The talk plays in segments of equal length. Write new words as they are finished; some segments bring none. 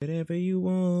whenever you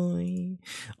want.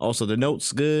 Also, the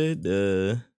note's good.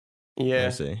 Yeah.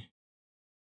 Let's see.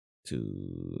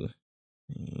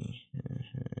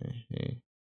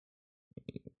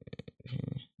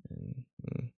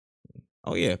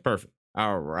 Oh yeah, perfect.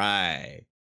 All right,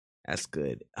 that's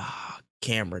good. Ah,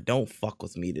 camera, don't fuck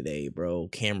with me today, bro.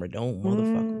 Camera, don't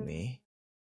motherfuck with me.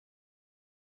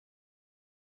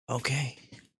 Okay.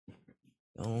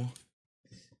 No.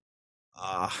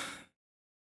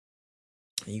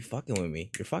 You fucking with me.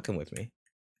 You're fucking with me.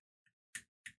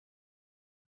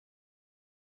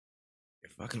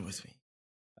 You're fucking with me.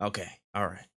 Okay. All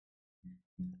right.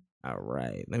 All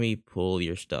right. Let me pull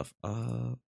your stuff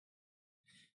up.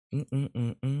 A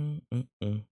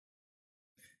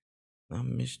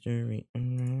mystery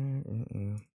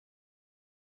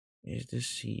is the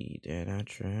seed that I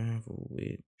travel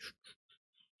with.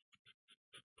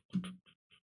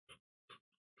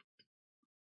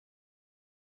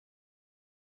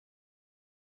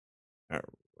 All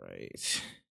right.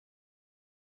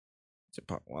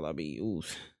 While I be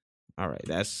all right,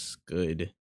 that's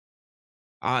good.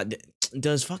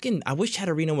 Does fucking I wish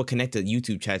Chatterino would connect to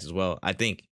YouTube chats as well. I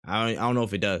think I don't know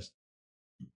if it does.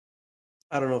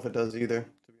 I don't know if it does either,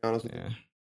 to be honest with you.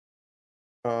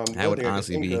 That would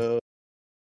honestly be the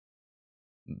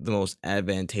most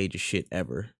advantageous shit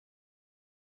ever.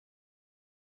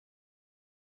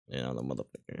 You know, the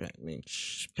motherfucker. I mean,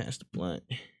 pass the blunt.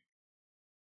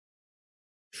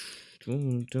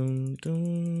 Doom, doom,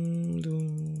 doom,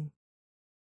 doom.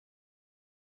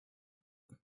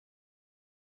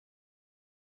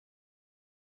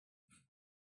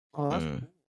 Oh, that's cool.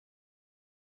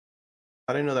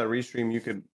 I didn't know that Restream you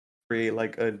could create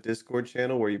like a Discord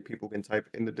channel where people can type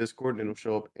in the Discord and it'll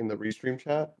show up in the Restream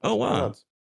chat. That's wow. nuts.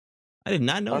 I did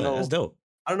not know that. That's dope.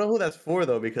 I don't know who that's for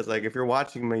though, because like if you're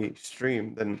watching me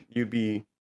stream, then you'd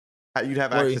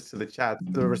have access to the chats,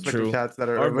 the respective chats that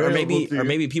are available to you. Or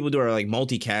maybe people do are like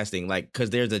multicasting, like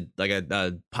because there's a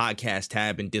podcast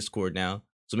tab in Discord now.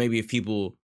 So maybe if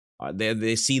people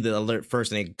they see the alert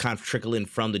first and they kind of trickle in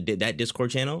from that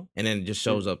Discord channel, and then it just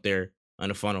shows up there on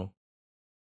the funnel.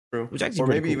 True. Which actually or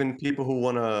maybe cool. even people who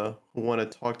wanna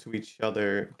talk to each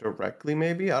other directly.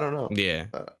 Maybe I don't know. Yeah.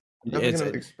 I'm definitely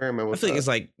gonna experiment with. I think it's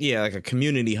like like a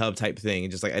community hub type thing,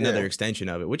 and just like another extension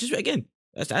of it, which is again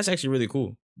that's actually really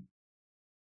cool.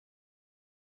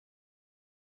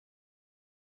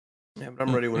 Yeah, but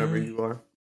I'm ready whenever you are.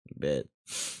 Bet.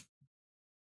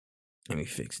 Let me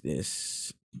fix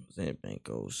this.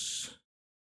 Bankos.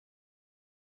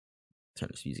 Turn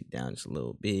this music down just a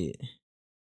little bit.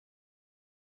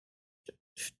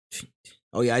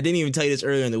 Oh yeah, I didn't even tell you this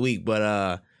earlier in the week,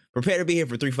 but prepare to be here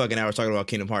for 3 fucking hours talking about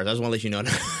Kingdom Hearts. I just want to let you know.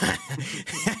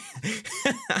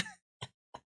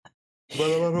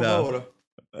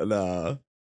 No.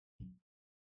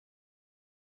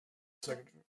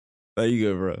 No, you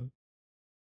good, bro.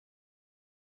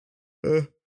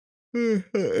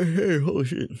 Hey, holy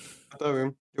shit. Está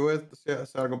bien. Yo voy a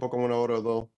hacer algo como 1 hora o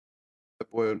 2.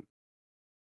 Después.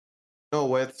 No,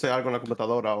 voy a hacer algo en la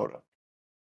computadora ahora.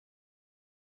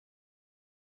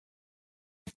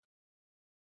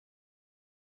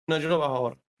 No, yo lo bajo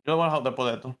ahora. Yo lo bajo después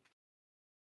de esto.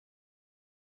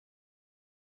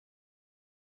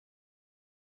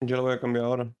 Yo lo voy a cambiar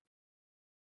ahora.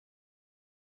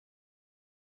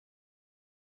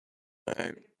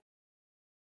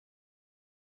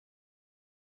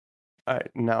 All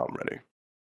right, now I'm ready.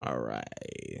 All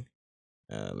right.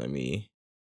 Let me.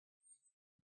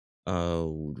 Let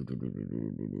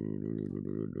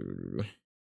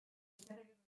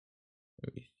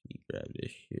me see. Grab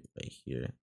this shit right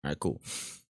here. All right, cool.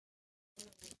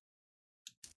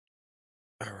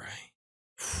 All right.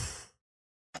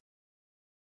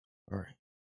 All right.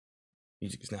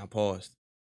 Music is now paused.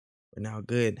 We're now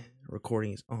good.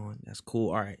 Recording is on. That's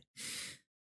cool. All right.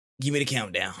 Give me the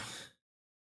countdown.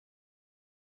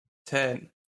 10,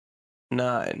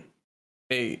 9,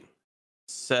 8,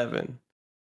 7,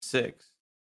 6,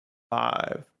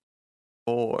 5,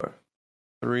 4,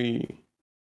 3.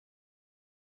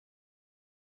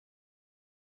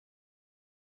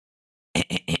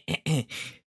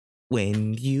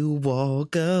 When you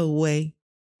walk away,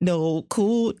 no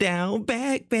cool down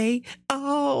back, babe.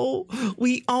 Oh,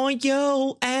 we on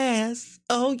your ass.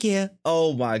 Oh yeah.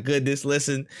 Oh my goodness.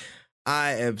 Listen,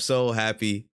 I am so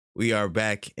happy we are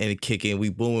back and kicking. We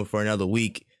booming for another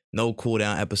week. No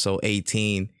cooldown episode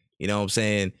 18. You know what I'm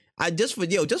saying? Just for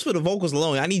the vocals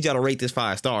alone, I need y'all to rate this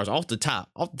 5 stars off the top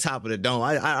of the dome.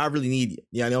 I really need,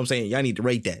 you know what I'm saying? Y'all need to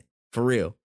rate that for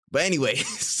real. But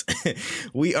anyways,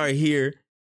 we are here.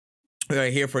 We are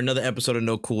here for another episode of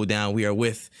No Cooldown. We are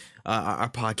with our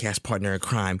podcast partner in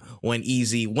crime, When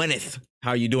Easy Winneth.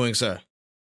 How are you doing, sir?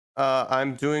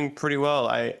 I'm doing pretty well.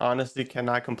 I honestly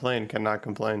cannot complain.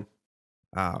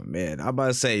 Oh man, I'm about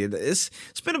to say it's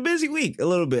been a busy week a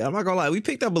little bit. I'm not gonna lie, we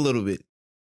picked up a little bit.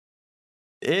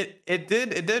 It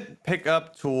did pick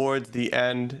up towards the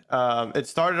end. It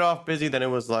started off busy, then it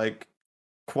was like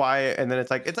quiet, and then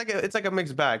it's like a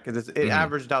mixed bag because it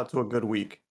averaged out to a good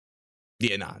week.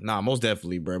 Yeah, nah, most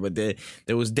definitely, bro. But there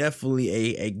was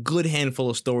definitely a good handful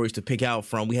of stories to pick out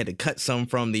from. We had to cut some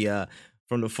from the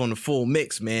full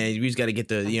mix, man. We just got to get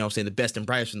the the best and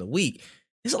brightest from the week.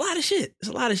 It's a lot of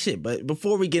shit. But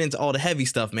before we get into all the heavy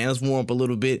stuff, man, let's warm up a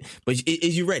little bit. But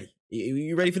is you ready?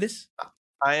 You ready for this?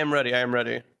 I am ready.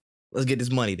 Let's get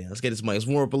this money then. Let's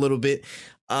warm up a little bit.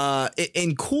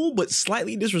 In cool but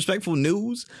slightly disrespectful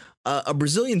news, a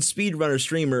Brazilian speedrunner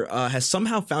streamer has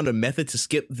somehow found a method to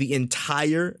skip the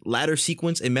entire ladder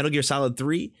sequence in Metal Gear Solid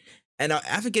 3. And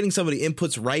after getting some of the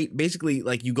inputs right, basically,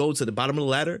 like, you go to the bottom of the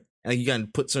ladder and you gotta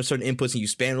put some certain inputs and you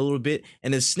span a little bit,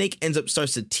 and then Snake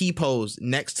starts to T-pose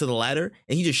next to the ladder,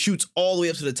 and he just shoots all the way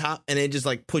up to the top, and it just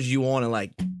like pushes you on in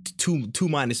like two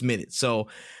minus minutes. So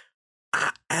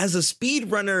as a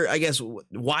speedrunner, I guess,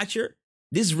 watcher,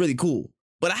 this is really cool.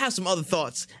 But I have some other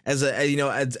thoughts as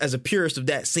a purist of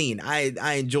that scene.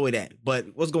 I enjoy that. But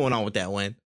what's going on with that,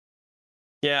 Wayne?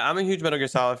 Yeah, I'm a huge Metal Gear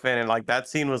Solid fan, and like that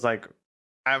scene was like,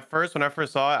 at first when I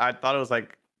first saw it, I thought it was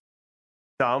like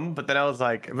dumb, but then I was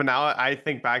like, but now I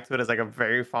think back to it as like a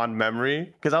very fond memory,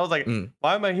 because I was like,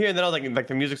 why am I here? And then I was like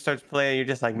the music starts playing, you're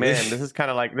just like, man, this is kind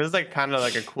of like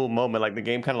a cool moment. Like the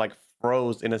game kind of like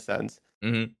froze in a sense.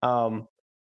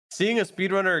 Seeing a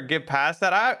speedrunner get past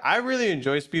that, I really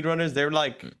enjoy speedrunners. They're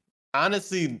like,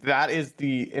 honestly, that is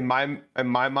in my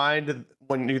mind,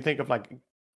 when you think of like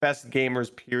best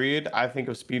gamers period, I think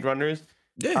of speedrunners.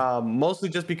 Yeah. Mostly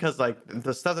just because like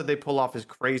the stuff that they pull off is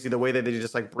crazy. The way that they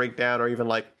just like break down or even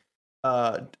like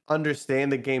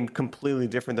understand the game completely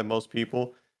different than most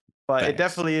people. But It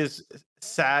definitely is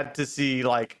sad to see,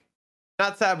 like,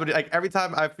 not sad, but like every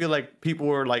time I feel like people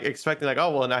were like expecting like,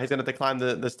 oh well, now he's gonna have to climb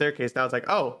the staircase. Now it's like,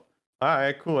 oh, all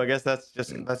right, cool. I guess that's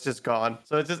just gone.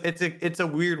 So it's a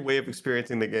weird way of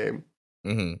experiencing the game.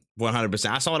 100%.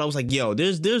 I saw it. I was like, yo,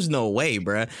 there's no way,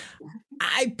 bruh.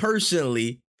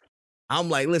 I'm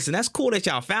like, listen, that's cool that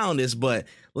y'all found this, but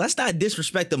let's not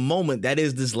disrespect the moment that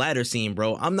is this ladder scene,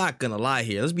 bro. I'm not gonna lie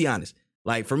here. Let's be honest.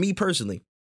 Like, for me personally,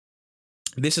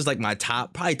 this is like my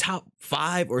probably top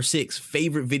 5 or 6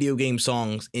 favorite video game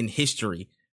songs in history.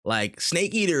 Like,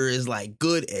 Snake Eater is like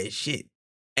good as shit.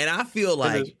 And I feel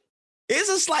like it's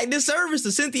a slight disservice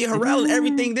to Cynthia Harrell and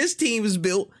everything this team has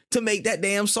built to make that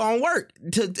damn song work,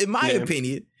 in my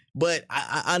opinion. But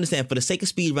I understand, for the sake of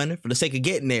speedrunner, for the sake of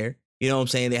getting there, you know what I'm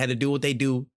saying? They had to do what they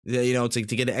do, to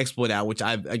get an exploit out, which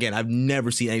I've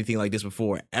never seen anything like this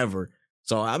before, ever.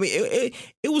 So, I mean,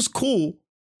 it was cool.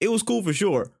 It was cool for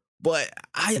sure. But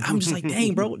I'm just like,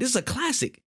 dang, bro, this is a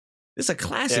classic.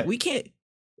 Yeah. We can't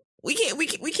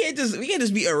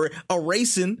just be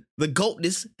erasing the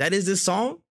GOATness that is this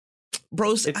song.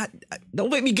 Bro, don't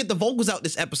make me get the vocals out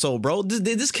this episode, bro.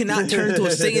 This cannot turn into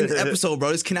a singing episode,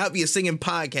 bro. This cannot be a singing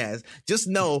podcast. Just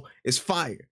know it's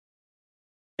fire.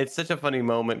 It's such a funny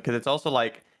moment, because it's also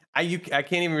like, I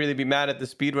can't even really be mad at the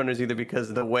speedrunners either,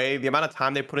 because the amount of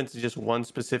time they put into just one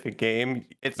specific game,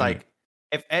 it's like,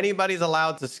 if anybody's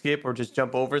allowed to skip or just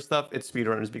jump over stuff, it's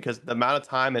speedrunners, because the amount of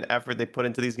time and effort they put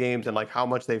into these games and like how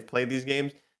much they've played these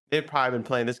games, they've probably been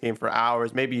playing this game for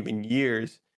hours, maybe even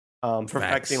years,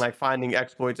 perfecting, like finding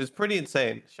exploits. It's pretty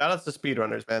insane. Shout outs to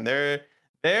speedrunners, man.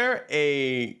 They're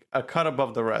a cut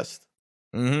above the rest.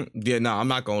 Yeah, no, I'm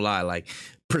not gonna lie. Like,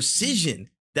 precision.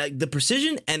 The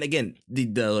precision, and again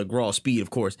the raw speed, of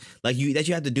course, like that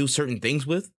you have to do certain things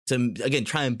with to, again,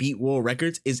 try and beat world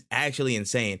records is actually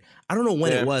insane. I don't know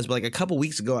when it was, but like a couple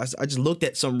weeks ago, I just looked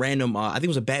at some random I think it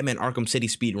was a Batman Arkham City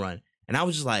speed run, and I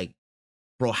was just like,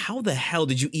 bro, how the hell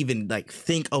did you even like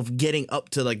think of getting up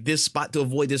to like this spot to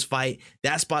avoid this fight,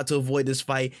 that spot to avoid this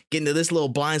fight, getting to this little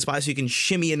blind spot so you can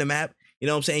shimmy in the map? You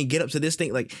know what I'm saying? Get up to this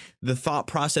thing. Like, the thought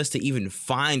process to even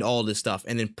find all this stuff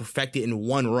and then perfect it in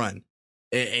one run.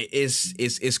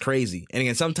 It's crazy. And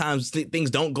again, sometimes things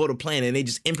don't go to plan and they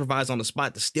just improvise on the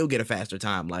spot to still get a faster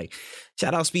time. Like,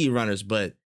 shout out speedrunners,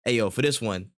 but hey, yo, for this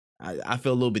one, I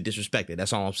feel a little bit disrespected.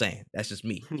 That's all I'm saying. That's just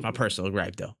me. It's my personal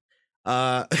gripe, though.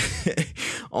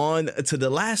 On to the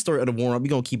last story of the warm up. We're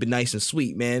gonna keep it nice and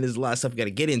sweet, man. There's a lot of stuff we got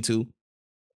to get into.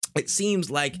 It seems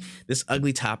like this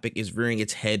ugly topic is rearing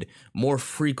its head more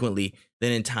frequently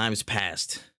than in times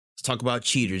past. Let's talk about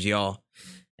cheaters, y'all.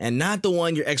 and not the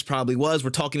one your ex probably was. We're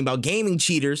talking about gaming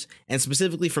cheaters, and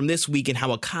specifically from this week and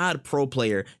how a COD pro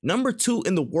player, number 2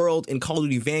 in the world in Call of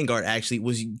Duty Vanguard, actually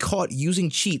was caught using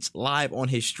cheats live on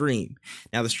his stream.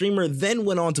 Now, the streamer then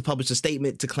went on to publish a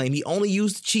statement to claim he only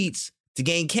used cheats to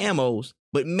gain camos,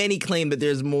 but many claim that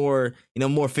there's more,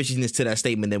 more fishiness to that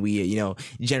statement than we,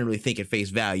 generally think at face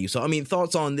value. So, I mean,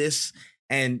 thoughts on this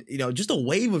and, just a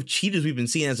wave of cheaters we've been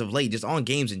seeing as of late, just on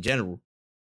games in general.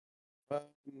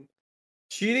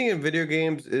 Cheating in video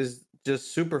games is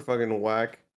just super fucking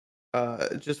whack.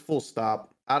 Just full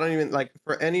stop. I don't even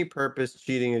for any purpose,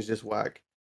 cheating is just whack.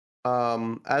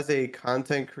 As a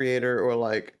content creator or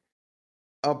like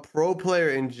a pro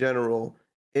player in general,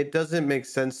 it doesn't make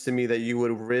sense to me that you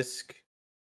would risk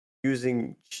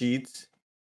using cheats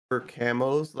for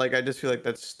camos. Like, I just feel like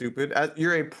that's stupid.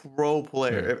 You're a pro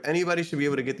player. If anybody should be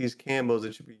able to get these camos,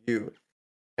 it should be you.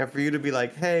 And for you to be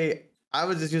like, hey, I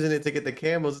was just using it to get the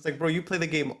camos. It's like, bro, you play the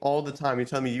game all the time. You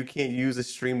tell me you can't use a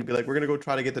stream to be like, we're going to go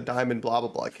try to get the diamond blah, blah,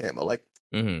 blah camo. Like,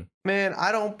 man,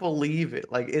 I don't believe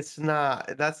it. Like, that's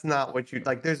not what you,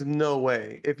 like, there's no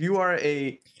way. If you are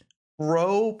a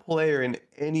pro player in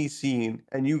any scene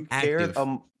and you care,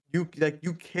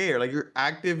 you care, like you're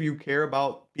active, you care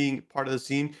about being part of the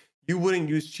scene, you wouldn't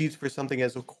use cheats for something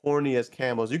as corny as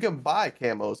camos. You can buy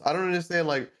camos. I don't understand,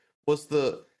 like, what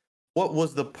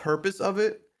was the purpose of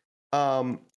it?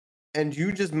 And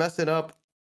you just messing up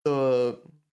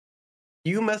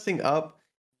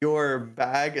your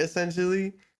bag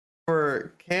essentially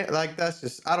for that's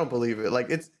just, I don't believe it.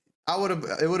 Like, it would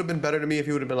have been better to me if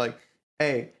he would have been like,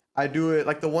 hey, I do it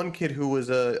like the one kid who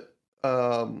was I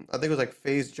think it was like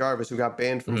FaZe Jarvis who got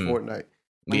banned from Fortnite.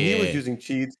 When he was using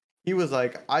cheats, he was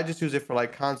like, I just use it for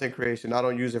like content creation. I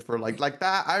don't use it for like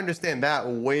that. I understand that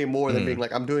way more than being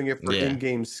like, I'm doing it for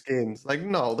in-game skins. Like,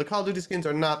 no, the Call of Duty skins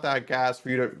are not that gas for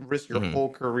you to risk your whole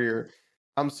career.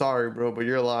 I'm sorry, bro, but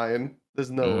you're lying.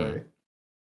 There's no way.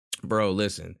 Bro,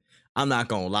 listen, I'm not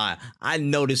gonna lie. I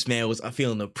know this man was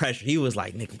feeling the pressure. He was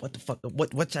like, nigga, what the fuck?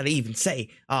 What should I even say?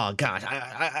 Oh gosh,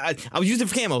 I was using it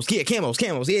for camos. Yeah,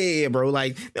 camos. Yeah, bro.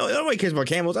 Like, no, nobody cares about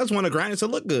camos. I just want to grind it to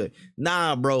look good.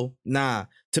 Nah, bro. Nah.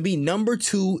 To be number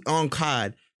 2 on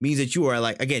COD means that you are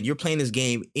like, again, you're playing this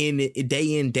game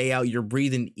day in, day out. You're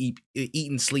breathing,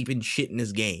 eating, sleeping shit in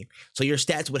this game. So your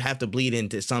stats would have to bleed in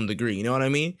to some degree. You know what I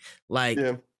mean? Like,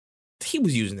 he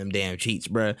was using them damn cheats,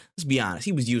 bro. Let's be honest.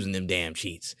 He was using them damn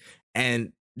cheats.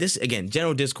 And this, again,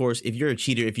 general discourse, if you're a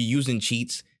cheater, if you're using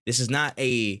cheats, this is not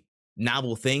a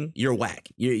novel thing. You're whack.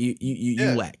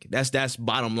 You whack. That's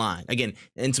bottom line. Again,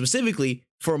 and specifically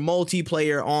for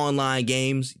multiplayer online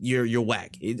games, you're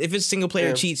whack. If it's single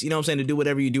player cheats, you know what I'm saying, to do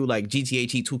whatever you do, like GTA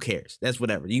cheats, who cares? That's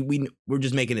whatever. We're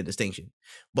just making a distinction.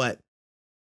 But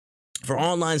for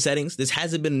online settings, this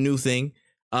hasn't been a new thing.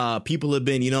 People have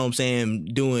been, you know what I'm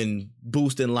saying,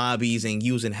 boosting lobbies and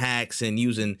using hacks and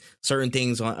using certain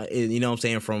things on, you know what I'm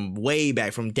saying, from way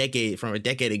back, from a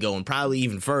decade ago and probably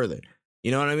even further.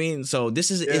 You know what I mean? So this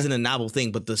isn't a novel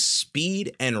thing, but the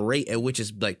speed and rate at which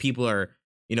is like people are,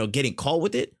 getting caught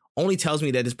with it only tells me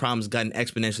that this problem has gotten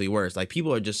exponentially worse. Like,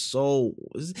 people are just so,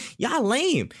 y'all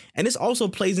lame. And this also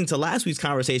plays into last week's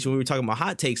conversation when we were talking about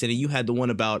hot takes, and then you had the one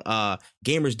about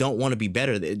gamers don't want to be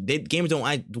better. Gamers don't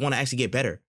want to actually get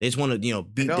better. They just want to,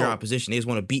 beat their opposition. They just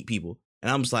want to beat people.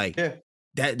 And I'm just like,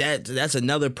 that's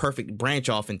another perfect branch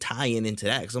off and tie in into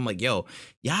that. Because I'm like, yo,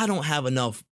 y'all don't have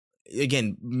enough,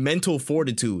 again, mental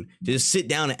fortitude to just sit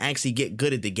down and actually get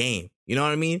good at the game. You know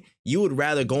what I mean? You would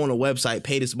rather go on a website,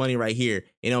 pay this money right here,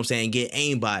 you know what I'm saying, get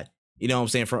aimbot, you know what I'm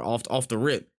saying, for off the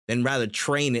rip, than rather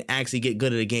train and actually get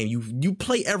good at a game. You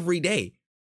play every day.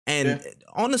 And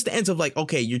on the stance of like,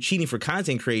 okay, you're cheating for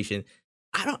content creation,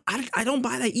 I don't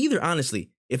buy that either, honestly.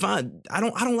 If I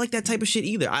don't like that type of shit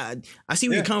either. I see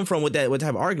where you come from with that, what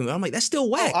type of argument. I'm like, that's still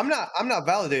whack. Oh, I'm not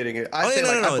validating it.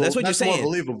 No. That's what you're saying. More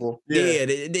believable. Yeah.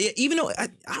 Even though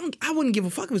I wouldn't give a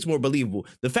fuck if it's more believable.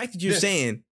 The fact that you're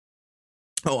saying,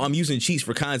 oh, I'm using cheats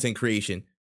for content creation,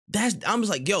 I'm just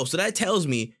like, yo, so that tells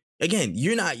me, again,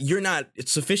 you're not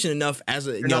sufficient enough as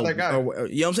a, you're not that guy. You know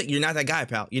what I'm saying? You're not that guy,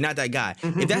 pal. You're not that guy.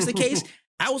 If that's the case,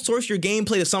 outsource your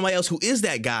gameplay to somebody else who is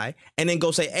that guy, and then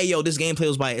go say, hey, yo, this gameplay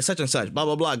was by such and such, blah,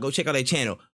 blah, blah. Go check out their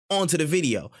channel, onto the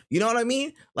video. You know what I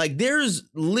mean? Like, there's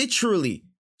literally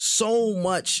so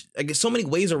much, I guess, so many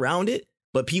ways around it,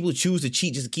 but people choose to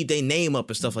cheat just to keep their name up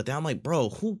and stuff like that. I'm like, bro,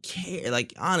 who cares?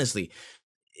 Like, honestly,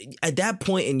 at that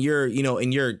point in your,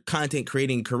 in your content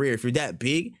creating career, if you're that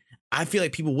big, I feel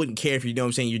like people wouldn't care if you know what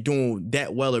I'm saying, you're doing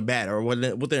that well or bad, or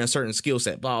within a certain skill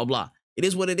set, blah, blah, blah. It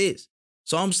is what it is.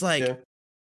 So I'm just like,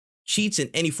 cheats in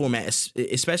any format,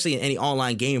 especially in any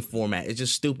online game format, is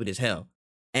just stupid as hell.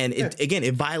 And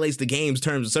it violates the game's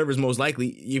terms of service. Most likely,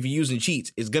 if you're using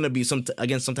cheats, it's gonna be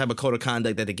against some type of code of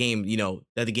conduct that the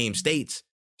game states.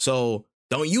 So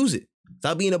don't use it.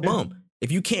 Stop being a bum.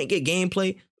 If you can't get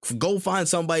gameplay, go find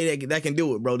somebody that can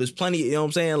do it, bro. There's plenty. You know what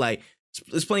I'm saying? Like,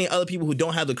 there's plenty of other people who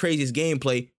don't have the craziest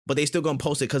gameplay, but they still gonna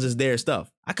post it because it's their stuff.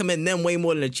 I commend them way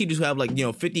more than the cheaters who have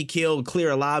 50 kill,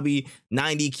 clear a lobby,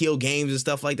 90 kill games and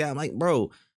stuff like that. I'm like, bro,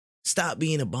 stop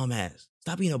being a bum ass.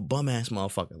 Stop being a bum ass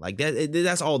motherfucker. Like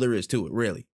that's all there is to it,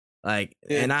 really. Like,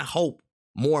 and I hope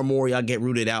more and more y'all get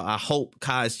rooted out. I hope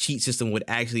Kai's cheat system would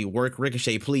actually work.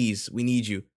 Ricochet, please, we need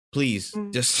you. Please,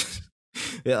 just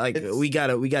we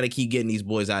gotta keep getting these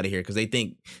boys out of here because they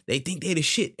think they the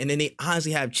shit, and then they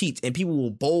honestly have cheats, and people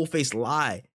will bold-faced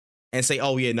lie and say,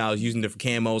 oh yeah, no, I was using different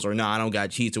camos, or no, I don't got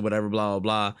cheats or whatever, blah blah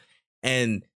blah.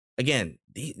 And again,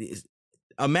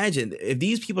 imagine if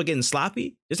these people are getting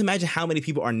sloppy. Just imagine how many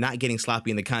people are not getting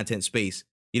sloppy in the content space.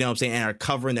 You know what I'm saying? And are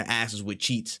covering their asses with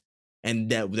cheats, and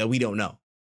that we don't know.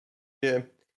 Yeah,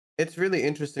 it's really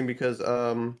interesting because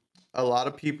a lot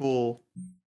of people.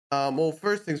 Well,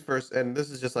 first things first, and this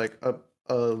is just like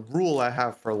a rule I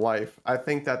have for life. I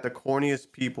think that the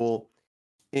corniest people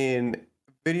in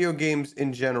video games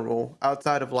in general,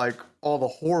 outside of like all the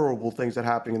horrible things that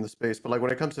happen in the space, but like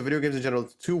when it comes to video games in general,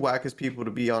 the two wackest people to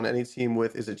be on any team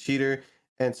with is a cheater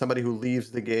and somebody who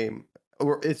leaves the game,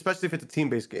 or especially if it's a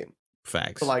team-based game.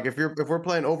 Facts. So like if we're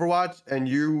playing Overwatch and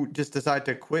you just decide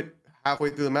to quit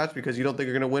halfway through the match because you don't think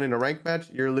you're gonna win in a ranked match,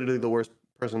 you're literally the worst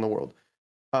person in the world.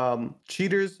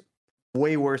 Cheaters,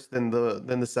 way worse than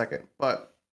the second,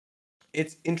 but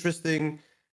it's interesting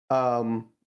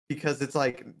because it's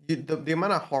like the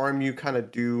amount of harm you kind of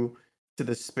do to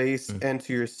the space and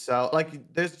to yourself.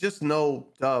 Like there's just no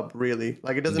dub really.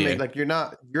 Like it doesn't make like you're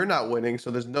not winning,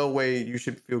 so there's no way you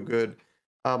should feel good.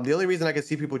 The only reason I can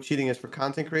see people cheating is for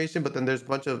content creation, but then there's a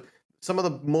bunch of some of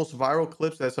the most viral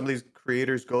clips that some of these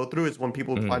creators go through is when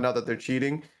people find out that they're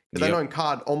cheating. Because I know in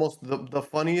COD, almost the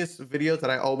funniest videos that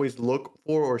I always look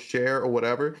for or share or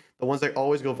whatever, the ones that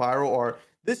always go viral are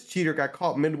this cheater got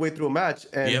caught midway through a match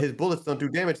and his bullets don't do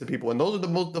damage to people. And those are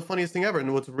the funniest thing ever.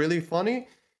 And what's really funny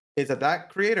is that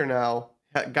creator now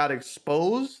got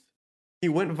exposed. He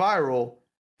went viral.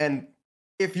 And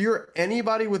if you're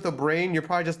anybody with a brain, you're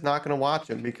probably just not going to watch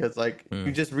him because like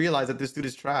you just realize that this dude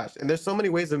is trash. And there's so many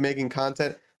ways of making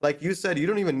content. Like you said, you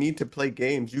don't even need to play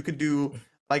games. You could do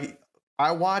like... I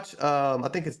watch, I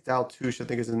think it's Daltouche, I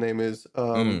think his name is,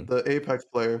 the Apex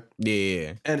player.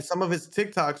 Yeah. And some of his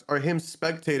TikToks are him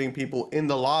spectating people in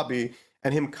the lobby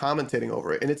and him commentating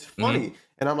over it. And it's funny.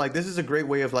 And I'm like, this is a great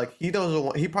way of like, he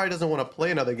probably doesn't want to play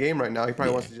another game right now. He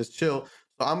probably wants to just chill.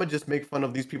 So I'm gonna just make fun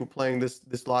of these people playing this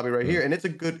lobby right here. And it's a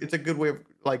good way of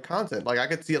like content. Like I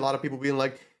could see a lot of people being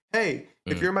like, hey,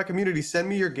 if you're in my community, send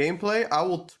me your gameplay. I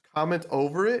will comment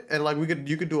over it, and like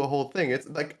you could do a whole thing. It's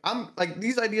like I'm like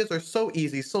these ideas are so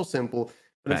easy, so simple.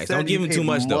 But don't give him too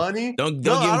much money, though. Don't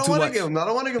give him too much. I don't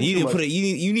want to give him too much.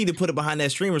 You need to put it behind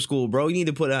that streamer school, bro. You need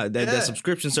to put that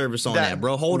subscription service on that,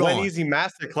 bro. Hold on. Easy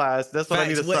masterclass. That's what I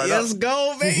need to start. Let's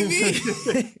go,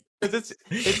 baby.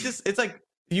 it's like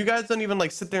you guys don't even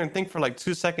like sit there and think for like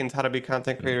 2 seconds how to be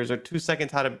content creators or 2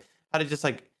 seconds how to just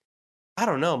like. I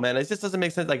don't know, man. It just doesn't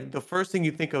make sense. Like the first thing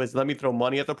you think of is let me throw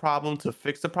money at the problem to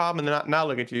fix the problem, and then now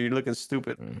look at you. You're looking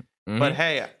stupid. But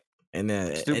hey,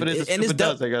 stupid is stupid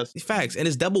does, I guess. Facts, and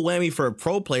it's double whammy for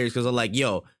pro players because they're like,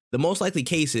 yo, the most likely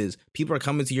case is people are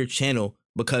coming to your channel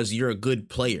because you're a good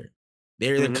player.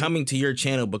 They're coming to your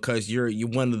channel because you're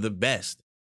one of the best,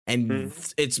 and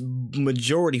it's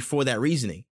majority for that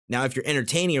reasoning. Now, if you're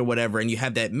entertaining or whatever and you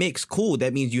have that mix, cool.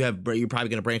 That means you're probably going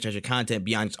to branch out your content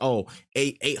beyond,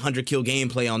 800 kill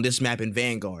gameplay on this map in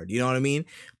Vanguard. You know what I mean?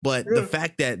 But the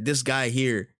fact that this guy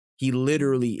here, he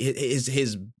literally,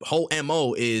 his whole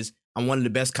MO is, I'm one of the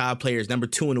best COD players, number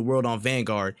 2 in the world on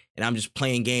Vanguard, and I'm just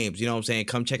playing games. You know what I'm saying?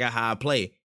 Come check out how I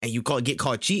play. And you get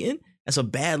caught cheating? That's a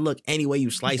bad look any way you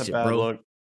slice it, bro. Look.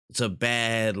 It's a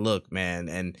bad look, man.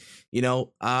 And,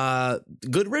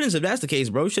 good riddance if that's the case,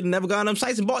 bro. Should have never gone on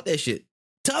sites and bought that shit.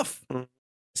 Tough.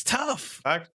 It's tough.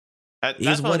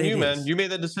 That's on you, man. You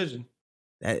made that decision.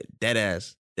 That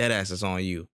ass is on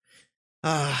you.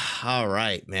 All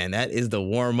right, man. That is the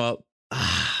warm-up.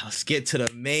 Let's get to the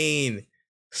main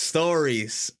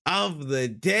stories of the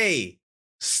day.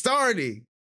 Starting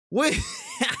with...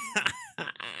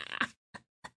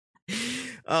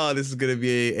 this is going to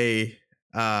be a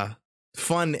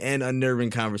fun and unnerving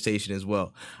conversation as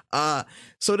well.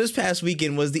 So this past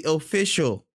weekend was the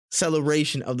official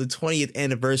celebration of the 20th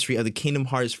anniversary of the Kingdom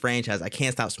Hearts franchise. I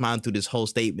can't stop smiling through this whole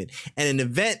statement. And an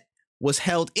event was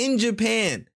held in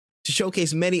Japan to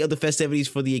showcase many of the festivities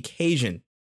for the occasion.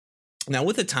 Now,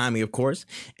 with the timing, of course,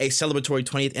 a celebratory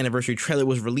 20th anniversary trailer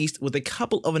was released with a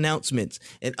couple of announcements.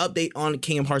 An update on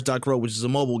Kingdom Hearts Dark Road, which is a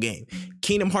mobile game.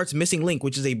 Kingdom Hearts Missing Link,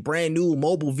 which is a brand new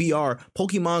mobile VR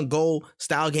Pokemon Go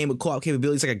style game with co-op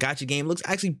capabilities, like a gacha game. It looks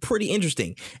actually pretty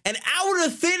interesting. And out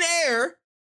of thin air,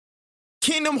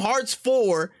 Kingdom Hearts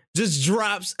 4 just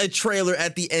drops a trailer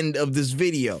at the end of this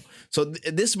video. So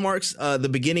this marks the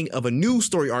beginning of a new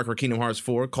story arc for Kingdom Hearts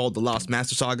 4 called The Lost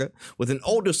Master Saga, with an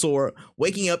older Sora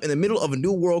waking up in the middle of a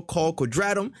new world called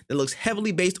Quadratum that looks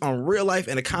heavily based on real life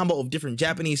and a combo of different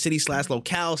Japanese cities /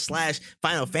 locale /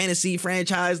 Final Fantasy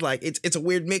franchise. Like it's a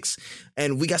weird mix.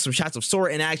 And we got some shots of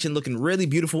Sora in action looking really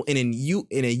beautiful in a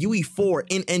UE4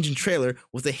 in-engine trailer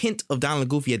with a hint of Donald and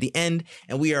Goofy at the end.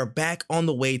 And we are back on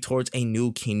the way towards a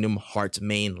new Kingdom Hearts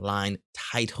mainline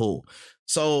title.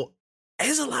 So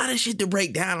there's a lot of shit to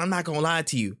break down. I'm not gonna lie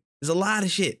to you. There's a lot of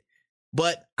shit,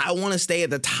 but I want to stay at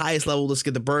the highest level. Let's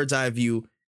get the bird's eye view.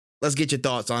 Let's get your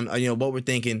thoughts on what we're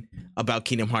thinking about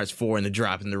Kingdom Hearts 4 and the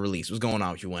drop and the release. What's going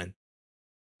on with you, Wen?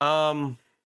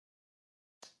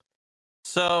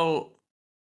 So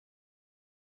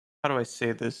how do I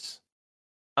say this?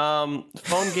 Phone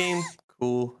game,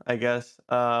 cool, I guess.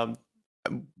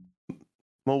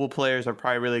 Mobile players are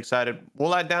probably really excited.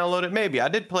 Will I download it? Maybe. I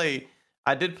did play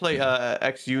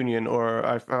X Union, or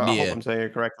I hope I'm saying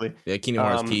it correctly. Yeah, Kingdom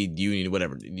Hearts Key Union,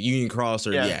 whatever. Union Cross,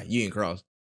 or Union Cross.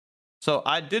 So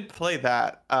I did play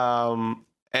that. And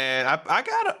I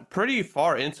got pretty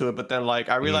far into it, but then like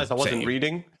I realized I wasn't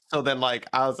reading. So then like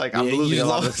I was like, I'm losing a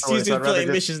lot of story. You're just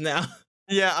playing missions now.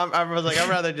 Yeah, I was like, I'd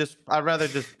rather just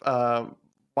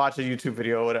watch a YouTube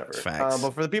video or whatever. Facts.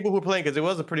 But for the people who are playing, because it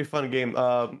was a pretty fun game.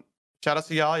 Shout out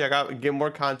to y'all. Y'all got get more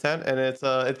content, and it's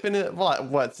been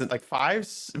what since like 5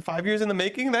 years in the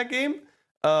making, that game.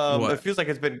 It feels like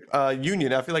it's been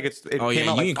Union. I feel like it came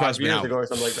out like 5 years ago or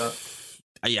something like that.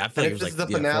 Yeah, I feel like it was like the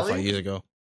finale? 4 or 5 years ago.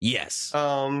 Yes.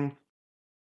 Shout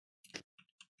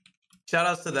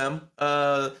outs to them.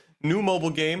 New mobile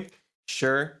game,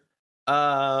 sure.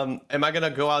 Am I gonna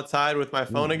go outside with my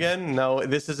phone again? No,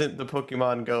 this isn't the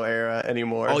Pokemon Go era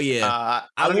anymore. Oh yeah,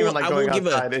 I don't even like going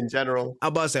outside in general. I'm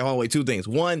about to say, hold on, wait, two things.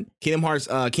 One, Kingdom Hearts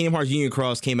Union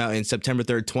Cross came out in September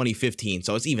 3rd, 2015,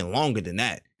 so it's even longer than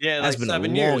that. Yeah, that's like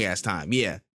been a long ass time.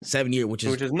 Yeah, 7 years, which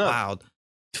is wild.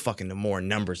 Fucking the more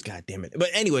numbers, god damn it. But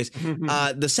anyways,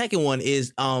 the second one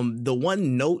is the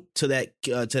one note to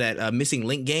that Missing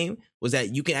Link game was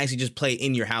that you can actually just play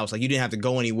in your house. Like you didn't have to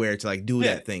go anywhere to like do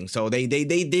that thing. So they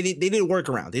did a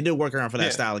workaround. They did a workaround for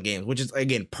that style of games, which is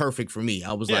again perfect for me.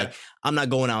 I was like, I'm not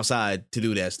going outside to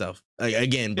do that stuff. Like,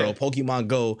 again, bro, Pokemon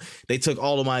Go, they took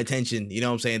all of my attention. You know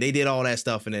what I'm saying? They did all that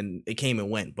stuff and then it came and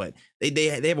went. But they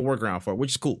have a workaround for it,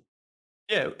 which is cool.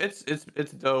 Yeah, it's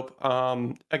dope.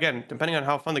 Again, depending on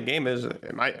how fun the game is,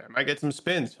 it might get some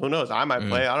spins. Who knows? I might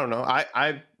play. I don't know.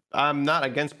 I'm not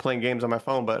against playing games on my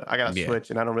phone, but I got a Switch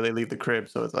and I don't really leave the crib,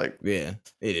 so it's like it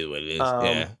is what it is.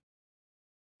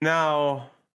 Now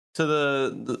to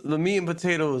the meat and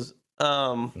potatoes.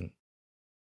 I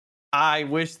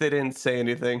wish they didn't say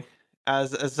anything.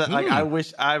 Like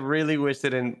I really wish they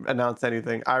didn't announce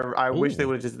anything. I wish they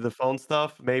would have just did the phone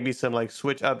stuff. Maybe some like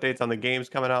Switch updates on the games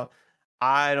coming out.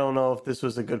 I don't know if this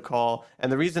was a good call.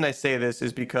 And the reason I say this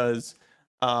is because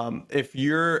if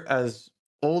you're as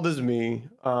old as me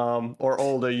or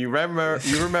older, you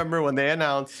remember when they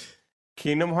announced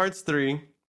Kingdom Hearts 3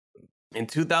 in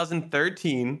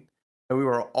 2013, and we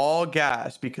were all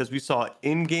gassed because we saw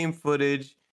in-game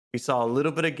footage, we saw a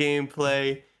little bit of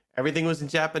gameplay, everything was in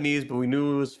Japanese, but we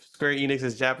knew it was Square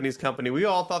Enix's Japanese company. We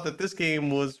all thought that this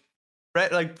game was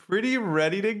pretty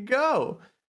ready to go.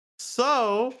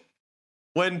 So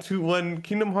when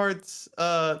Kingdom Hearts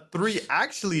 3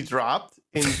 actually dropped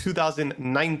in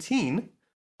 2019,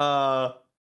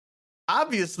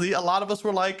 obviously a lot of us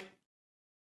were like,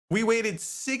 we waited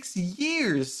 6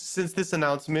 years since this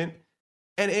announcement,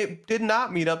 and it did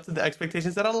not meet up to the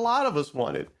expectations that a lot of us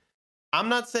wanted. I'm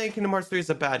not saying Kingdom Hearts 3 is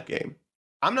a bad game.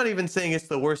 I'm not even saying it's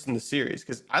the worst in the series,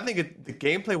 because I think the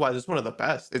gameplay wise is one of the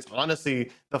best. It's honestly,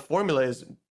 the formula is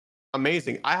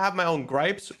amazing. I have my own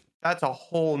gripes. That's a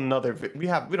whole nother. We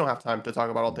don't have time to talk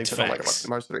about all things I don't like about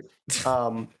Kingdom Hearts 3.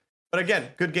 But again,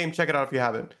 good game. Check it out if you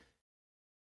haven't.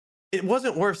 It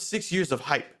wasn't worth 6 years of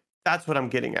hype. That's what I'm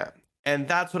getting at, and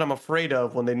that's what I'm afraid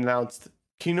of when they announced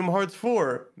Kingdom Hearts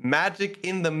 4, magic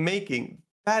in the making.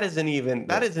 That isn't even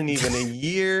a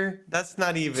year. That's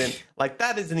not even like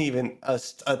that isn't even a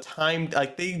time.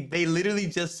 Like they literally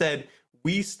just said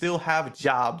we still have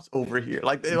jobs over here.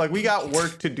 Like we got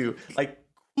work to do. Like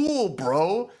cool,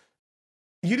 bro.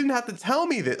 You didn't have to tell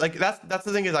me that. Like that's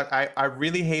the thing is I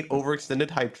really hate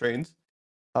overextended hype trains.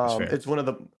 It's one of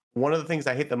the one of the things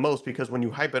I hate the most, because when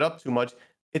you hype it up too much,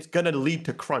 it's gonna lead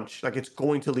to crunch. Like, it's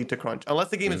going to lead to crunch. Unless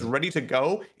the game is ready to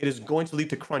go, it is going to lead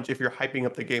to crunch if you're hyping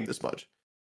up the game this much.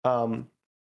 Um,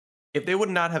 if they would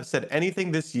not have said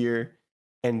anything this year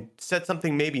and said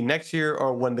something maybe next year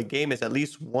or when the game is at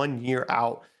least 1 year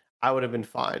out, I would have been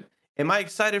fine. Am I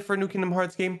excited for a new Kingdom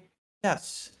Hearts game?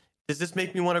 Yes. Does this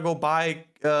make me want to go buy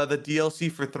the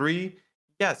DLC for 3?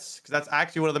 Yes, because that's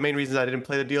actually one of the main reasons I didn't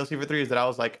play the DLC for 3, is that I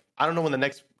was like, I don't know when the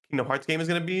next Kingdom Hearts game is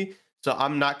going to be, so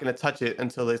I'm not going to touch it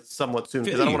until it's somewhat soon,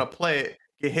 because I don't want to play it,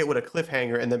 get hit with a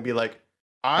cliffhanger, and then be like,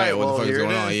 all right, what well, the fuck is here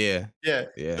going it on? is. Yeah.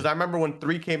 Because I remember when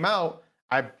 3 came out,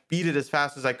 I beat it as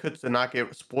fast as I could to not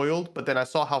get spoiled, but then I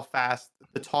saw how fast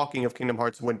the talking of Kingdom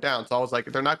Hearts went down. So I was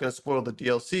like, they're not going to spoil the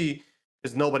DLC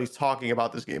because nobody's talking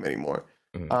about this game anymore.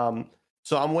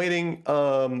 So I'm waiting.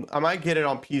 I might get it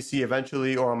on PC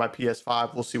eventually or on my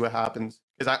PS5. We'll see what happens,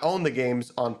 because I own the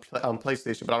games on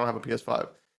PlayStation, but I don't have a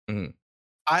PS5.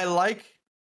 I like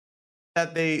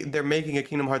that they're making a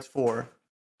Kingdom Hearts 4.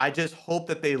 I just hope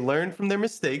that they learn from their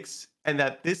mistakes and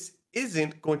that this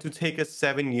isn't going to take us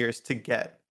 7 years to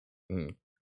get.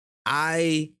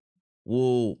 I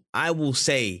will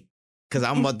say, because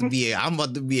I'm about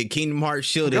to be a Kingdom Hearts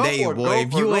shill today, boy.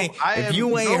 If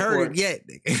you ain't heard it yet,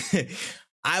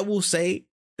 I will say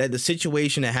that the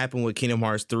situation that happened with Kingdom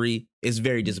Hearts 3 is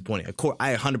very disappointing. Of course,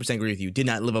 I 100% agree with you. Did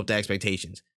not live up to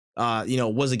expectations.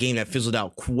 Was a game that fizzled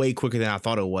out way quicker than I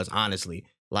thought it was, honestly.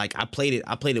 Like, I played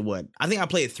it what? I think I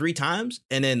played it 3 times,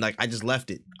 and then like I just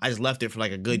left it. I just left it for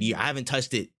like a good year. I haven't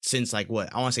touched it since like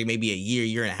what? I want to say maybe a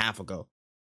year and a half ago.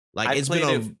 Like, it's been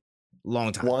a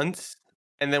long time. Once,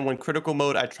 and then when Critical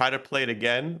Mode, I tried to play it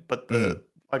again, but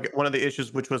like one of the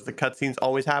issues, which was the cutscenes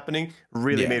always happening,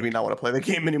 really made me not want to play the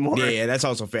game anymore. Yeah, that's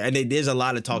also fair. And there's a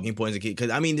lot of talking points, because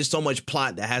I mean, there's so much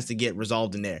plot that has to get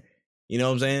resolved in there. You know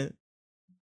what I'm saying?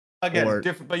 Again,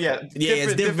 different, but yeah,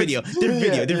 it's different video.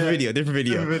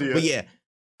 But yeah,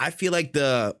 I feel like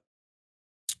the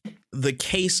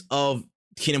case of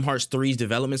Kingdom Hearts 3's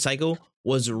development cycle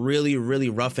was really, really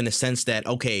rough, in the sense that,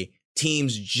 okay,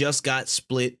 teams just got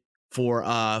split for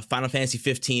Final Fantasy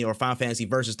 15 or Final Fantasy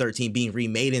Versus 13 being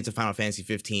remade into Final Fantasy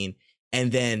 15,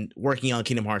 and then working on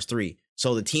Kingdom Hearts 3.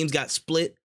 So the teams got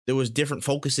split. There was different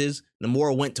focuses.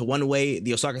 Nomura went to one way,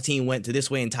 the Osaka team went to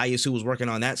this way, and Taiyasu was working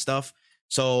on that stuff.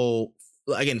 So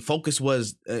again, focus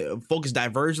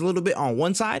diverged a little bit on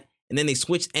one side, and then they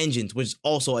switched engines, which is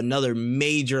also another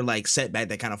major like setback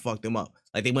that kind of fucked them up.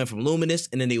 Like, they went from Luminous,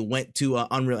 and then they went to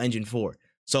Unreal Engine 4.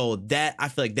 So that, I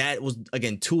feel like that was,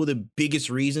 again, 2 of the biggest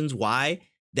reasons why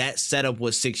that setup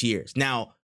was 6 years.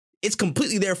 Now, it's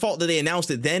completely their fault that they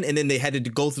announced it then, and then they had to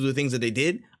go through the things that they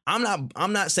did.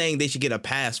 I'm not saying they should get a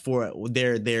pass for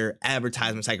their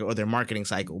advertisement cycle or their marketing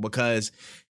cycle, because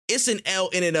it's an L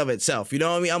in and of itself. You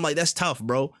know what I mean? I'm like, that's tough,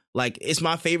 bro. Like, it's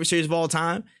my favorite series of all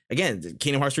time. Again,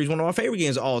 Kingdom Hearts 3 is one of my favorite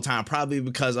games of all time, probably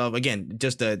because of, again,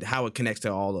 just how it connects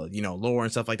to all the, lore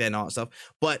and stuff like that and all that stuff.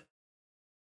 But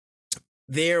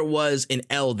there was an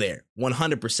L there,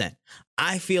 100%.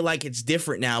 I feel like it's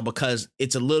different now because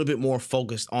it's a little bit more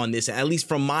focused on this, at least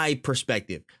from my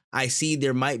perspective. I see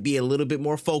there might be a little bit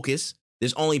more focus.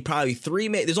 There's only probably 3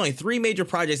 major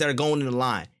projects that are going in the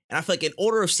line. And I feel like in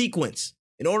order of sequence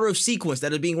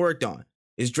that is being worked on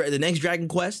is the next Dragon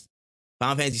Quest,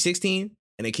 Final Fantasy 16,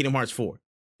 and then Kingdom Hearts 4.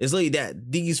 It's literally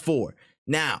these 4.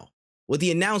 Now, with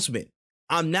the announcement,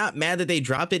 I'm not mad that they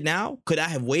dropped it now. Could I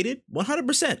have waited?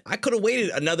 100%. I could have waited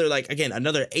another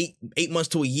 8 months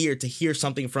to a year to hear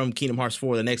something from Kingdom Hearts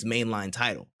 4, the next mainline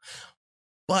title.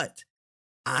 But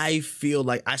I feel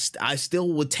like I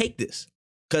still would take this,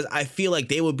 because I feel like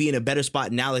they would be in a better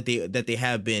spot now that they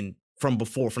have been from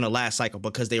the last cycle,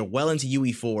 because they're well into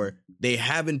UE4. They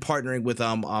have been partnering with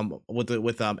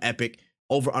Epic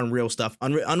over Unreal stuff.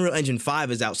 Unreal Engine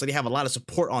 5 is out, so they have a lot of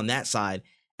support on that side.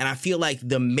 And I feel like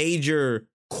the major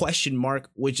question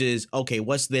mark, which is, okay,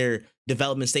 what's their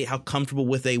development state? How comfortable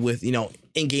with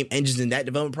in-game engines in that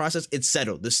development process? It's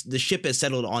settled. The ship has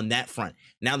settled on that front.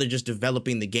 Now they're just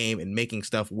developing the game and making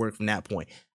stuff work from that point.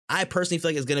 I personally feel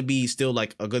like it's going to be still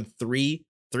like a good 3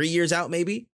 years out,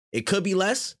 maybe. It could be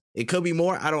less. It could be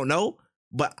more. I don't know.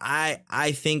 But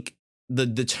I think the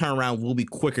turnaround will be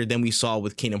quicker than we saw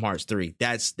with Kingdom Hearts 3.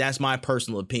 That's my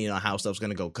personal opinion on how stuff's going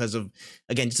to go, because of,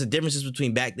 again, just the differences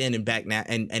between back then and back now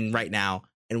and right now,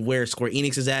 and where Square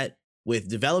Enix is at with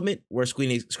development, where Square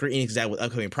Enix is at with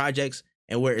upcoming projects,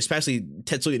 and where especially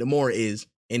Tetsuya Nomura is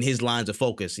in his lines of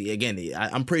focus.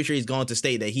 I'm pretty sure he's going to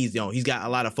state that he's got a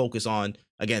lot of focus on,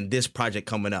 again, this project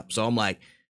coming up. So I'm like,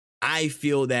 I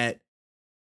feel that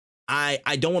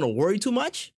I don't want to worry too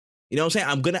much. You know what I'm saying?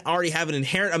 I'm going to already have an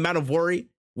inherent amount of worry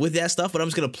with that stuff, but I'm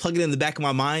just gonna plug it in the back of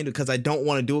my mind because I don't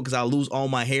want to do it because I'll lose all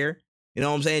my hair. You know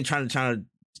what I'm saying? Trying to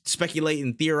speculate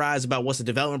and theorize about what's the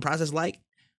development process like.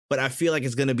 But I feel like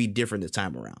it's gonna be different this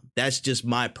time around. That's just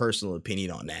my personal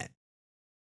opinion on that.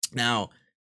 Now,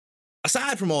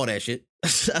 aside from all that shit,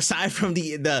 aside from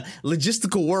the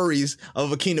logistical worries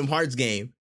of a Kingdom Hearts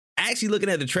game, actually looking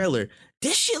at the trailer,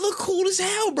 this shit look cool as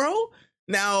hell, bro.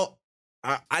 Now,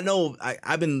 I know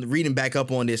I've been reading back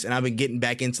up on this and I've been getting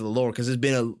back into the lore because it's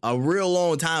been a real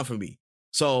long time for me.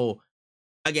 So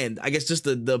again, I guess just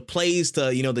the plays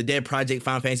to, you know, the Dead Project,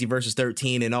 Final Fantasy Versus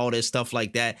 13 and all this stuff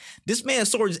like that. This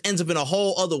man's sword just ends up in a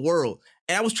whole other world.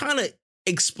 And I was trying to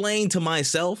explain to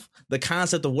myself the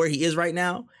concept of where he is right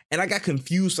now. And I got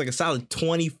confused like a solid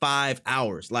 25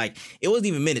 hours. Like, it wasn't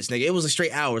even minutes, nigga. It was a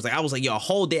straight hours. Like, I was like, yo, a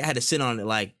whole day I had to sit on it.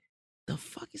 Like, the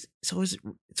fuck is it?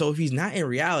 So if he's not in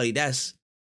reality, that's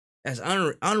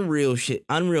Unreal shit.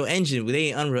 Unreal Engine. Well, they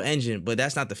ain't Unreal Engine, but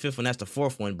that's not the fifth one. That's the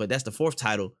fourth one. But that's the fourth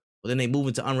title. But then they move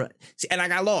into Unreal. See, and I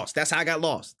got lost. That's how I got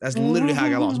lost. That's literally how I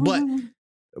got lost.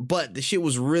 But the shit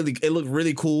was really. It looked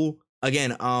really cool. Again,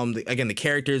 the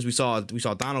characters we saw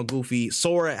Donald, Goofy.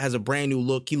 Sora has a brand new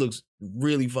look. He looks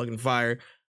really fucking fire.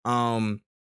 I'm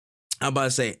about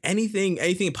to say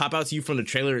anything pop out to you from the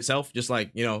trailer itself, just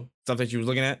like, you know, stuff that you was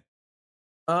looking at.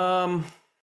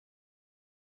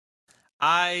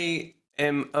 I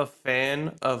am a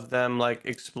fan of them like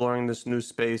exploring this new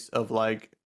space of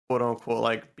like quote unquote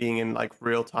like being in like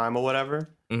real time or whatever,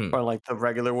 or like the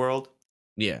regular world.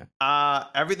 Yeah.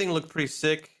 Everything looked pretty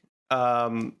sick.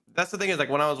 That's the thing is like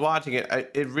when I was watching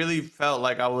it, it really felt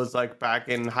like I was like back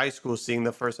in high school seeing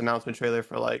the first announcement trailer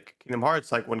for like Kingdom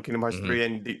Hearts, like when Kingdom Hearts 3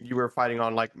 and you were fighting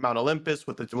on like Mount Olympus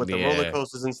with the roller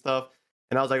coasters and stuff.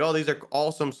 And I was like, oh, these are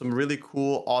awesome, some really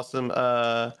cool, awesome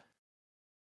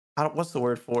what's the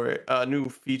word for it? New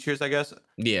features, I guess.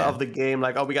 Yeah. Of the game.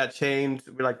 Like, oh, we got chained.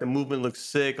 We like the movement looks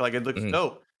sick. Like it looks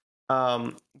dope.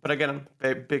 But again, I'm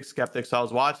a big skeptic. So I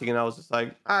was watching and I was just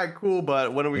like, all right, cool.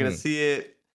 But when are we gonna see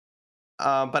it?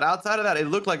 But outside of that, it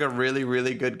looked like a really,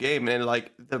 really good game, and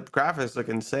like the graphics look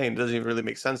insane. It doesn't even really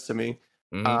make sense to me.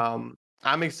 I'm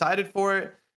excited for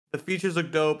it. The features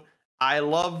look dope. I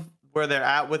love where they're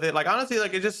at with it. Like honestly,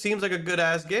 like it just seems like a good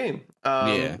ass game.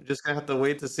 Just gonna have to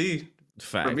wait to see.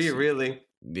 Facts. For me, really.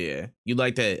 Yeah. You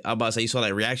like that? I'm about to say you saw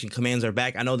that reaction commands are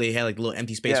back. I know they had like a little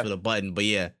empty space for the button, but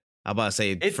yeah, I'm about to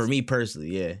say for me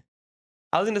personally, yeah.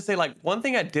 I was gonna say like one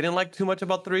thing I didn't like too much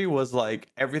about 3 was like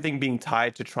everything being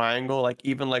tied to triangle. Like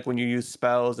even like when you use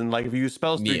spells and like if you use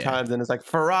spells 3 times, then it's like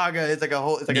Faraga. It's like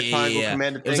a triangle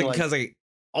commanded thing. It was like because like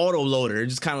auto loader,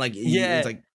 just kind of like it's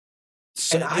like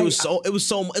so it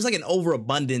was it's like an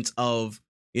overabundance of,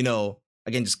 you know,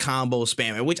 again just combo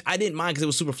spam, which I didn't mind because it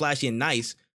was super flashy and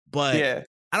nice. But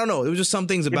I don't know, it was just some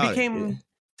things about it.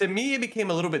 To me, it became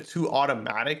a little bit too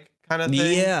automatic. Kind of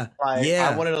thing.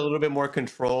 I wanted a little bit more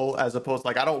control as opposed to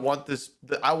like I don't want this.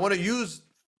 I want to use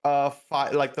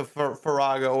like the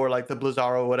Faraga or like the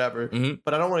Blizzaro or whatever,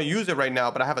 but I don't want to use it right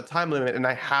now. But I have a time limit and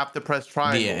I have to press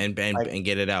triangle. Yeah, and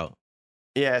get it out.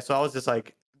 Yeah, so I was just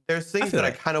like, there's things that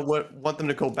I kind of want them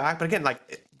to go back, but again,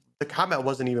 like the combat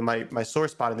wasn't even my sore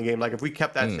spot in the game. Like if we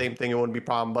kept that same thing, it wouldn't be a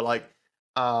problem. But like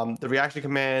the reaction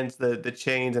commands, the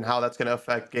chains, and how that's going to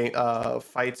affect game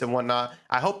fights and whatnot.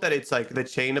 I hope that it's like the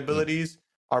chain abilities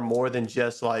are more than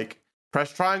just like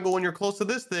press triangle when you're close to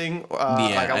this thing.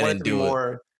 Like I want it to be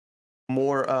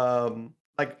more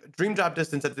like Dream Drop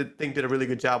Distance. I think did a really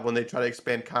good job when they try to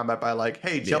expand combat by like,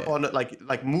 hey, jump on it,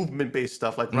 like movement based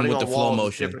stuff, like running with on the walls flow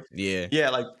motion. Yeah,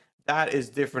 like that is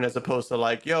different as opposed to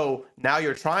like, yo, now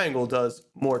your triangle does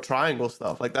more triangle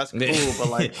stuff. Like that's cool, but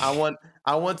like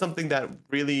I want something that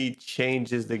really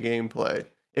changes the gameplay.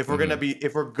 If we're gonna be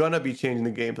changing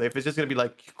the gameplay, if it's just gonna be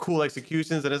like cool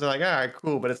executions, then it's like, all right,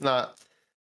 cool, but it's not.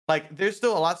 Like there's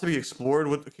still a lot to be explored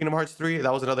with Kingdom Hearts 3.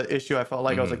 That was another issue. I felt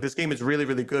like I was like, this game is really,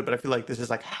 really good, but I feel like this is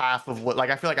like half of what. Like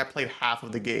I feel like I played half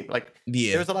of the game. Like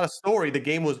there was a lot of story. The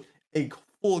game was a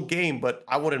full game, but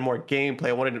I wanted more gameplay.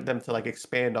 I wanted them to like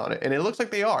expand on it, and it looks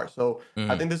like they are. So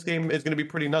I think this game is going to be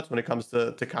pretty nuts when it comes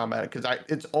to combat because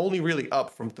it's only really up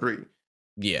from 3.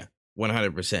 Yeah,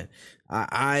 100%.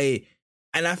 I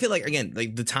feel like again,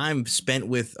 like the time spent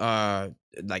with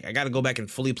like I got to go back and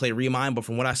fully play Remind, but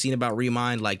from what I've seen about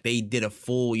Remind, like they did a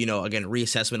full, you know, again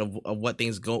reassessment of what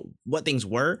things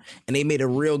were, and they made a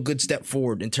real good step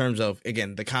forward in terms of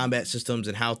again the combat systems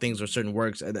and how things are certain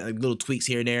works, and little tweaks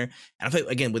here and there. And I feel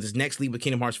like, again with this next leap with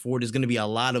Kingdom Hearts 4, there's going to be a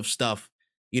lot of stuff,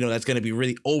 you know, that's going to be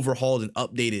really overhauled and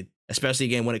updated. Especially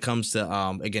again when it comes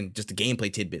to again just the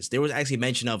gameplay tidbits. There was actually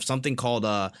mention of something called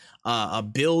a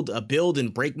build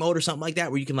and break mode or something like that,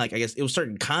 where you can like I guess it was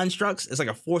certain constructs. It's like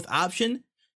a fourth option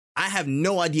I have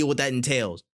no idea what that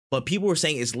entails, but people were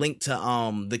saying it's linked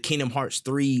to the Kingdom Hearts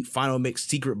 3 Final Mix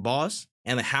secret boss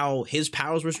and how his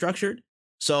powers were structured.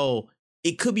 So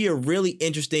it could be a really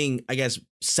interesting, I guess,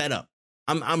 setup.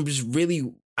 I'm just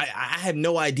really I have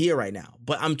no idea right now,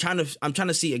 but I'm trying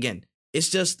to see again. It's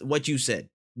just what you said.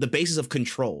 The basis of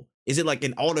control. Is it like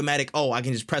an automatic, oh, I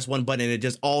can just press one button and it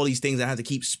just all these things I have to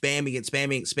keep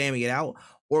spamming it out?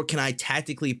 Or can I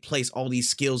tactically place all these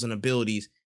skills and abilities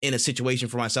in a situation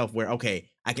for myself where, okay,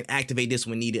 I can activate this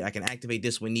when needed. I can activate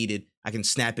this when needed. I can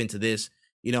snap into this,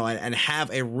 and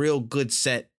have a real good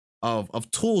set of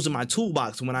tools in my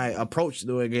toolbox when I approach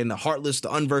the Heartless, the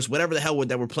Unverse, whatever the hell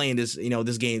that we're playing this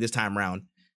game this time around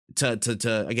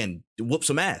to again, whoop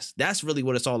some ass. That's really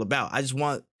what it's all about.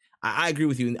 I agree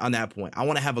with you on that point. I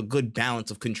want to have a good balance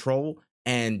of control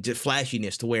and just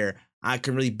flashiness to where I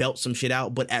can really belt some shit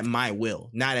out, but at my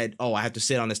will, not at, oh, I have to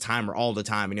sit on this timer all the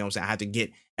time. You know what I'm saying? I have to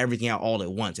get everything out all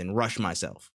at once and rush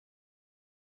myself.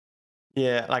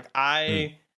 Yeah, like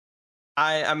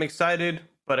I'm excited,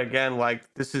 but again,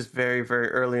 like this is very, very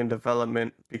early in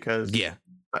development because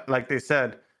like they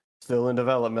said, still in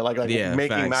development, like making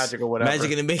facts. magic or whatever.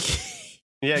 Magic and making.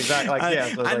 Yeah, exactly.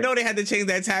 Like, I know they had to change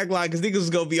that tagline because niggas was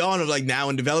gonna be on them like now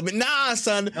in development. Nah,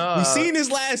 son, we seen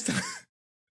this last time.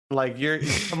 Like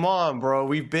come on, bro.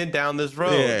 We've been down this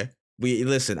road. Yeah,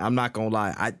 listen. I'm not gonna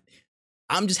lie.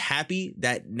 I'm just happy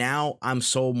that now I'm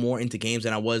so more into games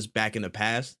than I was back in the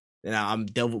past, and I'm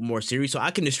dealt with more series, so I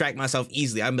can distract myself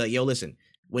easily. I'm like, yo, listen,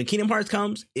 when Kingdom Hearts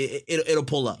comes, it'll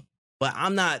pull up, but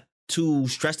I'm not too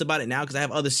stressed about it now because I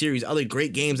have other series, other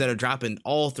great games that are dropping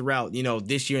all throughout,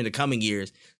 this year and the coming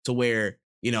years, to where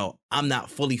I'm not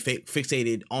fully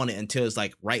fixated on it until it's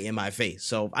like right in my face.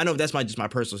 So I know that's just my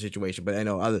personal situation, but I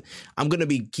know I'm gonna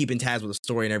be keeping tabs with the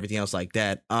story and everything else like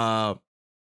that.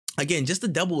 Again, just I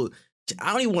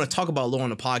don't even want to talk about lore on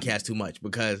the podcast too much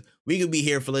because we could be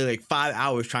here for like 5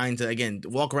 hours trying to again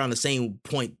walk around the same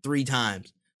point 3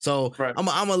 times. So right. I'm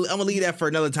gonna leave that for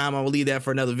another time. I'm gonna leave that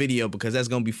for another video because that's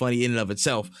gonna be funny in and of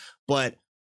itself. But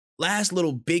last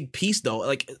little big piece though,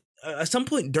 like at some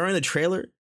point during the trailer,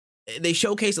 they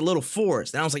showcased a little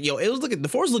forest, and I was like, yo, the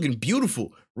forest looking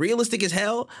beautiful, realistic as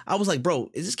hell. I was like, bro,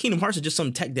 is this Kingdom Hearts or just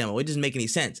some tech demo? It doesn't make any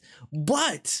sense.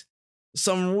 But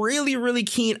some really, really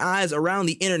keen eyes around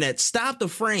the internet stopped the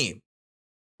frame,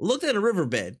 looked at a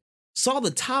riverbed, saw the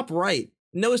top right,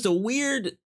 noticed a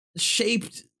weird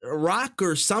shaped rock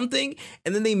or something,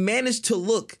 and then they managed to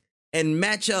look and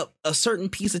match up a certain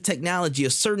piece of technology, a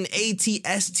certain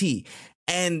ATST,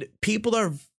 and people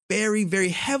are very, very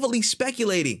heavily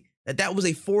speculating that was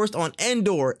a forest on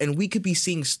Endor, and we could be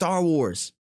seeing Star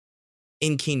Wars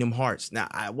in Kingdom Hearts. Now,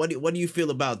 what do you feel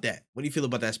about that? What do you feel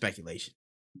about that speculation?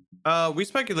 We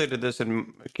speculated this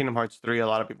in Kingdom Hearts 3. A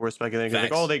lot of people were speculating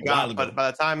like, oh, they got, but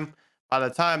by the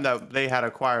time that they had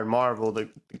acquired Marvel, the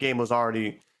game was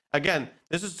already. Again,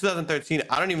 this is 2013.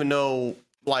 I don't even know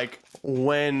like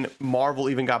when Marvel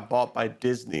even got bought by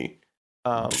Disney.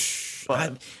 I'm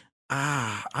trying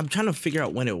to figure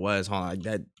out when it was. Hold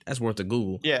on, that's worth a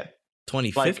Google. Yeah,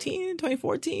 2015,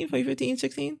 2014, 2015,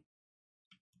 16.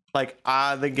 Like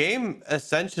the game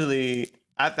essentially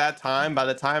at that time, by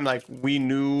the time like we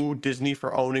knew Disney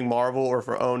for owning Marvel or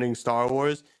for owning Star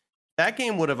Wars, that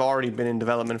game would have already been in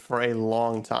development for a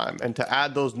long time, and to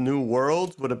add those new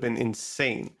worlds would have been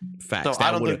insane. Facts. So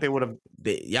I don't think they would have.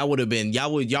 Y'all would have been.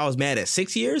 Y'all was mad at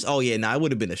 6 years. Oh yeah, it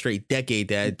would have been a straight decade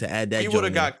to add that. We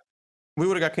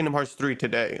would have got Kingdom Hearts 3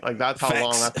 today. Like that's how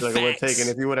long I feel like it would have taken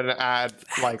if you would have add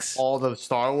like all the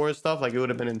Star Wars stuff. Like it would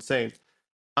have been insane.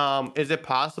 Is it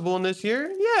possible in this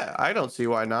year? Yeah, I don't see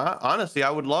why not. Honestly,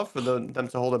 I would love for them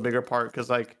to hold a bigger part because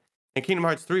like. In Kingdom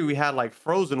Hearts 3, we had like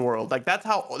Frozen World. Like that's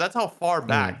how far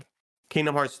back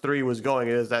Kingdom Hearts 3 was going.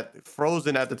 It is that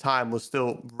Frozen at the time was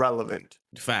still relevant.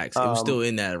 Facts. It was still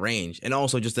in that range. And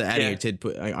also just to add your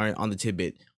tidbit on the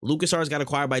tidbit, LucasArts got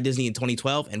acquired by Disney in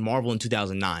 2012 and Marvel in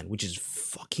 2009, which is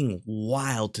fucking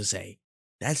wild to say.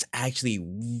 That's actually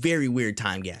very weird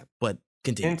time gap. But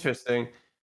continue. Interesting.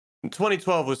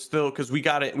 2012 was still because we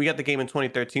got the game in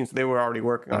 2013, so they were already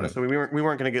working on it. So we weren't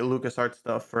going to get LucasArts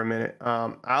stuff for a minute.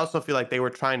 I also feel like they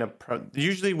were trying to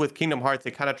usually with Kingdom Hearts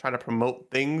they kind of try to promote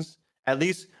things at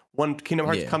least when Kingdom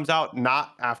Hearts comes out,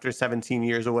 not after 17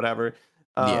 years or whatever.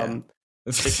 They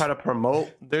try to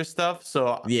promote their stuff.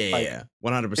 So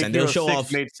 100%. They'll show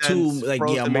off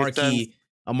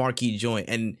a marquee joint,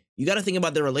 and you got to think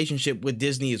about their relationship with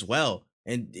Disney as well.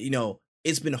 And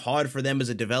it's been hard for them as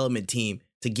a development team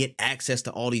to get access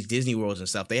to all these Disney worlds and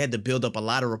stuff. They had to build up a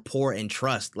lot of rapport and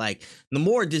trust. Like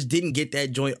Nomura just didn't get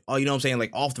that joint, you know what I'm saying, like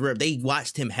off the rip. They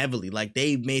watched him heavily. Like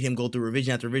they made him go through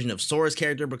revision after revision of Sora's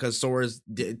character because Sora's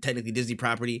technically Disney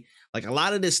property. Like a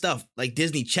lot of this stuff, like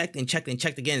Disney checked and checked and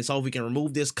checked again. So if we can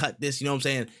remove this, cut this, you know what I'm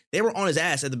saying? They were on his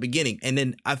ass at the beginning. And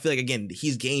then I feel like, again,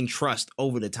 he's gained trust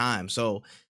over the time. So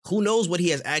who knows what he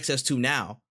has access to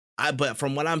now? But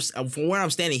from where I'm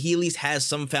standing, he at least has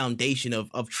some foundation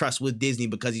of trust with Disney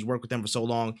because he's worked with them for so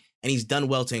long and he's done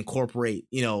well to incorporate,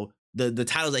 you know, the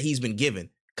titles that he's been given.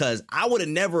 Because I would have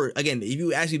never, again, if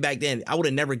you asked me back then, I would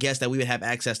have never guessed that we would have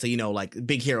access to, you know, like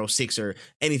Big Hero 6 or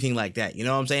anything like that. You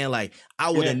know what I'm saying? Like,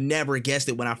 I would have never guessed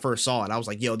it when I first saw it. I was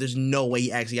like, yo, there's no way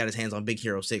he actually got his hands on Big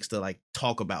Hero 6 to like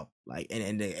talk about, like,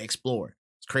 and explore.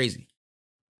 It's crazy.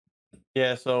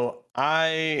 Yeah, so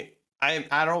I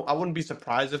wouldn't be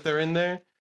surprised if they're in there.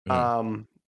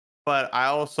 But I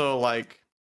also like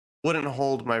wouldn't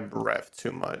hold my breath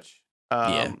too much.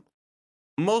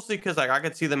 Mostly because like I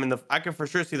could for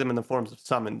sure see them in the forms of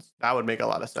summons. That would make a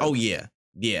lot of sense. Oh yeah.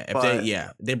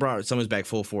 If they brought summons back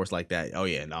full force like that. Oh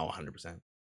yeah, no, 100%.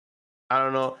 I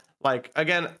don't know. Like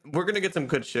again, we're gonna get some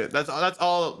good shit. That's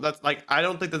all. That's like I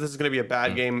don't think that this is gonna be a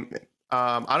bad game.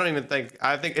 I don't even think.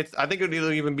 I think it would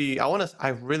even be. I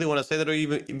really want to say that it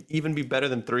would even be better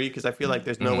than 3 because I feel like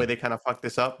there's no way they kind of fucked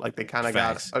this up. Like they kind of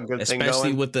got a good thing going.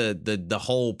 Especially with the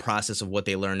whole process of what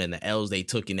they learned and the L's they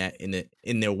took in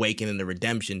their wake and in the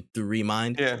redemption through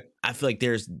Remind. Yeah, I feel like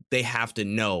they have to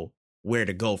know where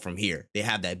to go from here. They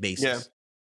have that basis.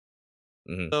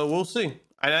 Yeah. So we'll see.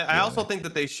 I also think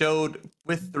that they showed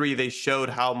with 3, they showed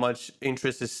how much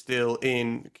interest is still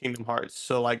in Kingdom Hearts.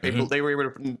 So like they were able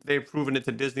to, they've proven it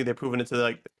to Disney, they've proven it to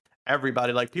like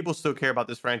everybody. Like people still care about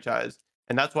this franchise,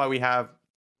 and that's why we have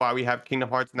Kingdom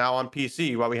Hearts now on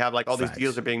PC. Why we have like all these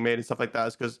deals are being made and stuff like that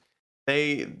is because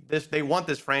they want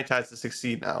this franchise to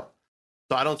succeed now.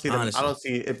 So I don't see them. I don't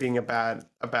see it being a bad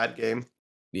game.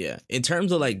 Yeah, in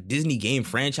terms of like Disney game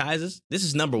franchises, this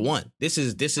is number one. This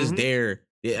is their.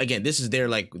 Again, this is their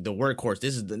like the workhorse.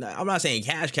 This is I'm not saying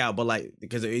cash cow, but like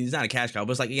because it's not a cash cow, but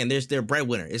it's like again, there's their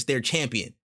breadwinner. It's their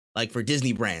champion. Like for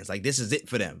Disney brands, like this is it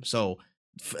for them. So,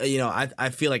 you know, I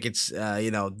feel like it's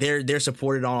you know they're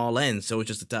supported on all ends. So it's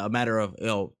just a matter of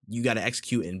you got to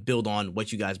execute and build on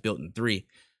what you guys built in 3.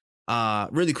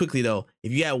 Really quickly though,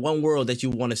 if you had one world that you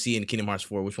want to see in Kingdom Hearts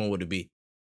 4, which one would it be?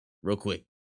 Real quick.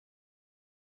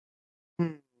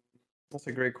 That's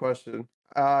a great question.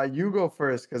 You go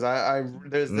first because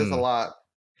there's a lot.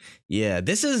 Yeah,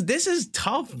 this is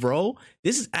tough, bro.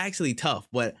 This is actually tough,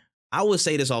 but I would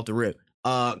say this off the rip.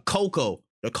 Coco,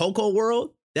 the Coco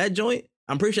world, that joint,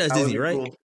 I'm pretty sure that's Disney, right?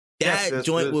 Cool. That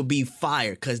joint would be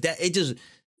fire because it just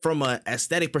from a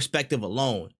aesthetic perspective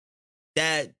alone,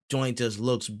 that joint just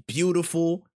looks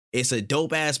beautiful. It's a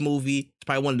dope ass movie. It's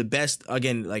probably one of the best,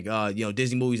 again, like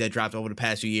Disney movies that dropped over the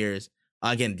past few years.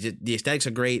 Again, the aesthetics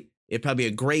are great. It'd probably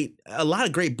be a lot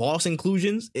of great boss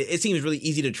inclusions. It seems really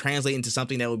easy to translate into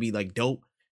something that would be like dope.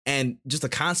 And just the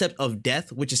concept of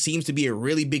death, which seems to be a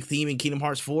really big theme in Kingdom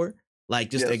Hearts 4. Like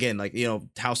just again, like,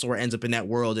 how Sora ends up in that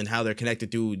world and how they're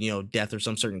connected through, death or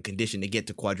some certain condition to get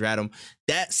to Quadratum.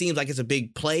 That seems like it's a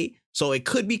big play. So it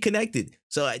could be connected.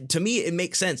 So to me, it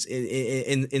makes sense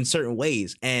in certain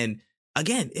ways. And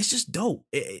again, it's just dope.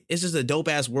 It's just a dope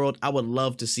ass world. I would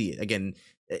love to see it. Again,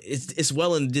 it's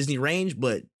well in the Disney range,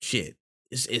 but shit,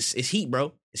 it's heat,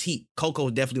 bro. It's heat. Coco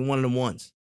is definitely one of them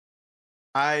ones.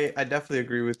 I definitely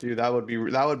agree with you. That would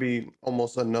be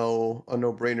almost a no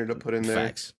brainer to put in there.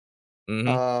 Facts.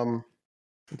 Mm-hmm.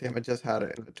 Damn, I just had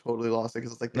it and I totally lost it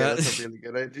because it's like, yeah, that's a really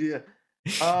good idea.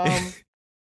 Because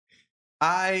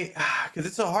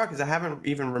it's so hard because I haven't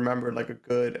even remembered like a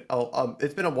good.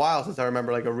 It's been a while since I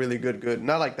remember like a really good.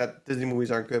 Not like that Disney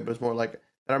movies aren't good, but it's more like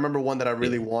I remember one that I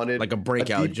really wanted, like a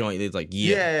breakout joint. It's like,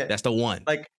 yeah, that's the one.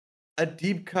 Like a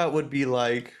deep cut would be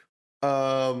like,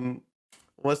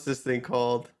 what's this thing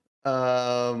called?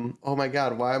 Oh my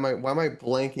god, why am I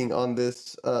blanking on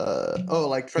this?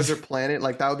 Like Treasure Planet.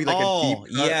 Like that would be like a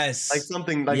deep cut. Yes, like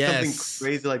something something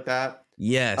crazy like that.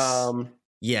 Yes.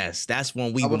 Yes, that's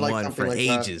one we would want for like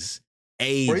ages.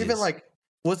 Ages. Or even like,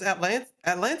 was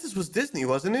Atlantis was Disney,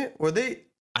 wasn't it? Were they?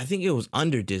 I think it was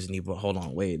under Disney, but hold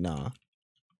on, wait, nah.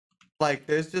 Like,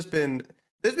 there's been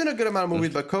a good amount of movies,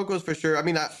 but Coco's for sure. I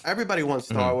mean, everybody wants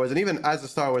Star Wars, and even as a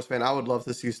Star Wars fan, I would love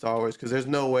to see Star Wars because there's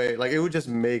no way, like, it would just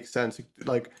make sense,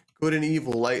 like good and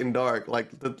evil, light and dark,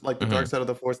 like the dark side of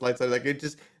the Force, light side, like it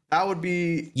just. That would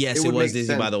be. Yes, it was Disney,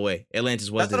 sense. By the way. Atlantis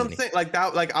was Disney. That's what I'm saying. Like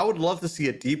that. Like I would love to see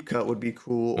a deep cut. Would be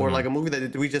cool, or like a movie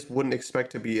that we just wouldn't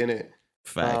expect to be in it.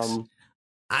 Facts.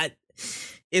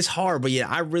 it's hard, but yeah,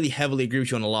 I really heavily agree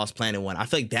with you on the Lost Planet one. I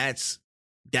feel like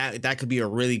that could be a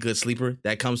really good sleeper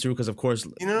that comes through because, of course,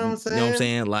 You know what I'm you know what I'm saying?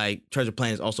 saying? Like, Treasure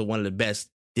Planet is also one of the best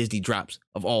Disney drops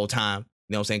of all time.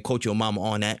 You know what I'm saying? Quote your mama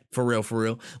on that, for real, for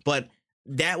real. But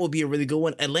that would be a really good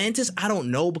one. Atlantis, I don't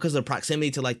know because of the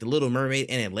proximity to like the Little Mermaid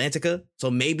and Atlantica.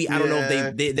 So maybe I don't know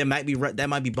if they might be that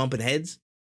might be bumping heads.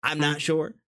 I'm not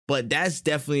sure, but that's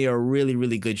definitely a really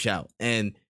really good shout.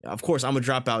 And of course, I'm gonna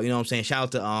drop out. You know what I'm saying?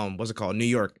 Shout out to what's it called? New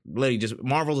York. Literally, just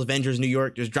Marvel's Avengers, New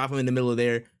York. Just drop them in the middle of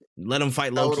there. Let them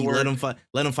fight Loki. Let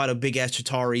them fight a big ass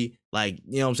Chitauri. Like,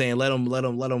 you know what I'm saying? Let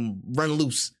them run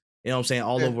loose. You know what I'm saying?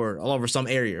 All over some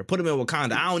area. Put them in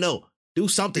Wakanda. I don't know. Do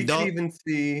something, dog.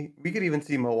 We could even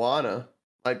see Moana.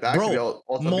 Like that. Bro, could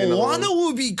also Moana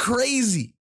would be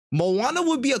crazy. Moana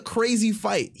would be a crazy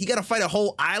fight. He got to fight a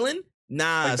whole island.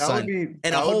 Nah, like, son.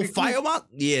 And a whole fire mount.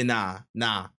 Yeah,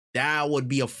 nah. That would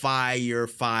be a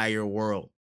fire world.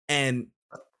 And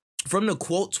from the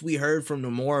quotes we heard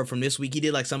from this week, he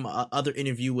did like some other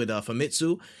interview with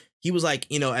Famitsu. He was like,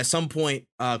 you know, at some point,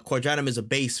 Quadratum is a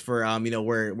base for you know,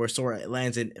 where Sora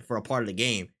lands in for a part of the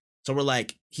game. So we're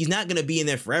like, he's not gonna be in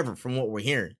there forever, from what we're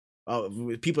hearing.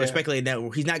 People are speculating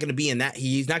that he's not gonna be in that.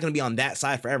 He's not gonna be on that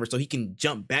side forever, so he can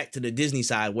jump back to the Disney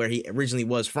side where he originally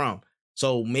was from.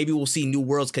 So maybe we'll see new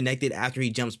worlds connected after he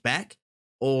jumps back,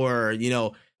 or you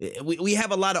know, we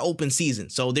have a lot of open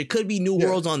seasons, so there could be new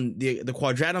worlds on the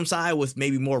Quadratum side with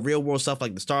maybe more real world stuff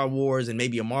like the Star Wars and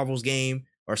maybe a Marvel's game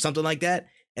or something like that.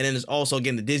 And then there's also,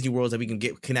 again, the Disney worlds that we can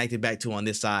get connected back to on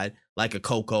this side, like a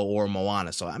Coco or a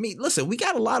Moana. So, I mean, listen, we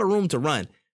got a lot of room to run.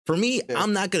 For me,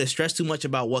 I'm not going to stress too much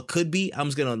about what could be. I'm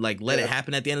just going to, like, let it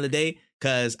happen at the end of the day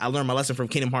because I learned my lesson from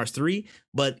Kingdom Hearts 3.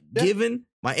 But given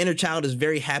my inner child is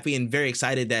very happy and very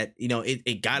excited that, you know,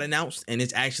 it got announced and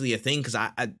it's actually a thing because,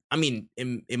 I mean,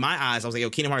 in my eyes, I was like, yo,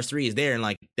 Kingdom Hearts 3 is there and,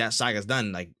 like, that saga's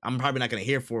done. Like, I'm probably not going to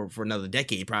hear for another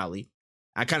decade, probably.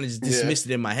 I kind of just dismissed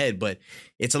it in my head, but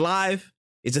it's alive.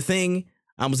 It's a thing.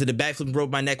 I was in the backflip and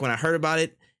broke my neck when I heard about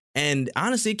it. And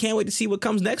honestly, can't wait to see what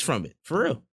comes next from it. For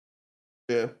real.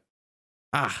 Yeah.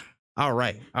 All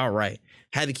right.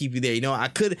 Had to keep you there. You know, I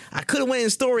could have went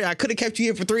in story. I could have kept you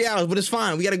here for 3 hours, but it's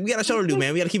fine. We got a show to do,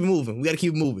 man. We got to keep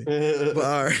it moving. But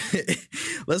all right,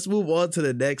 let's move on to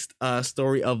the next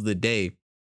story of the day.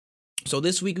 So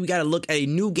this week, we got to look at a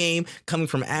new game coming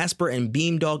from Asper and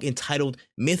Beamdog entitled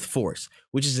Myth Force,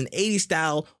 which is an 80s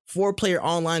style 4-player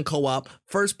online co-op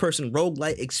first-person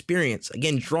roguelite experience,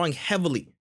 again, drawing heavily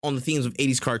on the themes of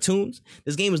 80s cartoons.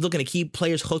 This game is looking to keep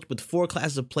players hooked with 4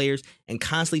 classes of players and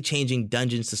constantly changing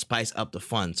dungeons to spice up the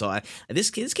fun. So this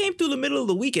came through the middle of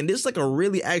the weekend. This is like a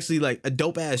really actually like a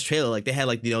dope ass trailer. Like they had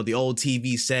like, you know, the old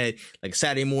TV set, like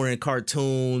Saturday morning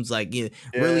cartoons, like, you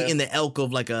know, really in the elk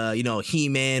of like a, you know,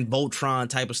 He-Man, Voltron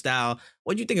type of style.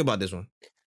 What do you think about this one?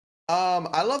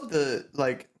 I love the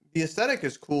aesthetic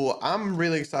is cool. I'm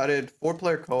really excited.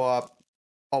 4-player co-op.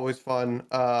 Always fun.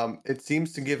 It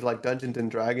seems to give like Dungeons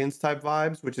and Dragons type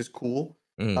vibes, which is cool.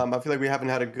 I feel like we haven't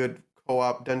had a good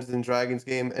co-op Dungeons and Dragons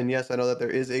game. And yes, I know that there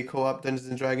is a co-op Dungeons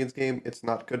and Dragons game. It's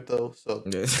not good though, so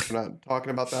we're not talking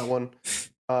about that one.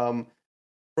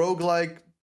 Roguelike,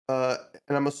 and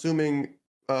I'm assuming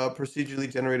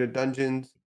procedurally generated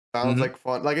dungeons. Sounds like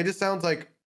fun. Like it just sounds like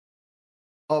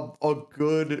a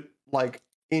good like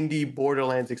indie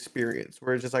Borderlands experience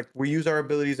where it's just like we use our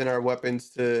abilities and our weapons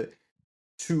to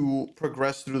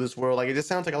progress through this world. Like it just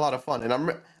sounds like a lot of fun, and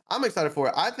I'm excited for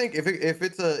it. I think if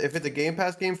it's a Game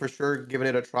Pass game, for sure giving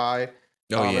it a try.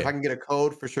 If I can get a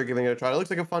code, for sure giving it a try. It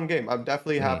looks like a fun game. I'm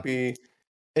definitely happy.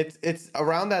 It's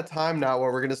around that time now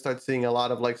where we're gonna start seeing a lot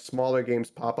of like smaller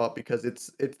games pop up because it's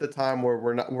the time where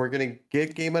we're gonna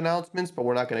get game announcements, but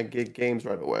we're not gonna get games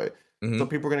right away. So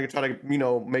people are gonna try to, you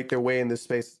know, make their way in this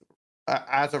space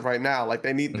as of right now. Like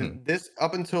they need this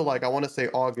up until like I want to say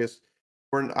August.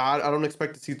 I don't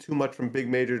expect to see too much from big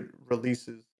major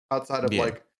releases outside of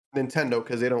like Nintendo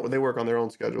because they work on their own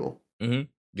schedule.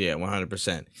 Yeah,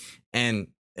 100%. And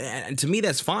to me,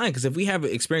 that's fine because if we have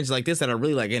experiences like this that are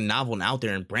really like getting novel and out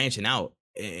there and branching out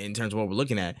in terms of what we're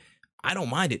looking at, I don't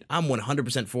mind it. I'm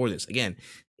 100% for this. Again,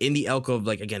 in the elk of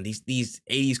like again these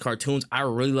 80s cartoons, I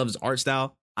really love this art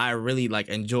style. I really like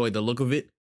enjoy the look of it.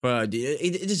 But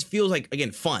it just feels like,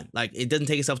 again, fun. Like it doesn't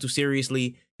take itself too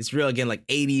seriously. It's real, again, like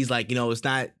 80s, like, you know, it's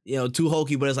not, you know, too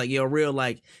hokey, but it's like, you know, real,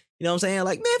 like, you know what I'm saying?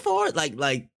 Like, man, for it,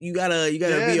 like you gotta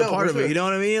be a part of it. You know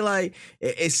what I mean? Like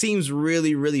it seems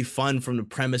really, really fun from the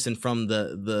premise and from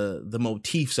the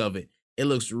motifs of it. It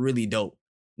looks really dope.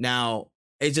 Now,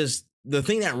 it's just the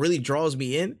thing that really draws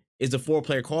me in is the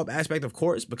 4-player co-op aspect, of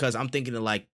course, because I'm thinking of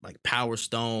like Power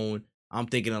Stone, I'm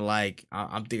thinking of like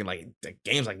the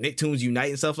games like Nicktoons Unite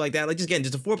and stuff like that. Like just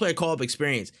a 4-player co-op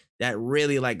experience that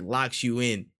really like locks you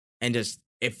in, and just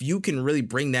if you can really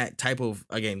bring that type of,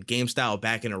 again, game style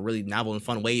back in a really novel and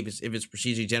fun way, if it's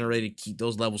procedurally generated, keep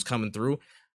those levels coming through.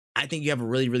 I think you have a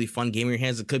really, really fun game in your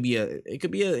hands. It could be a you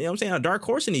know what I'm saying, a dark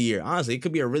horse in a year. Honestly, it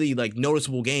could be a really like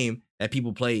noticeable game that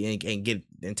people play and get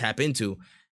and tap into.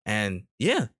 And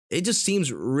yeah, it just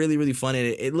seems really, really fun. And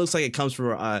it looks like it comes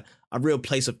from a real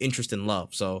place of interest and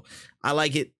love. So I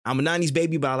like it. I'm a 90s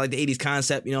baby, but I like the 80s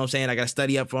concept. You know what I'm saying? I got to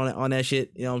study up on that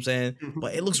shit. You know what I'm saying?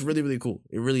 But it looks really, really cool.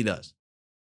 It really does.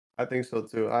 I think so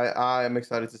too. I am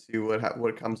excited to see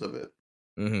what comes of it.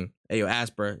 Hey, yo,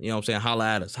 Asper, you know what I'm saying? Holla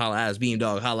at us, Beam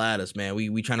Dog, holla at us, man.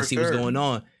 We trying to see what's going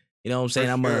on. You know what I'm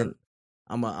saying?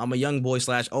 I'm a young boy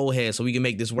 / old head, so we can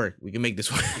make this work.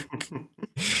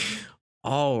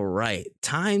 All right,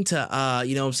 time to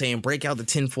you know what I'm saying, break out the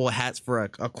tinfoil hats for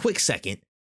a quick second.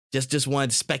 Just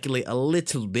wanted to speculate a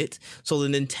little bit. So the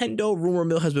Nintendo rumor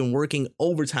mill has been working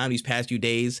overtime these past few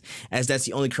days, as that's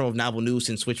the only kernel of novel news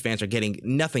since Switch fans are getting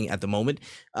nothing at the moment.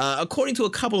 According to a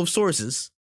couple of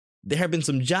sources, there have been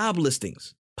some job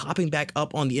listings popping back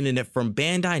up on the internet from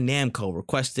Bandai Namco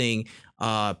requesting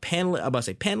art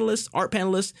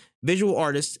panelists, visual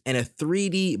artists, and a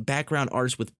 3D background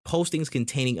artist, with postings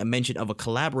containing a mention of a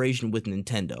collaboration with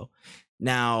Nintendo.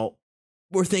 Now,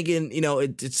 we're thinking, you know,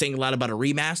 it's saying a lot about a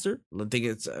remaster. I think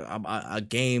it's a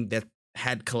game that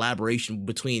had collaboration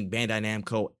between Bandai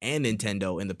Namco and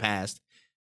Nintendo in the past.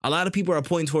 A lot of people are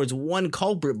pointing towards one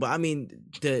culprit, but I mean,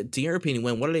 to your opinion,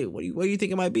 what do you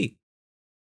think it might be?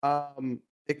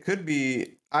 It could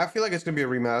be. I feel like it's gonna be a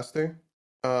remaster.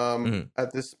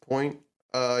 At this point,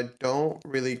 I can't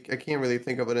really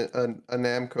think of a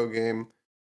Namco game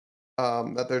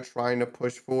that they're trying to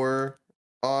push for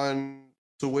on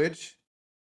Switch.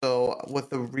 So with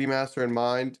the remaster in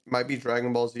mind, might be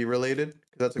Dragon Ball Z related,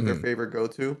 because that's like their favorite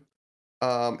go-to.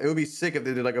 It would be sick if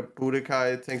they did like a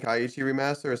Budokai Tenkaichi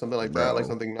remaster or something like that, like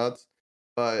something nuts.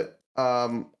 But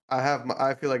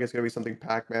I feel like it's gonna be something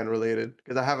Pac-Man related,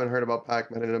 because I haven't heard about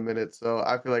Pac-Man in a minute. So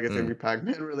I feel like it's gonna be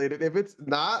Pac-Man related. If it's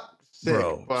not, sick,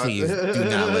 bro, but please do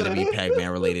not let it be Pac-Man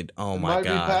related. Oh my gosh, it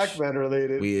might be Pac-Man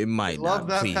related. It might not.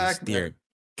 Please, Pac-Man. Dear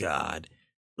God,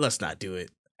 let's not do it.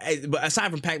 But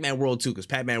aside from Pac-Man World 2, because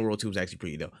Pac-Man World 2 was actually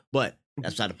pretty dope, but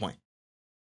that's not the point.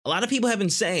 A lot of people have been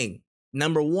saying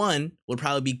number one would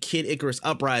probably be Kid Icarus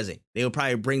Uprising. They would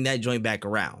probably bring that joint back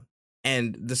around.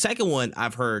 And the second one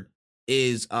I've heard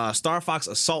is Star Fox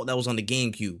Assault, that was on the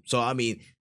GameCube. So I mean,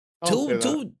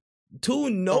 two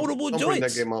notable joints. Bring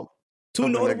that game up. Two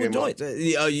notable joints.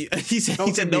 He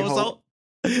said no Assault.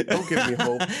 Don't give me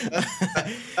hope.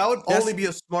 That would only be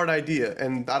a smart idea,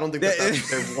 and I don't think that's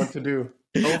what they want to do.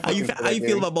 How you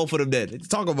feel about both of them then? Let's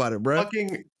talk about it, bro.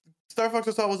 Fucking Star Fox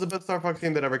Assault was the best Star Fox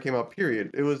game that ever came out,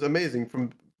 period. It was amazing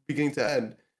from beginning to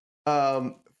end.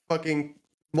 Fucking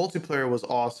multiplayer was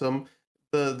awesome.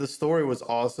 The story was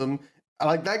awesome.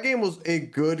 Like, that game was a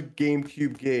good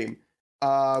GameCube game.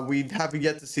 We have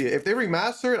yet to see it. If they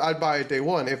remaster it, I'd buy it day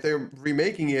one. If they're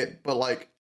remaking it, but like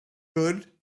good,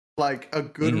 like a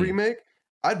good remake,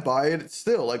 I'd buy it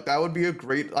still. Like, that would be a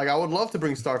great, like, I would love to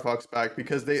bring Star Fox back,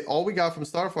 because all we got from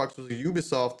Star Fox was a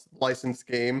Ubisoft licensed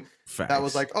game. That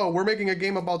was like, oh, we're making a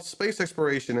game about space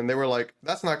exploration, and they were like,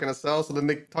 that's not gonna sell. So then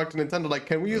they talked to Nintendo, like,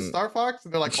 can we use Star Fox?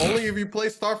 And they're like, only if you play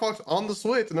Star Fox on the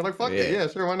Switch. And they're like, fuck it, yeah,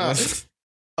 sure, why not?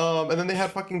 And then they had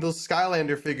fucking those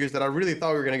Skylander figures that I really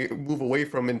thought we were gonna move away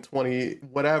from in 20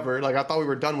 whatever. Like, I thought we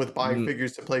were done with buying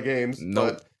figures to play games.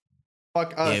 Nope. But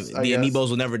fuck us. Yeah, the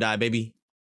amiibos will never die, baby.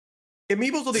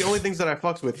 Amiibos are the only things that I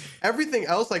fucks with. Everything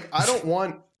else, like, I don't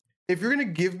want. If you're gonna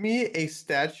give me a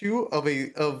statue of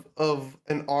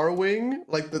an R-wing,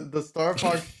 like the Star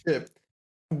Fox ship,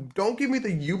 don't give me the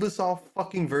Ubisoft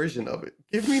fucking version of it.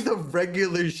 Give me the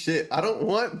regular shit. I don't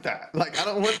want that. Like, I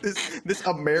don't want this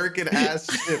American ass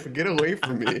ship. Get away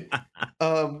from me.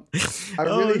 I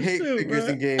really hate figures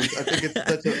in games. I think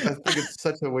it's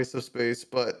such a waste of space.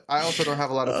 But I also don't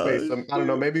have a lot of space. I don't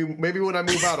know. Maybe when I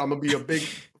move out, I'm gonna be a big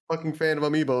fucking fan of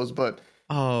amiibos. But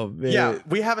oh man, yeah,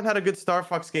 we haven't had a good Star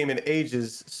Fox game in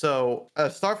ages. So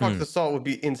Star Fox Assault would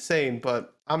be insane.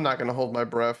 But I'm not gonna hold my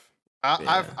breath.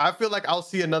 I feel like I'll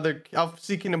see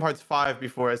Kingdom Hearts 5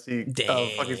 before I see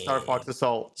fucking Star Fox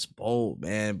Assault. It's bold,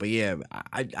 man. But yeah,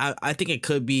 I think it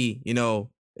could be, you know,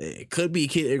 it could be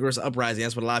Kid Icarus Uprising.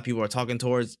 That's what a lot of people are talking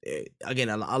towards. Again,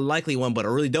 a likely one, but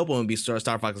a really dope one would be Star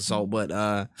Fox Assault. But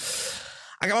I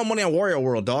got my money on Wario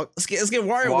World, dog. Let's get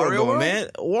Wario World going, man.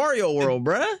 Wario World,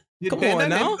 bruh. Come on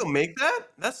now. Make that?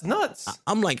 That's nuts.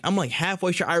 I'm like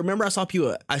halfway sure. I remember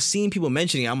I seen people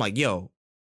mentioning it. I'm like, yo,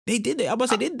 They did that. I was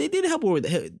about to say they did help with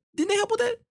that. Didn't they help with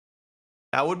that?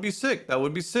 That would be sick. That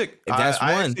would be sick. If that's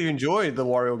I one, actually enjoy the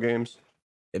Wario games.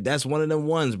 if that's one of them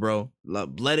ones, bro,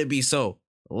 let it be so.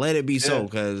 Let it be so,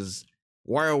 because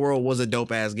Wario World was a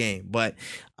dope ass game. But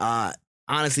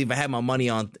honestly, if I had my money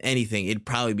on anything, it'd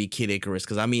probably be Kid Icarus,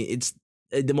 because I mean it's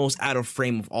the most out of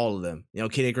frame of all of them. You know,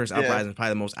 Kid Icarus Uprising is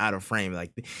probably the most out of frame.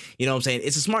 Like, you know what I'm saying?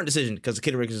 It's a smart decision because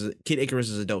Kid Icarus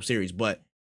is a dope series, but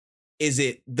is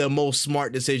it the most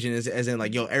smart decision as in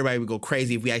like, yo, everybody would go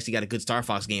crazy if we actually got a good Star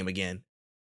Fox game again?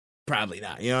 Probably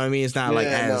not. You know what I mean? It's not like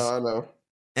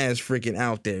as freaking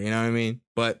out there. You know what I mean?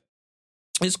 But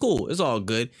it's cool. It's all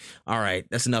good. All right,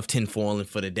 that's enough tinfoiling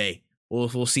for the day.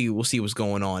 We'll see what's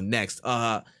going on next.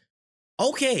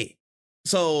 Okay,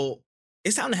 so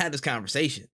it's time to have this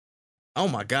conversation. Oh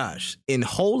my gosh! In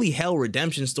Holy Hell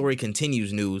Redemption Story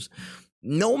Continues news,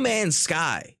 No Man's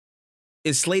Sky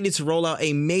is slated to roll out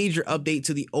a major update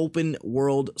to the open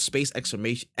world space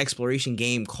exploration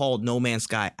game called No Man's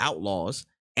Sky Outlaws.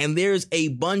 And there's a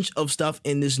bunch of stuff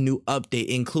in this new update,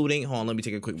 including, hold on, let me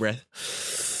take a quick breath.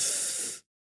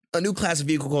 A new class of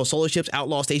vehicle called Solar Ships.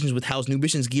 Outlaw stations with house new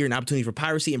missions, gear, and opportunity for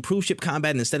piracy, improved ship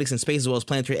combat and aesthetics in space, as well as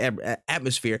planetary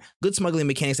atmosphere, good smuggling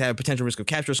mechanics that have potential risk of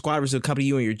capture, squadrons to accompany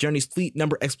you on your journeys, fleet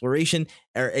number exploration,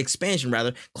 or expansion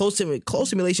rather, close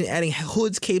simulation, adding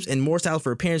hoods, capes, and more styles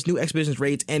for appearance, new expeditions,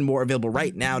 raids, and more available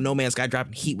right now. No Man's Sky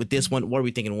dropping heat with this one. What are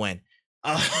we thinking when?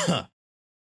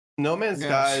 No Man's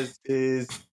Sky is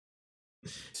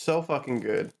so fucking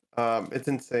good. It's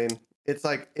insane. It's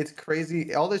like, it's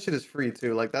crazy. All this shit is free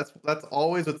too. Like that's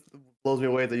always what blows me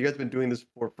away, that you guys have been doing this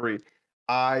for free.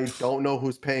 I don't know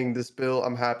who's paying this bill.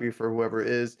 I'm happy for whoever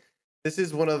is. This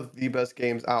is one of the best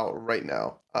games out right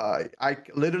now. I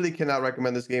literally cannot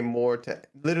recommend this game more to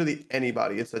literally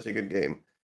anybody. It's such a good game.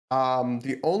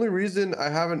 The only reason I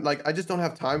haven't, like, I just don't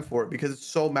have time for it because it's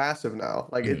so massive now.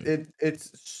 Like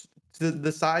it's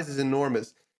the size is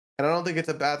enormous, and I don't think it's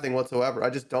a bad thing whatsoever. I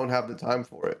just don't have the time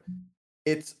for it.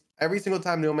 It's every single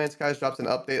time No Man's Sky drops an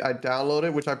update, I download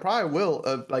it, which I probably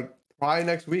will. Like probably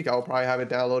next week, I'll probably have it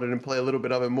downloaded and play a little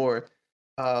bit of it more.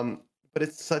 But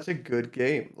it's such a good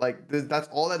game. Like that's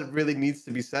all that really needs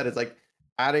to be said. Is like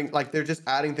adding, like they're just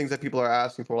adding things that people are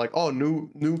asking for. Like, oh,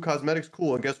 new cosmetics,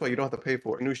 cool. And guess what? You don't have to pay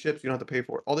for it. New ships, you don't have to pay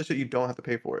for it. All this shit, you don't have to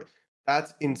pay for it.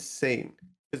 That's insane.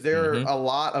 Because there are a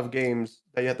lot of games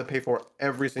that you have to pay for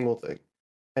every single thing,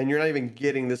 and you're not even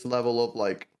getting this level of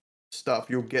like stuff.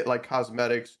 You'll get like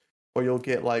cosmetics, or you'll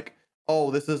get like, oh,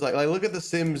 this is like look at the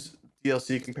Sims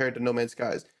DLC compared to No Man's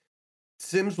Skies.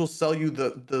 Sims will sell you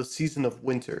the season of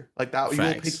winter, like that.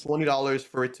 Facts. You will pay $20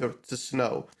 for it to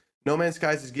snow. No Man's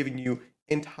Skies is giving you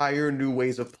entire new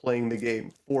ways of playing the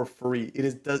game for free.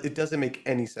 It doesn't make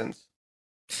any sense.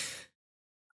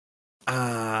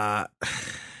 Wow.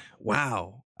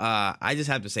 I just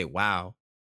have to say, wow.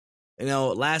 You know,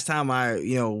 last time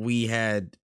we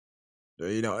had,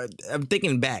 I'm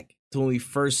thinking back to when we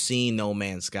first seen No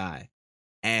Man's Sky,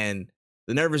 and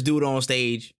the nervous dude on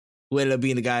stage who ended up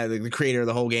being the guy, the creator of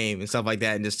the whole game and stuff like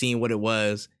that, and just seeing what it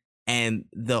was and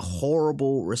the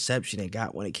horrible reception it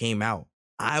got when it came out.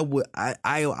 I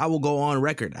will go on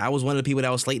record. I was one of the people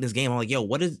that was slating this game. I'm like, yo,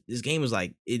 what is this game? Is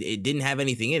like, it didn't have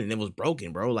anything in it, and it was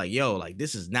broken, bro. Like, yo, like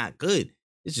this is not good.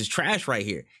 This is trash right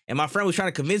here. And my friend was trying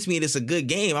to convince me it's a good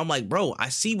game. I'm like, bro, I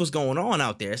see what's going on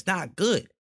out there. It's not good.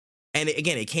 And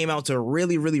it came out to a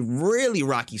really, really, really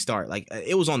rocky start. Like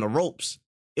it was on the ropes.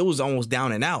 It was almost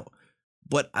down and out.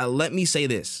 But let me say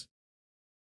this.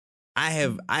 I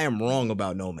am wrong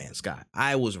about No Man's Sky.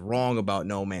 I was wrong about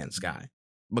No Man's Sky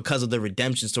because of the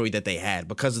redemption story that they had,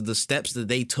 because of the steps that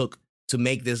they took to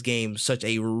make this game such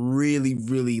a really,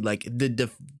 really, like the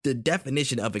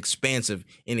definition of expansive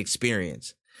in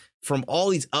experience. From all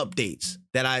these updates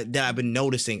that I've been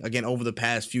noticing again over the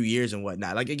past few years and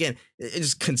whatnot. Like again,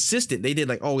 it's consistent. They did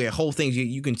like, oh yeah, whole things.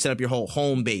 You can set up your whole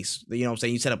home base. You know what I'm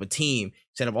saying? You set up a team,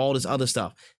 set up all this other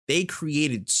stuff. They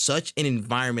created such an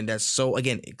environment that's so,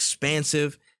 again,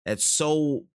 expansive, that's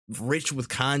so rich with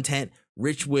content,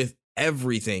 rich with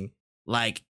everything.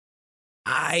 Like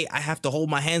I have to hold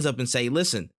my hands up and say,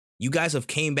 listen, you guys have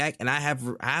came back, and I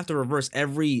have to reverse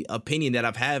every opinion that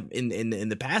I've had in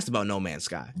the past about No Man's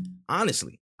Sky.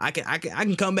 Honestly, I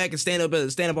can come back and stand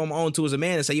up on my own too as a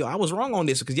man and say, yo, I was wrong on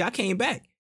this because y'all came back,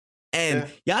 and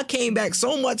y'all came back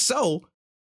so much so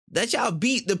that y'all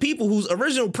beat the people whose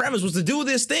original premise was to do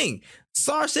this thing.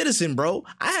 Star Citizen, bro.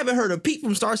 I haven't heard a peep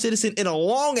from Star Citizen in a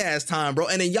long ass time, bro.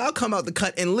 And then y'all come out the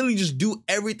cut and literally just do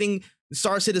everything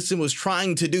Star Citizen was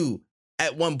trying to do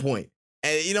at one point.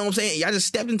 And you know what I'm saying? Y'all just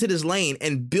stepped into this lane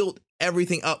and built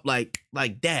everything up like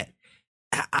that.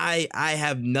 I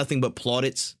have nothing but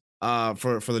plaudits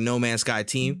for the No Man's Sky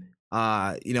team.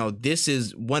 This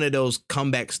is one of those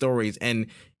comeback stories, and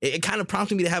it kind of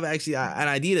prompted me to have actually an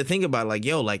idea to think about, like,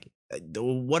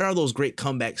 what are those great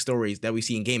comeback stories that we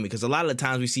see in gaming? Because a lot of the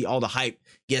times we see all the hype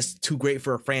gets too great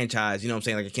for a franchise,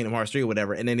 like a Kingdom Hearts 3 or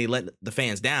whatever, and then they let the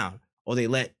fans down, or they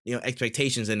let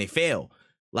expectations and they fail.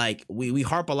 Like we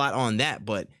harp a lot on that,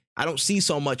 but I don't see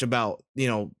so much about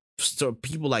so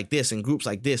people like this and groups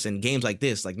like this and games like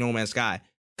this, like No Man's Sky,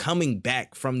 coming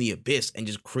back from the abyss and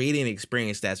just creating an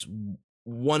experience that's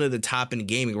one of the top in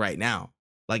gaming right now.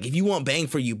 Like, if you want bang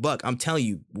for your buck, I'm telling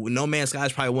you, No Man's Sky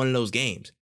is probably one of those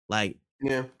games. Like,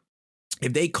 yeah,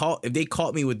 if they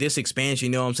caught me with this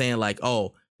expansion, like,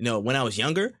 when I was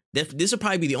younger, this would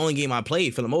probably be the only game I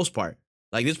played for the most part.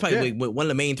 Like, this is probably one of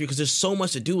the main three, because there's so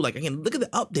much to do. Like, again, look at the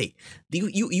update.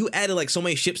 You added like so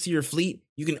many ships to your fleet.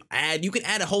 You can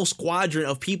add a whole squadron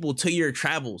of people to your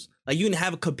travels. Like, you can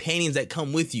have companions that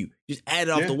come with you. Just add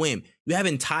it off the whim. You have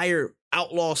entire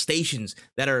outlaw stations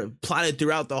that are plotted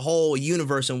throughout the whole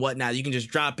universe and whatnot. You can just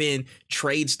drop in,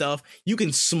 trade stuff. You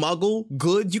can smuggle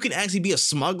goods. You can actually be a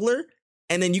smuggler,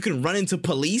 and then you can run into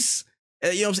police.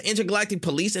 Intergalactic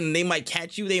police, and they might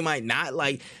catch you. They might not.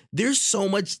 Like, there's so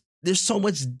much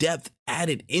depth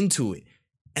added into it,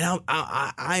 and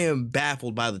I am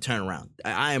baffled by the turnaround.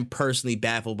 I am personally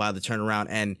baffled by the turnaround,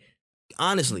 and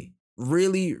honestly,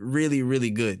 really, really,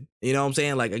 really good. You know what I'm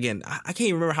saying? Like, again, I can't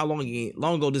even remember how long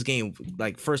ago this game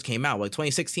like first came out, like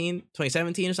 2016,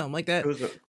 2017 or something like that.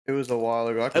 It was a while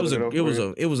ago.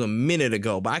 It was a minute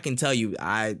ago, but I can tell you,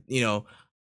 I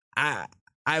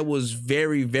was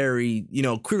very, very,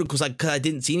 critical, because I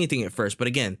didn't see anything at first. But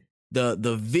again,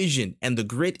 the vision and the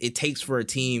grit it takes for a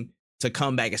team to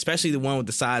come back, especially the one with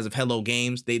the size of Hello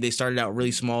Games. They started out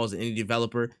really small as an indie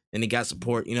developer, and they got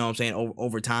support,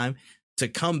 over time. To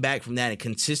come back from that and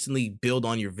consistently build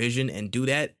on your vision and do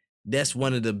that, that's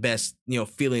one of the best,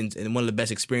 feelings, and one of the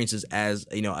best experiences as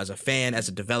a fan, as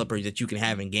a developer, that you can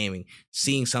have in gaming.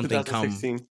 Seeing something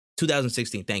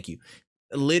 2016, thank you.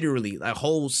 Literally a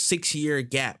whole 6-year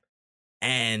gap,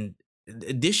 and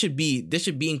this should be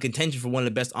in contention for one of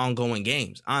the best ongoing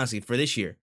games, honestly, for this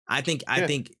year. I think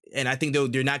they're not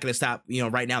going to stop.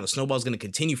 Right now the snowball's going to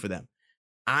continue for them.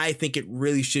 I think it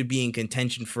really should be in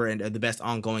contention for the best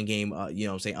ongoing game, of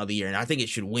the year, and I think it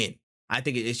should win. I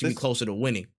think it should be closer to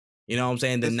winning. You know what I'm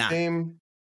saying? Than not.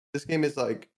 This game is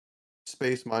like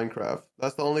Space Minecraft.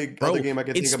 That's the only other game I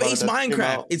can think about. It's Space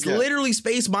Minecraft. It's literally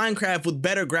Space Minecraft with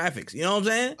better graphics. You know what I'm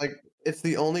saying? Like, it's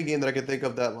the only game that I can think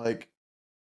of that like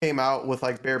came out with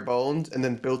like bare bones and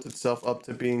then built itself up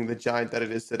to being the giant that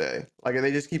it is today. Like, and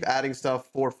they just keep adding stuff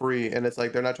for free, and it's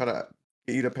like they're not trying to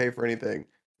get you to pay for anything.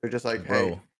 They're just like,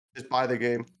 hey, just buy the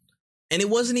game. And it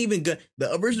wasn't even good.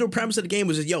 The original premise of the game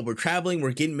was just, we're traveling,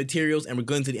 we're getting materials, and we're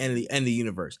going to the end of the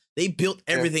universe. They built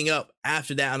everything up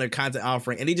after that on their content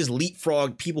offering, and they just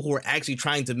leapfrogged people who are actually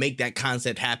trying to make that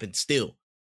concept happen still.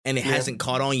 And it hasn't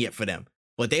caught on yet for them.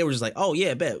 But they were just like, oh,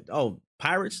 yeah, bet. Oh,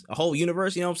 pirates, a whole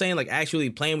universe, you know what I'm saying? Like,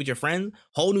 actually playing with your friends,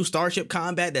 whole new starship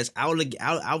combat that's out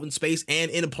in space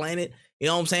and in a planet. You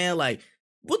know what I'm saying? Like,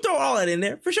 we'll throw all that in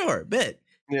there for sure, bet.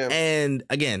 Yeah. And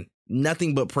again,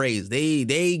 nothing but praise. They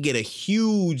get a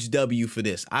huge W for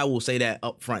this. I will say that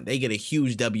up front. They get a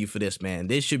huge W for this, man.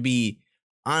 This should be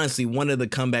honestly one of the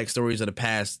comeback stories of the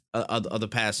past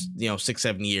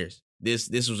 6-7 years.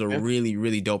 This was a really,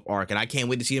 really dope arc, and I can't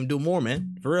wait to see them do more,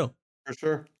 man. For real. For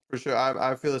sure.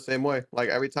 I feel the same way. Like,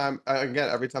 every time they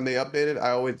update it,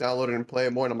 I always download it and play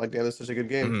it more, and I'm like, damn, this is such a good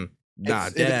game. Mm-hmm.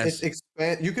 It's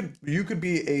expand. You could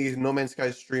be a No Man's Sky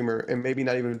streamer and maybe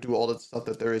not even do all the stuff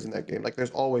that there is in that game. Like,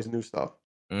 there's always new stuff.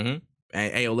 Mm-hmm.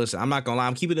 Hey, listen, I'm not gonna lie.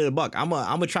 I'm keeping it a buck. I'm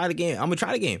gonna try the game. I'm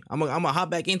gonna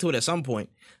hop back into it at some point.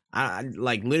 I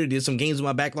like literally did some games in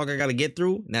my backlog I gotta get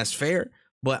through, and that's fair.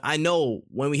 But I know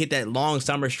when we hit that long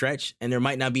summer stretch and there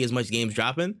might not be as much games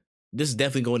dropping, this is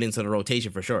definitely going into the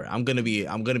rotation for sure. I'm gonna be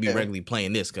regularly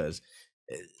playing this because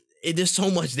there's so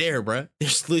much there, bro.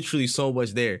 There's literally so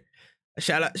much there.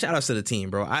 Shout out to the team,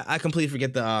 bro. I completely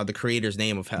forget the creator's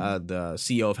name of the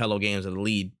CEO of Hello Games, or the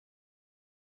lead.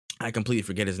 I completely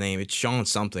forget his name. It's Sean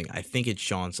something. I think it's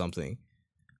Sean something.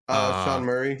 Sean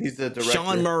Murray. He's the director.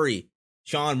 Sean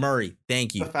Murray.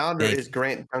 Thank you. The founder is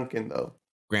Grant Duncan, though.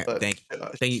 Thank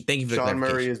you for Sean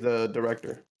Murray is the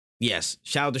director. Yes.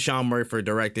 Shout out to Sean Murray for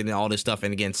directing all this stuff,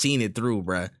 and again, seeing it through,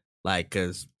 bro. Like,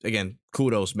 cause again,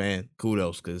 kudos, man.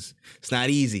 Kudos, cause it's not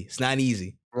easy.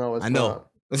 No, it's I know. Not.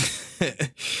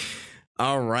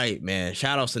 All right, man.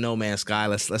 Shout outs to No Man's Sky.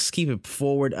 Let's keep it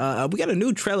forward. We got a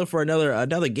new trailer for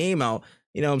another game out.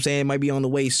 You know what I'm saying? It might be on the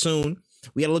way soon.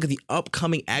 We got to look at the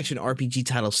upcoming action RPG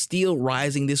title Steel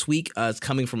Rising this week. It's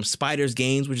coming from Spiders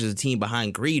Games, which is a team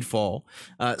behind Greedfall,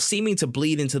 seeming to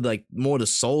bleed into like more the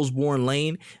Soulsborne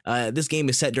lane. This game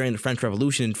is set during the French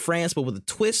Revolution in France, but with a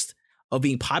twist of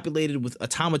being populated with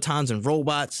automatons and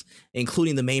robots,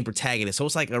 including the main protagonist. So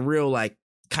it's like a real like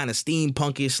kind of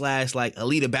steampunkish slash like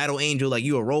Alita Battle Angel, like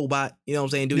you a robot, you know what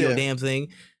I'm saying? Do your damn thing.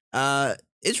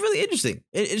 It's really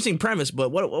interesting premise,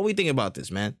 but what we think about this,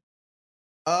 man?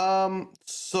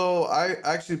 So I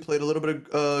actually played a little bit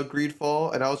of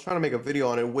Greedfall, and I was trying to make a video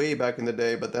on it way back in the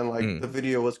day, but then like the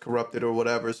video was corrupted or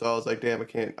whatever, so I was like, damn,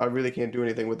 I really can't do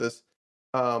anything with this.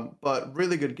 But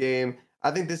really good game.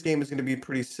 I think this game is going to be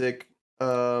pretty sick.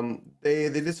 They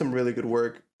did some really good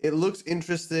work. It looks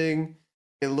interesting.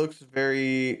 It looks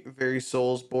very, very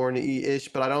Soulsborne-ish,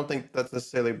 but I don't think that's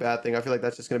necessarily a bad thing. I feel like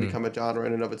that's just going to become a genre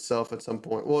in and of itself at some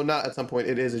point. Well, not at some point.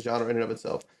 It is a genre in and of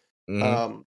itself.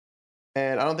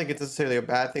 And I don't think it's necessarily a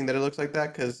bad thing that it looks like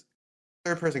that, because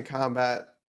third-person combat,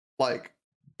 like,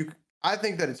 I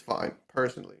think that it's fine,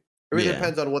 personally. It really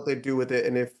depends on what they do with it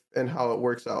and how it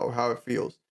works out or how it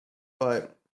feels.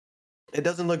 But it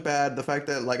doesn't look bad. The fact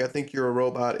that, like, I think you're a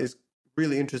robot is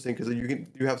really interesting, because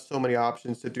you have so many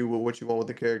options to do what you want with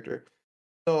the character.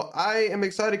 So I am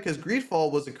excited because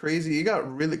Greedfall was it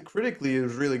got really critically, it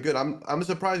was really good. I'm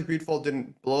surprised Greedfall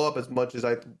didn't blow up as much as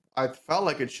I felt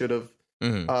like it should have.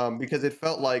 Because it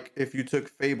felt like if you took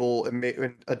Fable and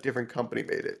made a different company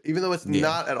made it, even though it's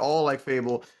not at all like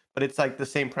Fable, but it's like the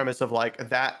same premise of like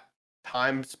that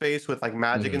time space with like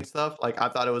magic and stuff. Like I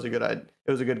thought it was a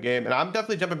good game, and I'm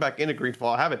definitely jumping back into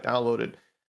Greedfall. I have it downloaded,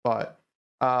 but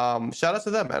shout out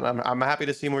to them, man. I'm happy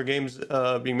to see more games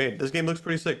being made. This game looks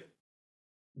pretty sick.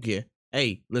 Yeah.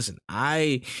 Hey, listen,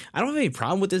 I don't have any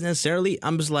problem with this necessarily.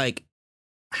 I'm just like,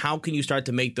 how can you start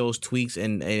to make those tweaks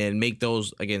and make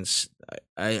those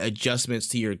adjustments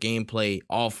to your gameplay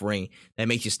offering that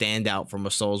makes you stand out from a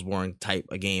Soulsborne type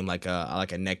of game like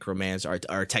a Necromancer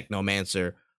or a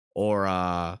Technomancer or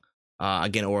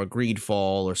again or a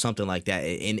Greedfall or something like that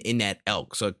in that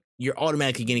ilk. So you're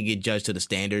automatically going to get judged to the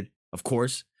standard, of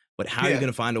course. But how are you going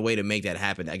to find a way to make that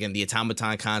happen? Again, the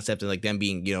automaton concept and like them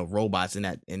being, robots in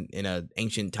a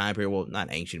ancient time period. Well, not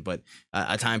ancient, but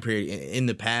a time period in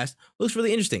the past looks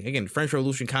really interesting. Again, French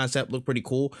Revolution concept looked pretty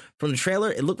cool. From the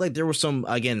trailer, it looked like there were some,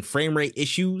 again, frame rate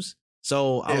issues.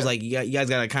 So I was like, you guys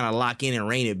got to kind of lock in and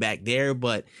rein it back there.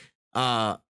 But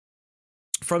from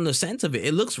the sense of it,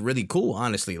 it looks really cool,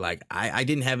 honestly. Like I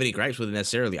didn't have any gripes with it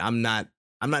necessarily. I'm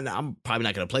probably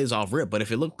not going to play this off rip, but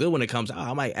if it looked good when it comes out,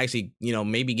 I might actually,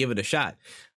 maybe give it a shot.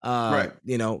 Right.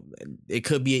 It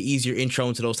could be an easier intro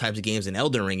into those types of games than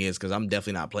Elden Ring is, because I'm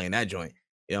definitely not playing that joint.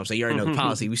 You know what I'm saying? You already know the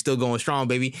policy. We still going strong,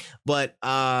 baby. But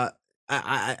I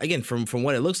again, from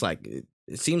what it looks like,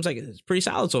 it seems like it's pretty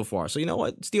solid so far. So you know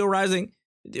what? Steel Rising,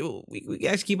 we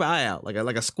actually keep an eye out, like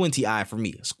a squinty eye for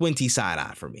me, a squinty side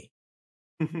eye for me.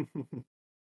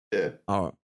 Yeah.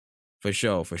 Oh, for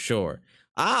sure.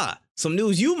 Some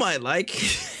news you might like.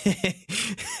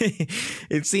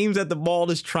 It seems that the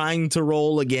ball is trying to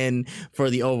roll again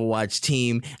for the Overwatch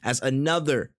team, as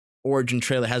another origin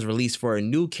trailer has released for a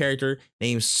new character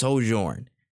named Sojourn.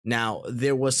 Now,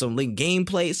 there was some linked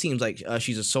gameplay. It seems like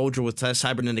she's a soldier with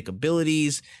cybernetic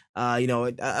abilities. A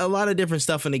lot of different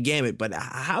stuff in the gamut. But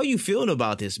how are you feeling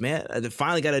about this, man? They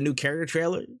finally got a new character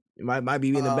trailer. It might be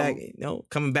in the back,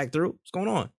 coming back through. What's going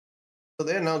on? So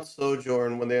they announced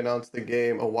Sojourn when they announced the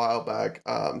game a while back.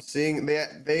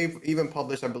 They've even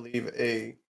published, I believe,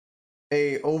 a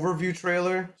overview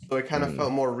trailer, so it kind of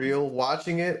felt more real.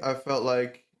 Watching it, I felt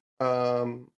like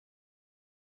how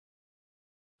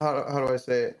do I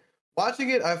say it? Watching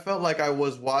it, I felt like I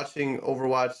was watching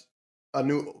Overwatch, a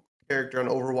new character on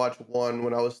Overwatch 1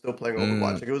 when I was still playing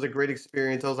Overwatch. Like, it was a great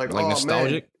experience. I was like, oh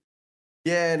nostalgic? Man.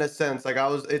 Yeah, in a sense, like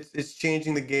it's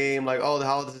changing the game. Like, oh,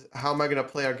 how am I gonna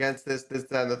play against this,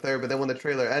 that, and the third? But then when the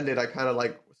trailer ended, I kind of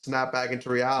like snapped back into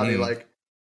reality. Like,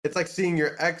 it's like seeing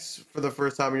your ex for the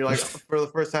first time, and you're like, for the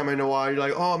first time in a while, you're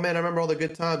like, oh man, I remember all the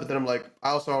good times. But then I'm like,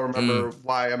 I also remember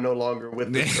why I'm no longer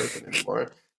with this person anymore.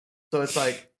 So it's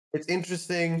like, it's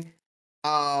interesting.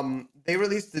 They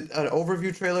released an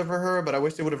overview trailer for her, but I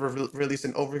wish they would have released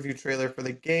an overview trailer for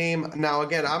the game. Now,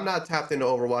 again, I'm not tapped into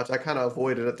Overwatch. I kind of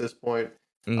avoid it at this point.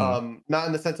 Not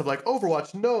in the sense of like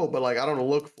Overwatch, no, but like I don't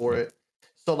look for it.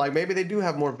 So like maybe they do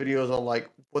have more videos on like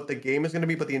what the game is going to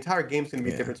be, but the entire game's going to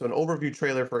be different. So an overview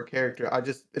trailer for a character,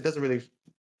 it doesn't really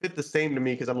fit the same to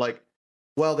me, because I'm like,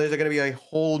 well, there's going to be a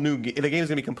whole new game. The game's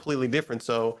going to be completely different.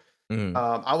 So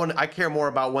I care more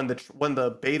about when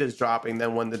the beta is dropping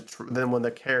than when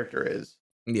the character is,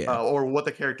 or what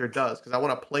the character does, because I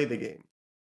want to play the game.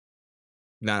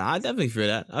 Nah, I definitely feel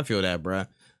that. I feel that, bro.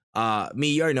 Me,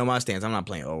 you already know my stance. I'm not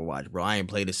playing Overwatch, bro. I ain't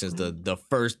played it since the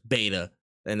first beta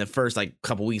and the first like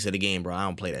couple weeks of the game, bro. I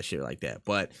don't play that shit like that.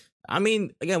 But I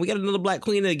mean, again, we got another black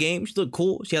queen in the game. She looked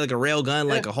cool. She had like a rail gun,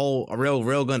 like a real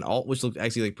railgun alt, which looked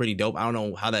actually like pretty dope. I don't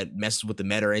know how that messes with the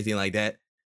meta or anything like that.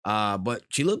 But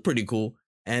she looked pretty cool.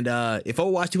 And if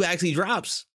Overwatch 2 actually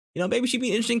drops, maybe she'd be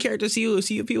an interesting character to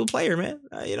see if people play her, man.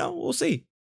 We'll see.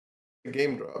 The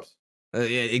game drops. Yeah,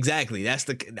 exactly. That's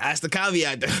the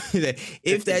caveat.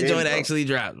 If that joint actually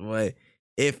drops, but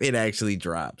if it actually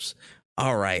drops.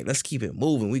 All right, let's keep it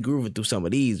moving. We grooving through some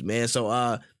of these, man. So,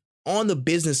 on the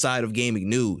business side of gaming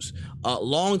news,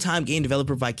 longtime game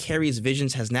developer Vicarious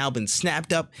Visions has now been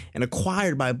snapped up and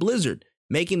acquired by Blizzard,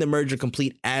 making the merger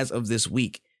complete as of this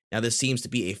week. Now, this seems to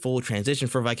be a full transition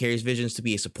for Vicarious Visions to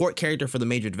be a support character for the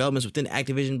major developments within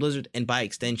Activision Blizzard and, by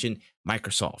extension,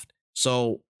 Microsoft.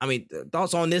 So, I mean,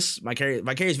 thoughts on this?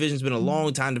 Vicarious Vision's been a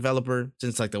long time developer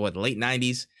since like the late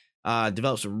 90s.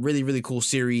 Developed some really, really cool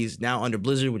series now under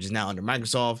Blizzard, which is now under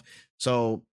Microsoft.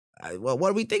 So,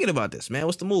 what are we thinking about this, man?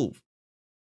 What's the move?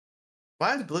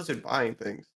 Why is Blizzard buying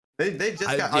things? Are they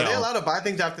allowed to buy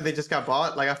things after they just got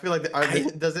bought? Like, I feel like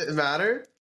does it matter?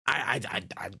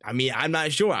 I mean, I'm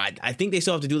not sure. I think they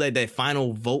still have to do like that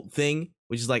final vote thing,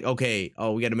 which is like, okay,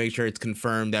 we got to make sure it's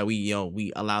confirmed that we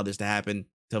allow this to happen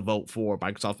to vote for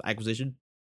Microsoft acquisition.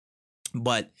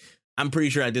 But I'm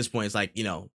pretty sure at this point it's like,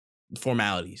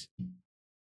 formalities.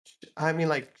 I mean,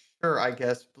 like, sure, I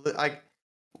guess.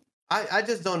 I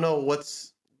just don't know what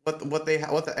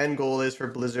the end goal is for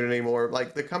Blizzard anymore.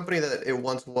 Like, the company that it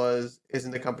once was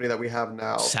isn't the company that we have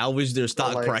now. Salvage their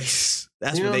stock price.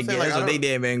 That's what they get. That's what their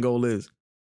damn end goal is.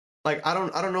 Like, I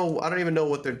don't know. I don't even know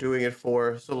what they're doing it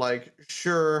for. So, like,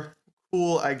 sure,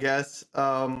 cool, I guess.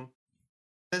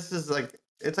 This is like,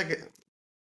 it's like,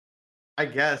 I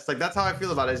guess, like, that's how I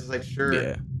feel about it. It's just like, sure.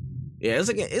 Yeah. It's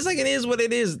like it is what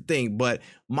it is thing. But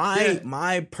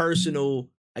my personal,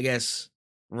 I guess,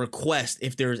 request,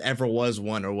 if there ever was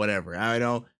one or whatever, I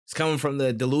know it's coming from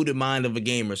the deluded mind of a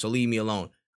gamer, so leave me alone.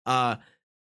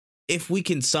 If we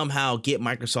can somehow get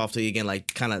Microsoft to again,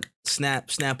 like, kind of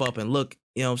snap up and look,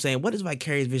 you know what I'm saying? What does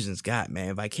Vicarious Visions got,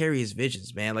 man? Vicarious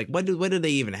Visions, man. Like, what do they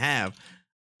even have?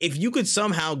 If you could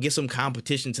somehow get some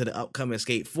competition to the upcoming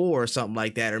Skate 4 or something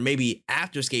like that, or maybe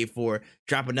after Skate 4,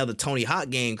 drop another Tony Hawk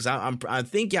game, because I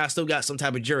think y'all still got some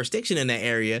type of jurisdiction in that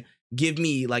area. Give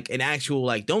me like an actual,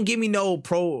 like, don't give me no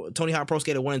Tony Hawk Pro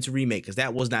Skater 1 and 2 remake, because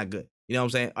that was not good. You know what I'm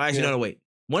saying? Actually, no, wait.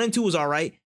 1 and 2 was all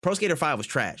right. Pro Skater 5 was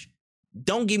trash.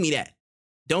 Don't give me that.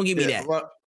 Don't give me that. Well,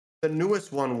 the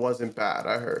newest one wasn't bad,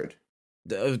 I heard.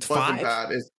 The 5?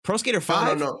 Bad. Pro Skater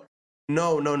 5?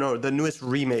 No. The newest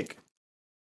remake.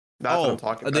 That's what I'm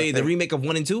talking about. The remake of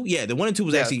 1 and 2? Yeah, the 1 and 2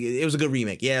 was actually, it was a good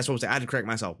remake. Yeah, that's what I'm saying. I had to correct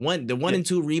myself. The 1 and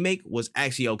 2 remake was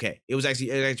actually okay. It was actually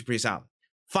pretty solid.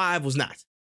 5 was not.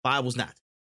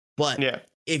 But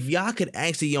if y'all could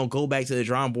actually, go back to the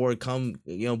drawing board, come,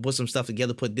 put some stuff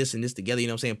together, put this and this together, you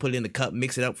know what I'm saying? Put it in the cup,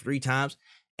 mix it up 3 times,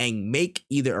 and make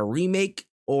either a remake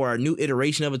or a new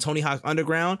iteration of a Tony Hawk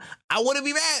Underground, I wouldn't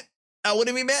be mad. I would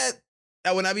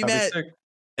not be mad.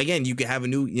 Again, you could have a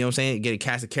new, you know what I'm saying, get a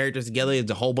cast of characters together.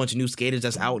 There's a whole bunch of new skaters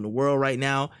that's out in the world right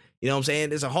now. You know what I'm saying?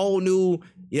 There's a whole new,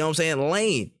 you know what I'm saying,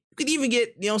 lane. You could even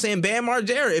get, you know what I'm saying, Bam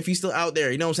Margera if he's still out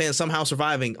there, you know what I'm saying, somehow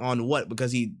surviving on what?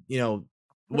 Because he,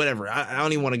 whatever. I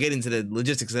don't even want to get into the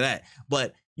logistics of that.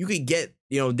 But you could get,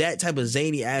 that type of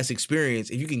zany ass experience.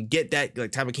 If you can get that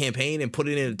like type of campaign and put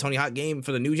it in a Tony Hawk game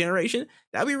for the new generation,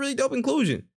 that'd be a really dope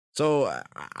inclusion. So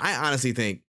I honestly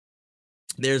think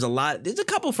there's a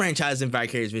couple franchises in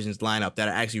Vicarious Visions lineup that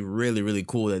are actually really, really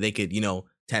cool that they could,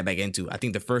 tap back into. I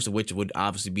think the first of which would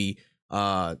obviously be,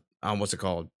 what's it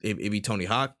called? It'd be Tony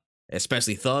Hawk,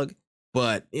 especially Thug.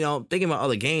 But, thinking about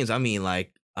other games, I mean,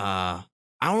 like, I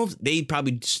don't know if they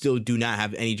probably still do not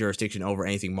have any jurisdiction over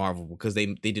anything Marvel, because they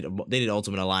did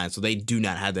Ultimate Alliance, so they do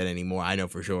not have that anymore. I know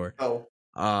for sure. Oh.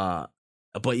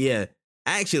 But yeah,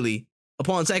 actually,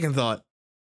 upon second thought,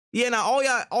 yeah, now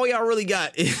all y'all really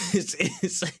got is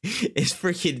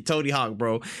freaking Tony Hawk,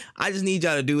 bro. I just need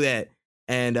y'all to do that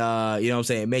and you know what I'm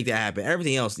saying, make that happen.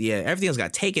 Everything else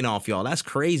got taken off, y'all. That's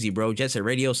crazy, bro. Jet Set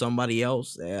Radio, somebody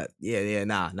else.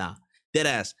 Nah. Dead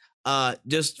ass.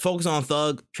 Just focus on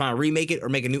Thug, trying to remake it or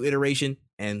make a new iteration,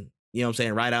 and you know what I'm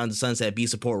saying, ride out into the sunset, be a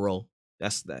support role.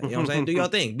 That's that. You know what I'm saying? Do y'all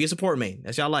thing. Be a support main.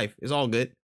 That's y'all life. It's all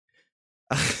good.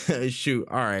 Shoot.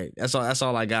 All right. That's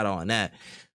all I got on that.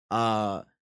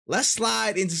 Let's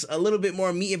slide into a little bit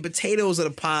more meat and potatoes of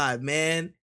the pod,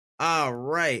 man. All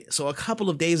right. So a couple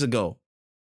of days ago,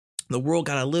 the world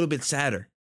got a little bit sadder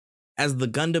as the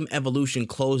Gundam Evolution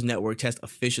closed network test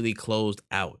officially closed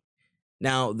out.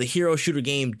 Now, the hero shooter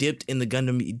game dipped into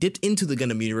the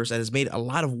Gundam universe and has made a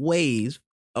lot of waves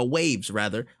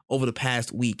over the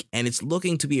past week, and it's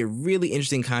looking to be a really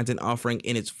interesting content offering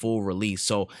in its full release.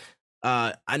 So,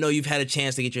 I know you've had a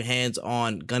chance to get your hands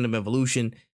on Gundam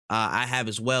Evolution. I have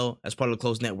as well as part of the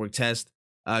closed network test.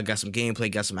 Got some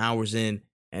gameplay, got some hours in,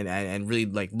 and really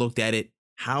like looked at it.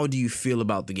 How do you feel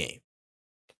about the game?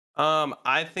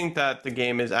 I think that the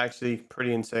game is actually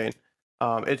pretty insane.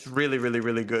 It's really, really,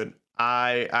 really good.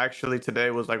 I actually today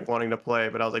was like wanting to play,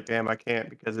 but I was like, damn, I can't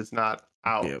because it's not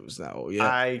Yeah, out. it was that. Oh,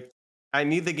 yeah. I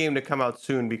need the game to come out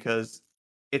soon because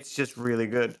it's just really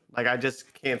good. Like I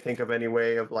just can't think of any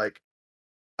way of like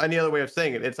any other way of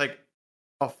saying it. It's like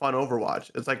a fun Overwatch.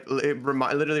 It's like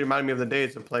literally reminded me of the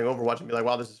days of playing Overwatch and be like,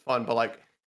 wow, this is fun. But like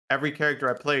every character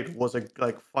I played was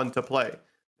like fun to play.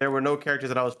 There were no characters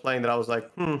that I was playing that I was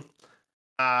like,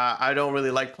 I don't really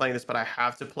like playing this, but I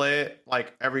have to play it.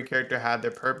 Like every character had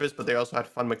their purpose, but they also had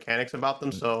fun mechanics about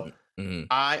them. So Mm-hmm.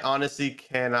 I honestly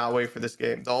cannot wait for this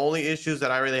game. The only issues that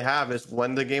I really have is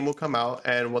when the game will come out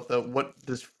and what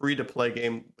this free to play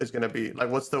game is going to be. Like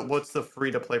what's the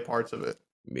free to play parts of it?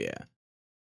 Yeah.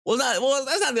 Well,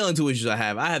 that's not the only two issues I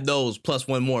have. I have those plus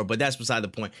one more, but that's beside the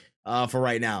point for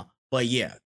right now. But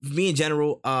yeah, me in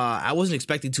general, I wasn't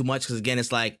expecting too much because again,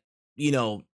 it's like,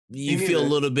 you feel a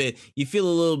little bit,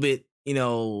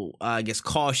 I guess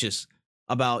cautious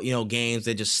about, games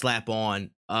that just slap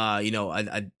on,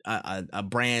 a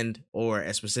brand or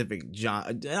a specific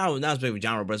genre, not a specific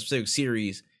genre, but a specific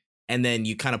series. And then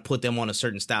you kind of put them on a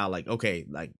certain style, like, okay,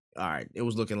 like, all right, it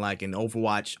was looking like an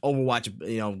Overwatch,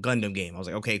 Gundam game. I was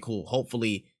like, okay, cool.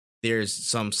 Hopefully there's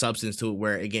some substance to it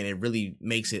where, again, it really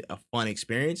makes it a fun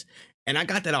experience. And I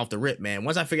got that off the rip, man.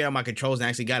 Once I figured out my controls and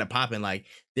actually got it popping, like,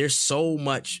 there's so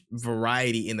much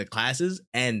variety in the classes.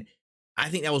 And I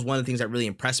think that was one of the things that really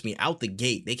impressed me out the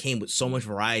gate. They came with so much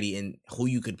variety in who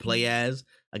you could play as.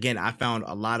 Again, I found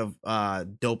a lot of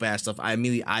dope ass stuff. I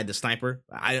immediately eyed the sniper.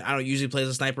 I don't usually play as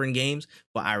a sniper in games,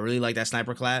 but I really like that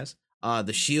sniper class.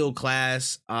 The shield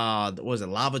class, what was it,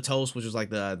 Lava Toast, which was like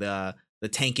the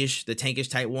tankish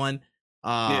type one.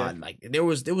 Yeah. Like there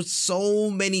was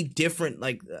so many different,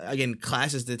 like, again,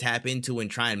 classes to tap into and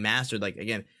try and master. Like,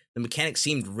 again, the mechanics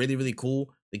seemed really, really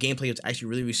cool. The gameplay was actually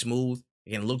really, really smooth.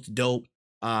 Again, looked dope.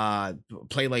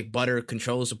 Play like butter,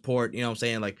 controller support, you know what I'm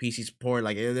saying, like PC support.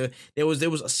 Like there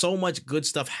was so much good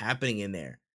stuff happening in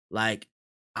there. Like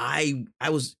I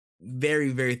was very,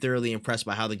 very thoroughly impressed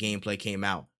by how the gameplay came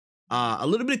out. A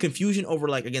little bit of confusion over,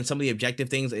 like, again, some of the objective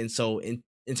things. And so in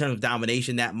terms of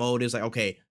domination, that mode is like,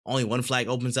 okay, only one flag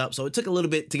opens up. So it took a little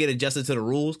bit to get adjusted to the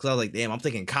rules, because I was like, damn, I'm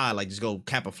thinking COD, like, just go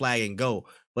cap a flag and go.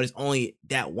 But it's only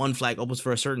that one flag opens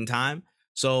for a certain time.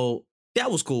 So that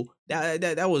was cool.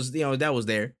 That was, that was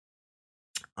there.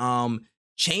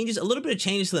 Changes, a little bit of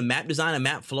changes to the map design and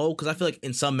map flow, because I feel like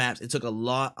in some maps it took a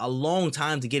long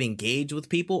time to get engaged with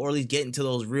people, or at least get into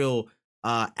those real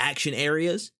action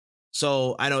areas.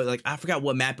 So I know, like, I forgot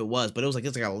what map it was, but it was like,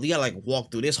 you gotta like walk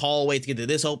through this hallway to get to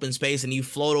this open space, and you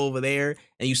float over there,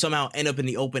 and you somehow end up in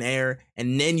the open air,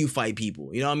 and then you fight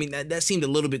people. You know what I mean? That seemed a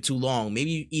little bit too long.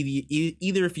 Maybe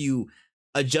either if you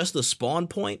adjust the spawn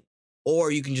point, or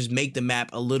you can just make the map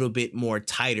a little bit more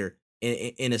tighter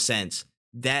in a sense.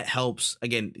 That helps,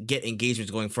 again, get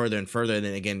engagements going further and further, and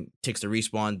then again ticks the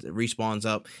respawns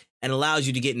up and allows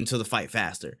you to get into the fight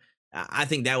faster. I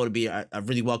think that would be a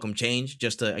really welcome change,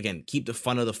 just to, again, keep the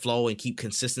fun of the flow and keep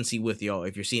consistency with,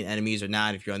 if you're seeing enemies or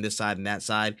not, if you're on this side and that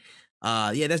side.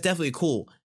 Yeah, that's definitely cool.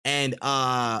 And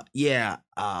Barbatos,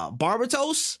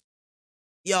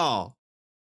 y'all,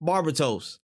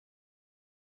 Barbatos.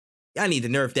 Y'all need to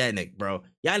nerf that nigga, bro.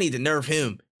 Y'all need to nerf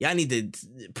him. Y'all need to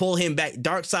pull him back.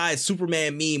 Dark Side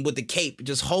Superman meme with the cape.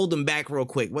 Just hold him back real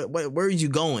quick. Where are you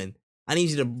going? I need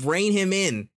you to rein him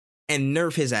in and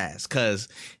nerf his ass, because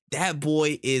that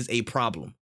boy is a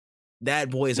problem. That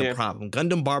boy is a problem.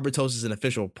 Gundam Barbatos is an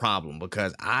official problem,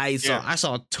 because I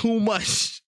saw too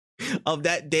much of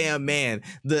that damn man.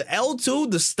 The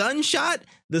L2, the stun shot,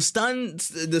 the stun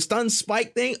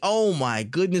spike thing. Oh my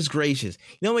goodness gracious.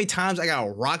 You know how many times I got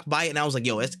a rock bite and I was like,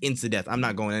 yo, that's instant death. I'm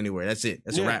not going anywhere. That's it.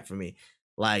 That's a wrap for me.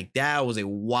 Like, that was a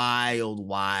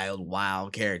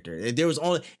wild character. There was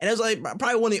only, and it was like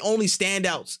probably one of the only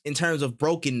standouts in terms of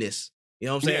brokenness. You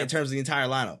know what I'm saying? In terms of the entire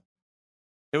lineup.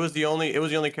 It was the only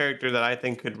character that I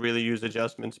think could really use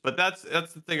adjustments. But that's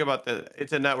the thing about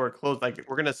it's a network closed. Like,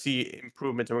 we're gonna see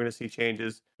improvements and we're gonna see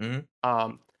changes.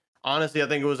 Mm-hmm. Honestly, I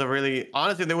think it was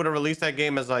honestly, they would have released that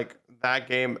game as like that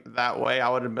game that way. I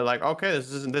would have been like, okay,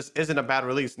 this isn't a bad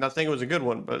release. Not saying it was a good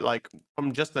one, but like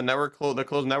from just the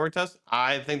closed network test,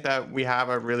 I think that we have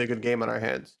a really good game on our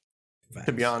hands. Facts.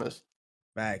 To be honest.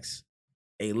 Facts.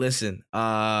 Hey, listen,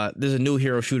 there's a new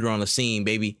hero shooter on the scene,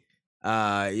 baby. You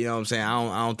know what I'm saying?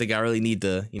 I don't think I really need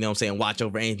to, you know what I'm saying, watch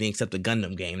over anything except the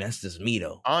Gundam game. That's just me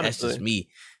though. That's just Honestly. me.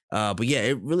 But yeah,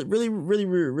 it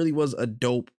really was a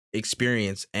dope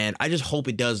experience, and I just hope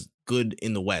it does good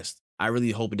in the West. I really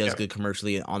hope it does Yeah. good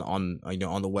commercially on you know,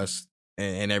 on the West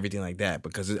and everything like that,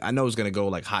 because I know it's gonna go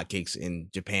like hotcakes in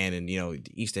Japan and, you know,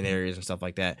 the Eastern areas and stuff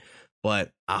like that.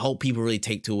 But I hope people really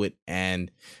take to it,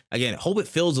 and again, hope it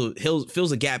fills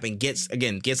a gap and gets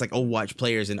like Overwatch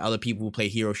players and other people who play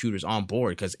hero shooters on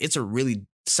board, because it's a really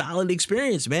solid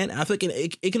experience, man. I think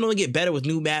it can only get better with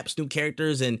new maps, new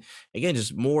characters, and again,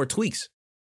 just more tweaks.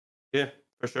 Yeah,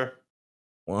 for sure.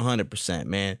 100%,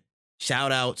 man.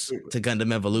 Shout outs to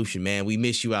Gundam Evolution, man. We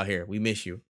miss you out here. We miss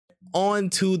you. On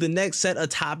to the next set of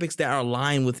topics that are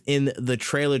aligned within the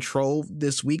trailer trove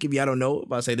this week. If y'all don't know,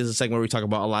 I say this is a segment where we talk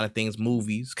about a lot of things,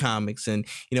 movies, comics, and,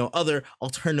 you know, other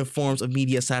alternative forms of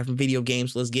media aside from video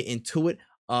games. So let's get into it.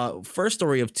 First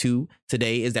story of two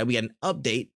today is that we had an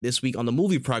update this week on the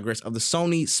movie progress of the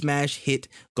Sony smash hit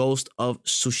Ghost of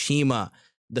Tsushima.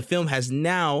 The film has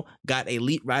now got a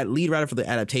lead writer for the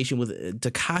adaptation, with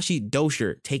Takashi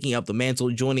Dosher taking up the mantle,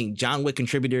 joining John Wick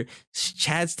contributor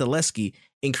Chad Stahelski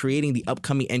in creating the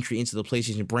upcoming entry into the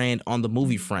PlayStation brand on the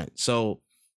movie front. So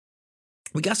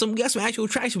we got some actual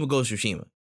traction with Ghost of Tsushima.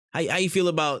 How you feel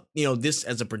about, you know, this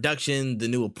as a production, the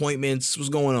new appointments? What's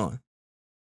going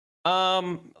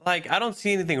on? Like, I don't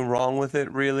see anything wrong with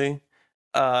it, really.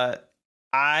 I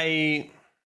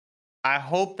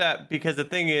hope that, because the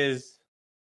thing is,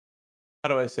 how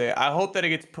do I say it? I hope that it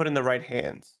gets put in the right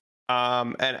hands.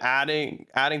 And adding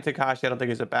Takashi, I don't think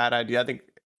is a bad idea. I think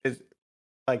is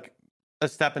like a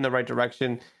step in the right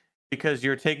direction, because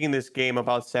you're taking this game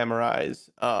about samurais,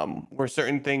 where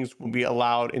certain things will be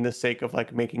allowed in the sake of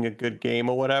like making a good game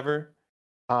or whatever,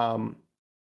 and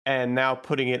now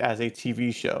putting it as a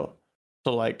TV show.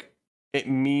 So like, it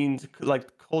means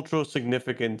like cultural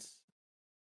significance,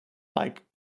 like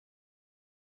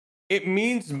it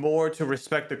means more to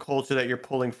respect the culture that you're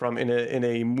pulling from in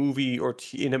a movie or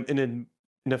in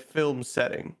a film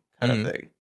setting kind of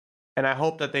thing. And I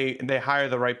hope that they hire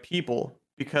the right people,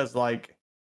 because like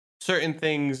certain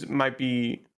things might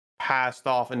be passed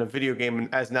off in a video game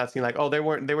as not seen, like, oh, they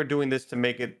were doing this to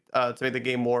make it to make the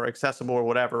game more accessible or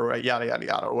whatever, right? Yada yada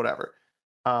yada or whatever.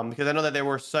 Because I know that there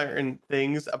were certain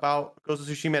things about Ghost of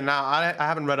Tsushima, and now I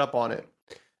haven't read up on it.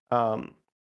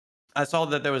 I saw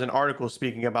that there was an article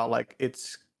speaking about like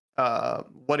its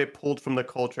what it pulled from the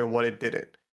culture and what it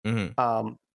didn't.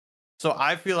 So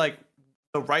I feel like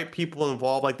the right people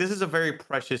involved, like, this is a very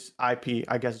precious IP,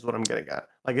 I guess is what I'm getting at.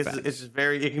 Like, it's just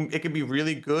very, it can be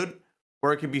really good,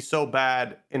 or it can be so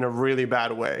bad in a really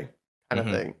bad way, kind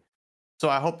of thing. So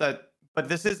I hope that, but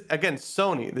this is, again,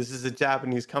 Sony. This is a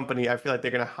Japanese company. I feel like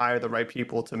they're gonna hire the right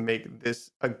people to make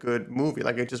this a good movie.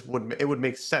 Like, it would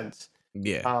make sense.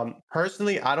 Yeah.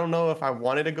 Personally, I don't know if I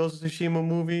wanted a Ghost of Tsushima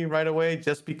movie right away,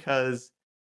 just because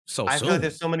I feel like Soon.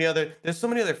 there's so many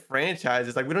other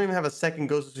franchises. Like, we don't even have a second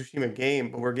Ghost of Tsushima game,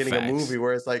 but we're getting a Facts. movie.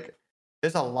 Where it's like,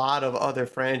 there's a lot of other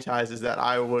franchises that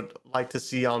I would like to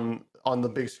see on the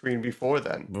big screen before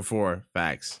then. Before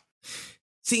facts.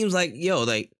 Seems like, yo,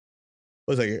 like,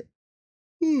 what's like,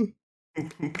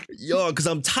 yo, because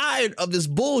I'm tired of this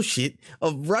bullshit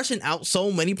of rushing out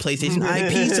so many PlayStation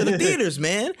IPs to the theaters,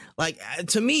 man. Like,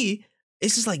 to me,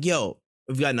 it's just like, yo,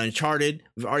 we've got an Uncharted,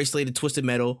 we've already slated Twisted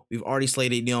Metal, we've already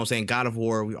slated, you know what I'm saying, God of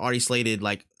War, we've already slated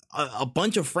like a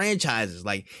bunch of franchises.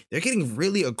 Like, they're getting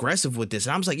really aggressive with this,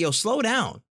 and I'm just like, yo, slow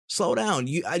down.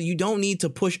 You don't need to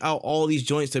push out all these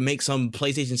joints to make some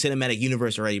PlayStation cinematic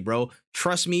universe already, bro.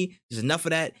 Trust me, there's enough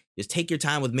of that. Just take your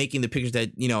time with making the pictures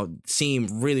that, you know, seem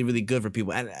really, really good for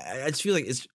people. And I just feel like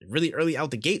it's really early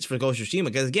out the gates for Ghost of Tsushima,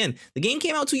 because again, the game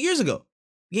came out 2 years ago.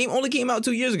 The game only came out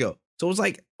 2 years ago. So it's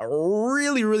like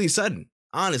really, really sudden,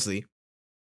 honestly.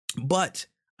 But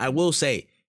I will say,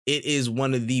 it is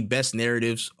one of the best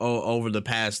narratives over the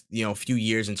past, you know, few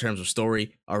years in terms of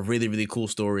story. A really, really cool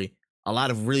story. A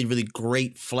lot of really, really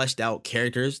great fleshed out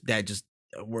characters that just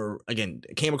were, again,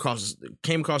 came across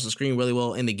the screen really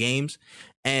well in the games.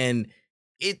 And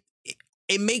it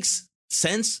makes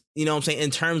sense, you know what I'm saying, in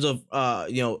terms of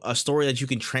you know, a story that you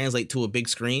can translate to a big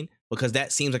screen, because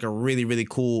that seems like a really, really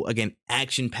cool, again,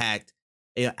 action-packed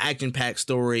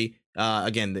story.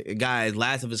 Again, the guy,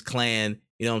 last of his clan,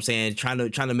 you know what I'm saying, trying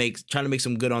to make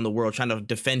some good on the world, trying to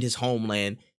defend his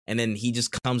homeland. And then he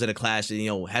just comes at a clash, you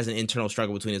know, has an internal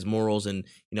struggle between his morals and,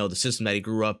 you know, the system that he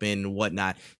grew up in and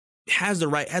whatnot. Has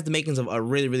the makings of a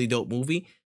really, really dope movie.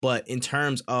 But in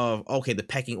terms of, okay, the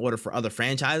pecking order for other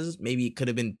franchises, maybe it could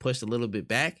have been pushed a little bit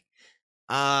back.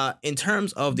 In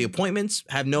terms of the appointments,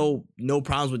 have no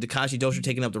problems with Takashi Dosha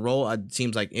taking up the role. It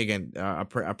seems like, again, a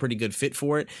pretty good fit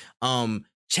for it.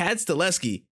 Chad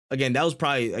Stileski, again, that was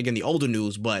probably, again, the older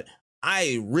news, but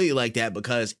I really like that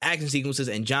because action sequences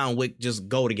and John Wick just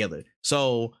go together.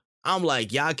 So I'm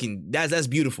like, y'all can, that's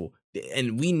beautiful.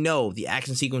 And we know the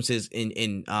action sequences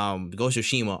in Ghost of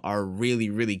Tsushima are really,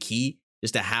 really key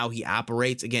just to how he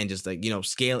operates. Again, just like,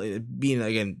 scale, being,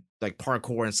 again, like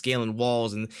parkour and scaling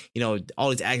walls and, all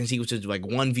these action sequences, like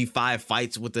 1v5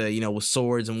 fights with with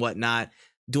swords and whatnot,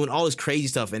 doing all this crazy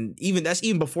stuff. And that's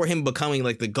even before him becoming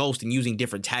like the Ghost and using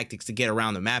different tactics to get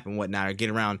around the map and whatnot, or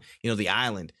get around, the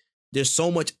island. There's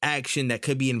so much action that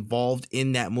could be involved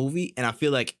in that movie. And I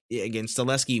feel like, again,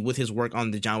 Stileski, with his work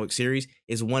on the John Wick series,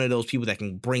 is one of those people that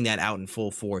can bring that out in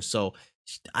full force. So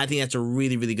I think that's a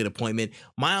really, really good appointment.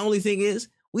 My only thing is,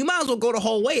 we might as well go the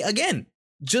whole way. Again,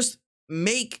 just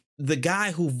make the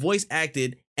guy who voice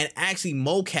acted and actually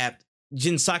mocapped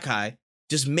Jin Sakai,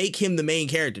 just make him the main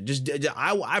character.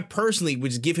 I personally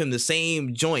would just give him the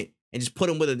same joint and just put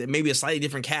him with maybe a slightly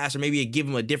different cast, or maybe give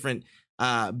him a different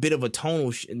bit of a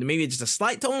tonal, maybe just a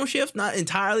slight tonal shift, not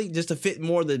entirely, just to fit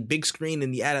more the big screen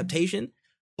and the adaptation.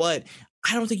 But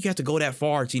I don't think you have to go that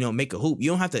far to, make a hoop.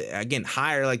 You don't have to, again,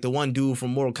 hire like the one dude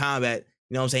from Mortal Kombat,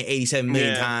 87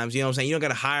 million times. You know what I'm saying? You don't got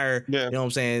to hire,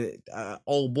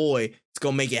 old boy to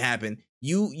go make it happen.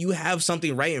 You have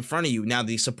something right in front of you. Now,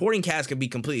 the supporting cast could be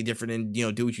completely different and,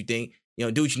 do what you think, do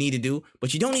what you need to do.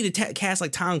 But you don't need to cast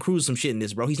like Tom Cruise some shit in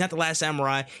this, bro. He's not the Last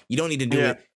Samurai. You don't need to do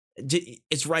it.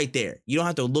 It's right there. You don't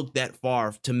have to look that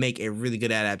far to make a really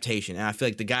good adaptation. And I feel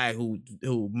like the guy who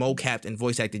mocapped and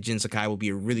voice acted Jin Sakai will be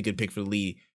a really good pick for the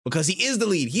lead, because he is the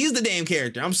lead. He is the damn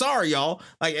character. I'm sorry, y'all.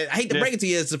 Like, I hate to break it to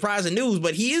you, it's surprising news,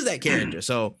 but he is that character.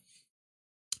 So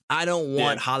I don't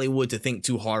want Hollywood to think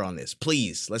too hard on this.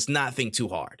 Please, let's not think too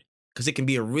hard, because it can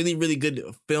be a really, really good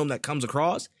film that comes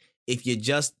across if you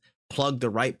just plug the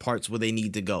right parts where they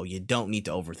need to go. You don't need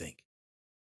to overthink.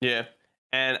 Yeah.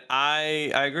 And I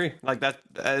agree. Like that,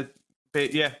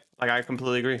 like I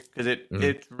completely agree, because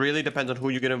it really depends on who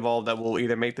you get involved that will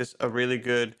either make this a really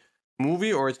good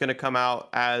movie, or it's going to come out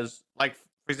as, like,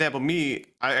 for example, me,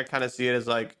 I kind of see it as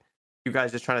like you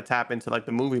guys just trying to tap into like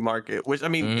the movie market, which, I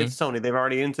mean, it's Sony, they've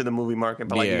already into the movie market,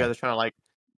 but like you guys are trying to like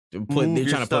they're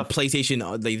trying to put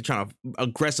PlayStation, they're trying to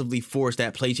aggressively force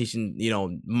that PlayStation,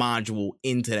 module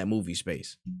into that movie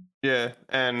space. Yeah,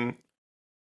 and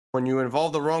when you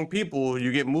involve the wrong people,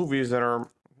 you get movies that are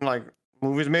like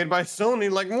movies made by Sony,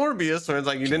 like Morbius, or it's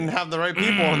like you didn't have the right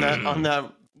people on that.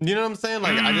 You know what I'm saying?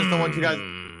 Like, I just don't want you guys.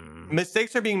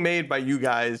 Mistakes are being made by you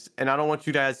guys, and I don't want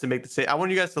you guys to make the same. I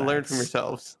want you guys to learn from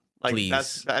yourselves. Like,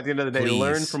 that's at the end of the day,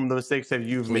 learn from the mistakes that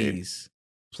you've made.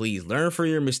 Please learn from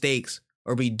your mistakes,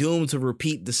 or be doomed to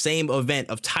repeat the same event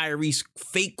of Tyrese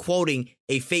fake quoting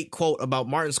a fake quote about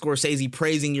Martin Scorsese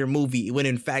praising your movie when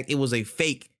in fact it was a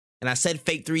fake. And I said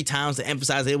fake 3 times to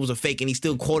emphasize that it was a fake, and he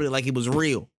still quoted it like it was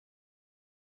real.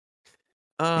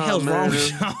 What the hell's wrong with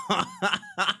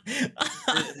you?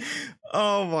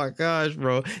 Oh my gosh,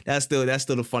 bro. That's still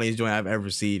the funniest joint I've ever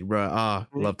seen, bro.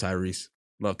 Love Tyrese.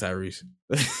 Love Tyrese.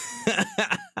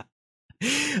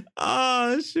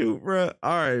 Oh, shoot, bro.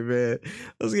 All right, man.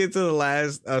 Let's get to the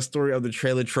last story of the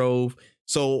trailer trove.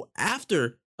 So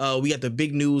after we got the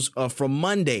big news from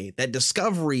Monday that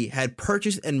Discovery had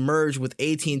purchased and merged with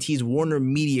AT&T's Warner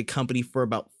Media Company for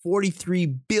about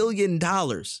 $43 billion.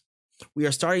 We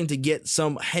are starting to get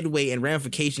some headway and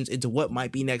ramifications into what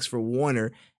might be next for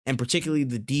Warner, and particularly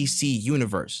the DC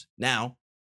universe. Now,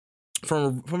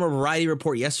 from a Variety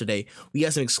report yesterday, we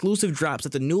got some exclusive drops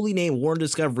that the newly named Warner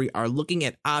Discovery are looking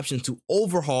at options to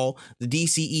overhaul the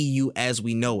DCEU as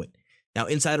we know it. Now,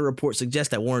 insider reports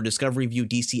suggest that Warner Discovery view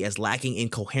DC as lacking in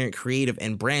coherent creative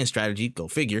and brand strategy, go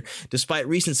figure, despite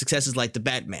recent successes like The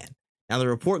Batman. Now, the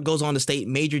report goes on to state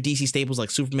major DC staples like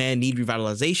Superman need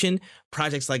revitalization.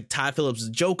 Projects like Todd Phillips'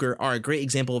 Joker are a great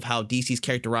example of how DC's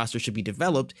character roster should be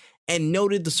developed, and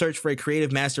noted the search for a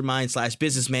creative mastermind /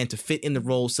 businessman to fit in the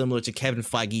role similar to Kevin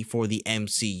Feige for the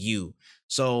MCU.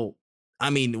 So, I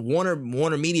mean, Warner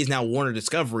Media is now Warner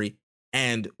Discovery,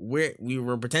 and we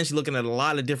were potentially looking at a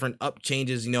lot of different up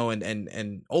changes,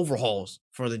 and overhauls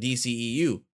for the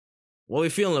DCEU. What are we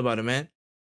feeling about it, man?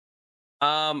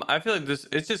 I feel like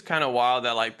it's just kind of wild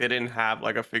that like they didn't have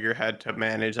like a figurehead to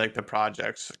manage like the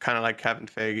projects, kind of like Kevin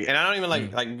Feige. And I don't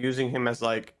even like using him as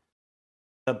like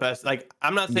the best. Like,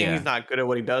 I'm not saying he's not good at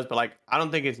what he does, but like I don't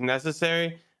think it's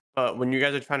necessary. But when you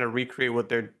guys are trying to recreate what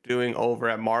they're doing over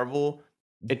at Marvel,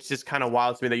 it's just kind of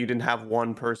wild to me that you didn't have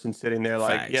one person sitting there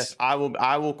like, yes, I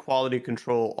will quality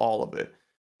control all of it.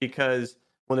 Because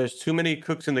when there's too many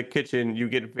cooks in the kitchen, you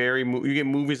get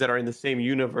movies that are in the same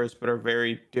universe but are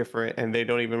very different, and they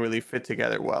don't even really fit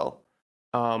together well.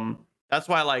 That's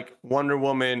why like Wonder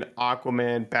Woman,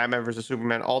 Aquaman, Batman versus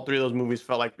Superman, all three of those movies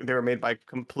felt like they were made by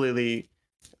completely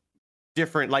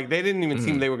different. Like they didn't even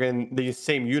seem they were in the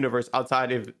same universe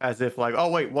outside of as if like, oh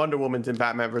wait, Wonder Woman's in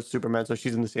Batman versus Superman, so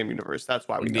she's in the same universe. That's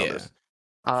why we know this.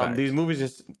 These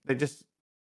movies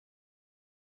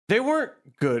they weren't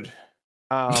good.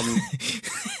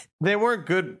 They weren't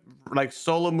good like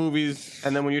solo movies.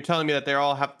 And then when you're telling me that they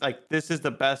all have like this is the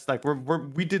best, like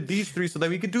we did these three so that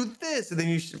we could do this, and then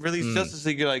you release Justice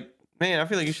League, you're like, man, I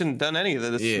feel like you shouldn't have done any of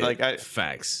this. Yeah, like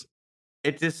facts.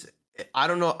 It just I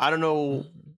don't know.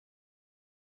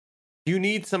 You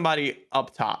need somebody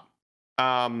up top.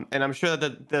 And I'm sure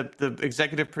that the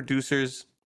executive producers,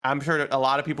 I'm sure that a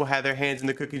lot of people had their hands in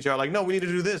the cookie jar, like, no, we need to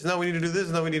do this. No, we need to do this.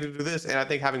 No, we need to do this. And I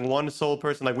think having one sole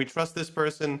person, like, we trust this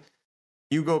person,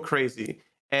 you go crazy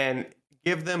and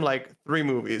give them like 3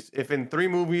 movies. If in 3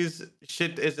 movies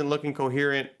shit isn't looking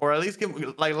coherent, or at least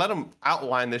let them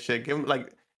outline this shit. Give them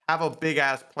like have a big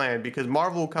ass plan, because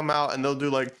Marvel will come out and they'll do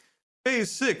like phase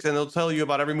 6 and they'll tell you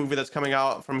about every movie that's coming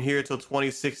out from here till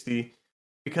 2060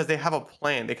 because they have a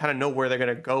plan. They kind of know where they're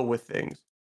going to go with things.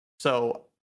 So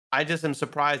I just am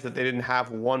surprised that they didn't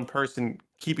have one person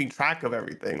keeping track of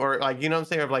everything, or like, you know what I'm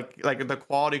saying? Or like the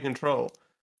quality control.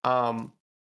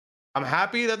 I'm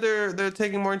happy that they're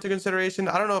taking more into consideration.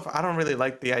 I don't really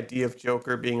like the idea of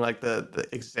Joker being like the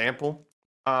example.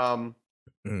 I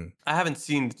haven't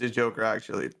seen the Joker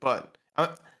actually, but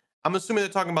I'm assuming they're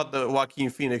talking about the Joaquin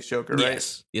Phoenix Joker,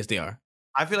 right? Yes, they are.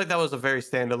 I feel like that was a very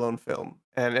standalone film,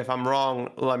 and if I'm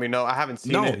wrong, let me know. I haven't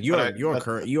seen it. No, you are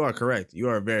correct. You are correct. You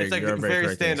are very. It's like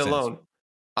very standalone.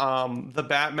 The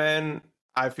Batman,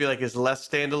 I feel like, is less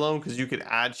standalone because you could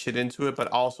add shit into it, but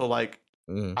also like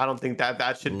I don't think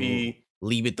that should be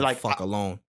leave it the like, fuck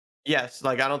alone. Yes,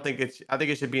 like I think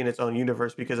it should be in its own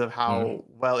universe because of how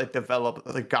well it developed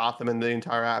the Gotham and the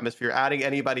entire atmosphere. Adding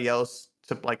anybody else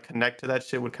to like connect to that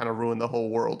shit would kind of ruin the whole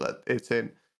world that it's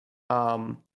in.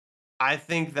 I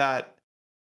think that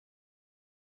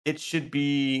it should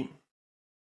be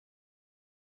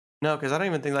no, because I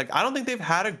don't think they've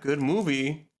had a good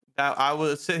movie that I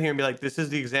would sit here and be like, this is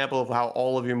the example of how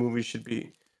all of your movies should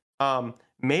be.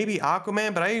 Maybe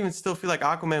Aquaman, but I even still feel like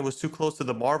Aquaman was too close to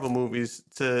the Marvel movies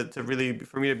to really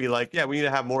for me to be like, yeah, we need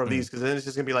to have more of these, because then it's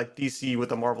just gonna be like DC with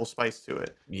the Marvel spice to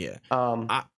it. Yeah. I'm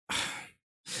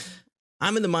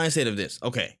in the mindset of this.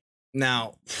 Okay,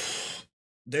 now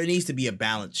there needs to be a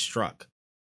balance struck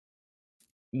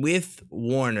with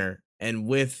Warner and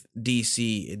with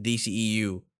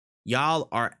DCEU. Y'all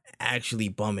are actually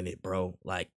bumming it, bro.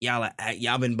 Like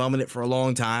y'all been bumming it for a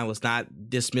long time. Let's not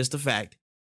dismiss the fact.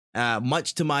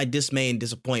 Much to my dismay and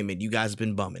disappointment, you guys have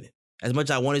been bumming it. As much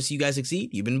as I want to see you guys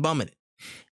succeed, you've been bumming it.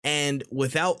 And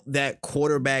without that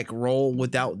quarterback role,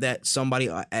 without that somebody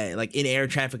like in air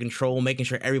traffic control, making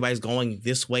sure everybody's going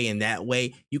this way and that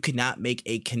way, you cannot make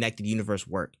a connected universe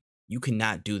work. You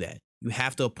cannot do that. You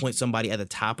have to appoint somebody at the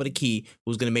top of the key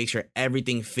who's going to make sure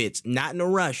everything fits, not in a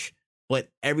rush, but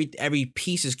every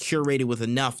piece is curated with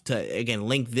enough to, again,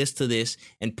 link this to this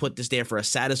and put this there for a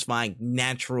satisfying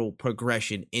natural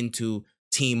progression into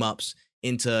team ups,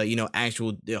 into, you know,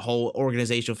 actual the whole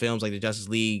organizational films like the Justice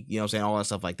League, you know what I'm saying, all that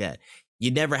stuff like that.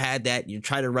 You never had that. You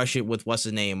try to rush it with what's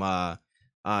his name,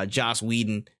 Joss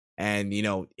Whedon, and you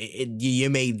know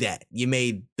you made that. You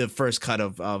made the first cut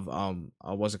of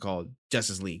what's it called,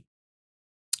 Justice League,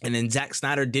 and then Zack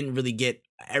Snyder didn't really get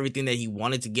everything that he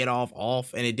wanted to get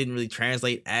off, and it didn't really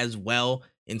translate as well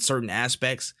in certain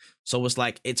aspects. So it's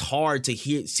like it's hard to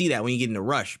see that when you get in a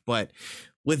rush. But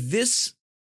with this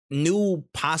new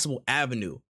possible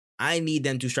avenue, I need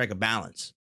them to strike a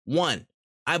balance. One,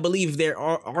 I believe they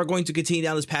are going to continue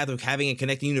down this path of having a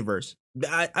connecting universe.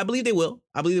 I believe they will.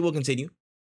 I believe they will continue.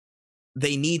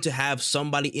 They need to have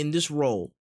somebody in this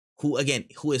role who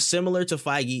is similar to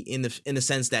Feige in the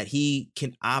sense that he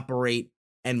can operate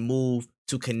and move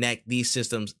to connect these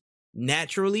systems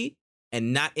naturally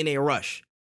and not in a rush.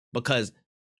 Because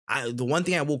the one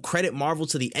thing I will credit Marvel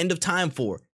to the end of time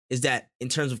for is that in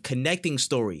terms of connecting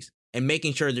stories and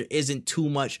making sure there isn't too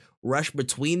much rush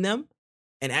between them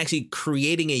and actually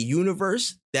creating a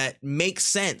universe that makes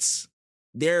sense,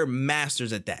 they're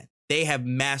masters at that. They have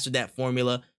mastered that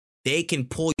formula. They can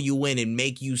pull you in and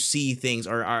make you see things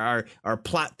or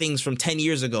plot things from 10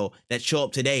 years ago that show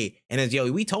up today. And as,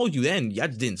 yo, we told you then, y'all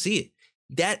just didn't see it.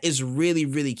 That is really,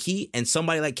 really key. And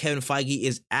somebody like Kevin Feige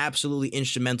is absolutely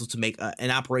instrumental to make an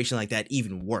operation like that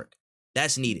even work.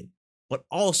 That's needed. But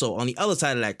also on the other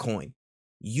side of that coin,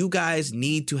 you guys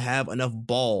need to have enough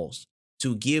balls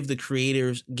to give the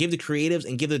creatives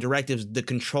and give the directives the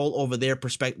control over their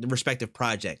respective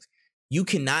projects. You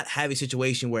cannot have a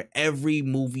situation where every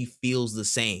movie feels the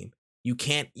same.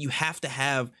 You have to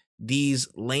have these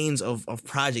lanes of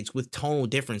projects with tonal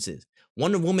differences.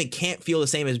 Wonder Woman can't feel the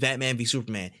same as Batman v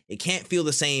Superman. It can't feel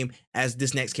the same as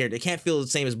this next character. It can't feel the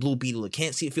same as Blue Beetle. It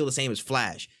can't feel the same as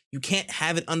Flash. You can't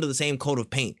have it under the same coat of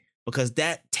paint, because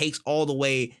that takes all the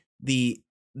way the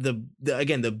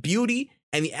beauty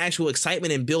and the actual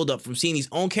excitement and build up from seeing these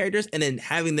own characters and then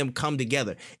having them come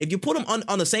together. If you put them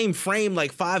on the same frame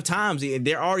like 5 times,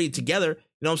 they're already together. You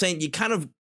know what I'm saying? You kind of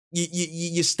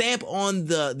you stamp on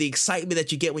the excitement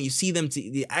that you get when you see them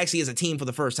actually as a team for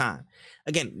the first time.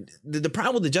 Again, the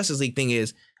problem with the Justice League thing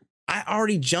is, I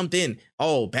already jumped in.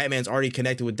 Oh, Batman's already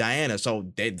connected with Diana,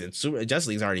 so the Justice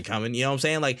League's already coming. You know what I'm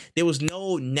saying? Like, there was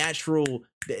no natural.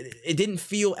 It didn't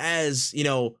feel as,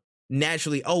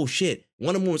 naturally. Oh shit,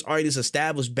 Wonder Woman was already this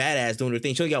established badass doing her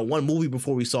thing. She only got one movie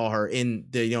before we saw her in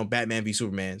the Batman v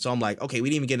Superman. So I'm like, okay, we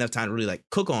didn't even get enough time to really like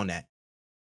cook on that.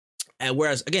 And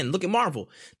whereas, again, look at Marvel.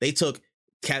 They took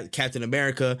Captain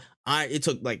America. It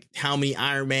took like how many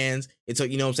Iron Mans? It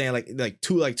took, like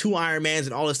two Iron Mans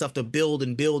and all this stuff to build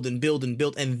and build and build and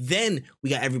build. And then we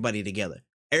got everybody together.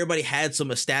 Everybody had some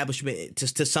establishment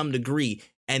to some degree.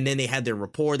 And then they had their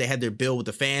rapport. They had their build with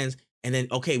the fans. And then,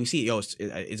 okay, we see, is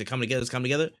it coming together? It's coming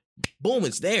together. Boom,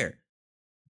 it's there.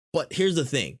 But here's the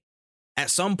thing.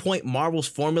 At some point, Marvel's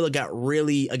formula got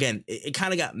really, again, it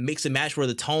kind of got mixed and matched where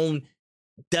the tone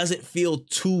doesn't feel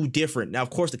too different. Now, of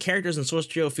course, the characters in Source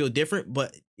Material feel different,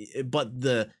 but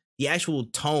the actual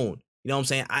tone, you know what I'm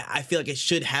saying? I feel like it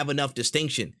should have enough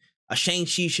distinction. A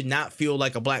Shang-Chi should not feel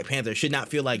like a Black Panther, should not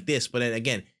feel like this. But then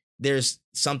again, there's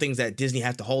some things that Disney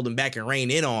has to hold them back and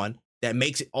rein in on that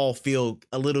makes it all feel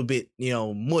a little bit,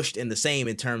 mushed and the same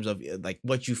in terms of like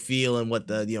what you feel and what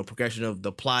the, progression of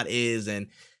the plot is, and,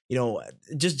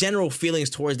 just general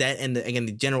feelings towards that. And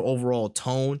the general overall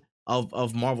tone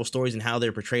of Marvel stories and how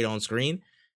they're portrayed on screen.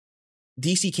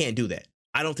 DC can't do that.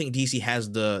 I don't think DC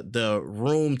has the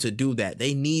room to do that.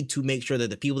 They need to make sure that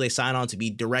the people they sign on to be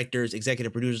directors,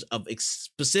 executive producers of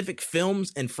specific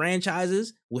films and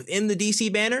franchises within the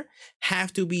DC banner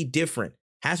have to be different.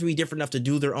 Has to be different enough to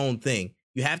do their own thing.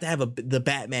 You have to have the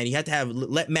Batman. You have to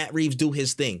let Matt Reeves do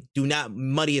his thing. Do not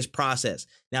muddy his process.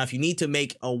 Now, if you need to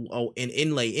make an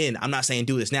inlay in, I'm not saying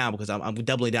do this now because I'm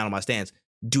doubling down on my stance.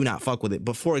 Do not fuck with it.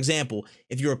 But for example,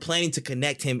 if you're planning to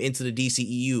connect him into the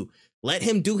DCEU, let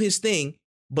him do his thing.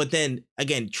 But then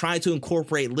again, try to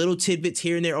incorporate little tidbits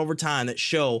here and there over time that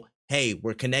show, hey,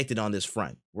 we're connected on this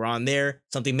front. We're on there.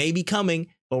 Something may be coming,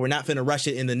 but we're not finna rush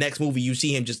it. In the next movie, you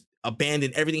see him just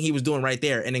abandon everything he was doing right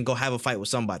there and then go have a fight with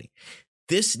somebody.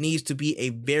 This needs to be a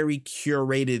very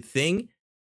curated thing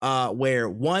where,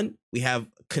 one, we have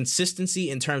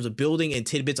consistency in terms of building and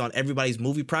tidbits on everybody's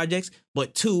movie projects,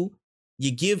 but two,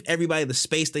 you give everybody the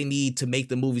space they need to make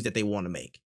the movies that they want to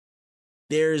make.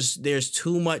 There's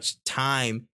too much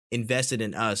time invested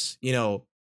in us,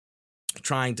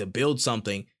 trying to build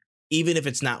something, even if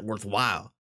it's not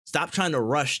worthwhile. Stop trying to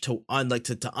rush to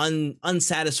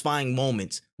unsatisfying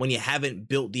moments when you haven't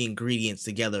built the ingredients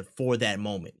together for that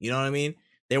moment. You know what I mean?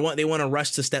 They want to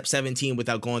rush to step 17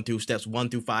 without going through steps 1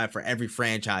 through 5 for every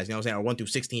franchise. You know what I'm saying? Or 1 through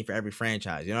 16 for every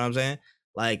franchise. You know what I'm saying?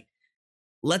 Like,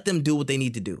 let them do what they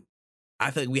need to do.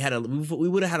 I feel like we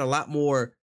would have had a lot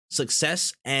more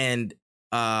success and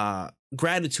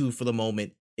gratitude for the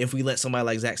moment if we let somebody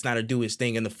like Zack Snyder do his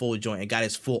thing in the full joint and got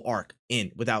his full arc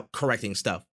in without correcting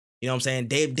stuff. You know what I'm saying?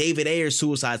 David Ayer's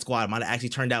Suicide Squad might have actually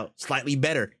turned out slightly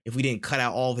better if we didn't cut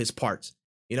out all of his parts.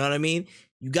 You know what I mean?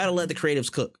 You got to let the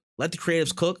creatives cook. Let the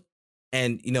creatives cook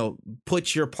and,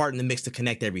 put your part in the mix to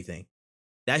connect everything.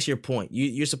 That's your point.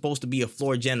 You're supposed to be a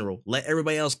floor general. Let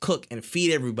everybody else cook and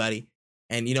feed everybody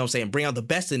and, bring out the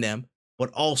best in them,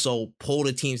 but also pull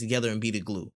the teams together and be the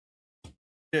glue.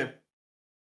 Yeah.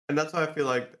 And that's why I feel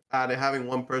like having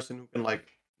one person who can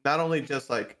not only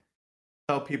just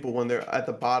tell people when they're at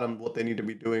the bottom what they need to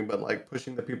be doing, but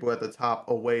pushing the people at the top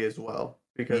away as well.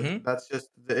 Because that's just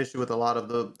the issue with a lot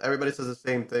of everybody says the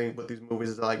same thing with these movies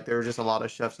is there are just a lot of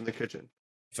chefs in the kitchen.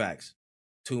 Facts.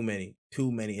 Too many.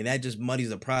 And that just muddies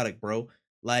the product, bro.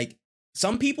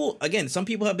 Some people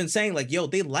have been saying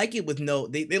they like it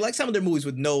with they like some of their movies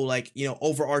with no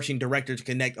overarching director to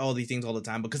connect all these things all the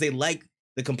time because they like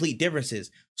the complete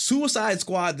differences. Suicide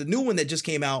Squad, the new one that just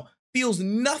came out, feels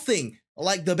nothing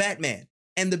like the Batman.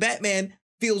 And the Batman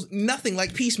feels nothing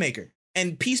like Peacemaker.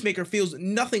 And Peacemaker feels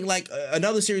nothing like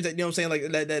another series that,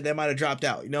 that might have dropped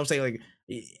out. You know what I'm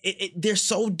saying? They're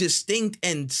so distinct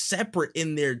and separate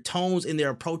in their tones, in their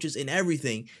approaches, in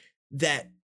everything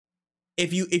that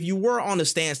if you were on the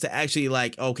stance to actually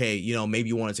like, okay, you know, maybe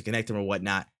you wanted to connect them or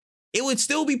whatnot, it would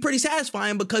still be pretty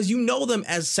satisfying because you know them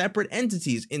as separate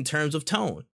entities in terms of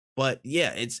tone. But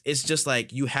yeah, it's just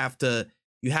like you have to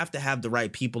have the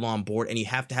right people on board, and you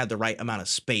have to have the right amount of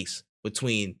space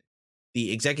between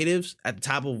the executives at the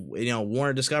top of, you know,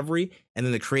 Warner Discovery, and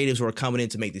then the creatives who are coming in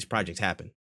to make these projects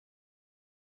happen.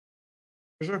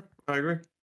 For sure, I agree.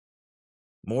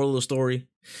 Moral of the story: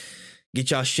 get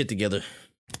y'all shit together.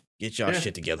 Get y'all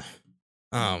shit together.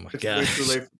 Oh my god, way too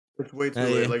late. It's way too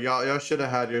late. Like y'all should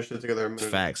have had your shit together a minute.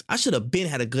 Facts. I should have been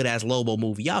had a good ass Lobo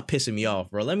movie. Y'all pissing me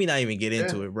off, bro. Let me not even get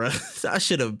into it, bro. I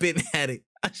should have been had it.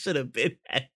 I should have been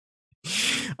had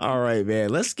it. All right, man.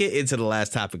 Let's get into the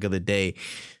last topic of the day.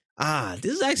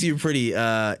 This is actually a pretty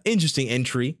interesting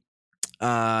entry.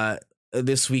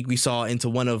 This week we saw into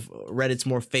one of Reddit's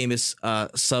more famous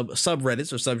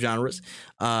subreddits or subgenres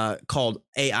called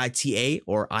AITA,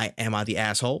 or I Am I the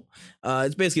Asshole.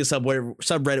 It's basically a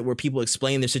subreddit where people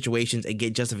explain their situations and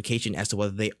get justification as to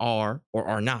whether they are or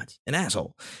are not an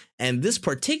asshole. And this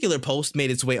particular post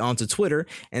made its way onto Twitter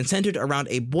and centered around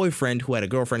a boyfriend who had a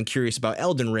girlfriend curious about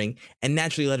Elden Ring and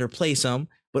naturally let her play some.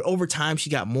 But over time, she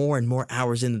got more and more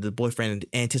hours in than the boyfriend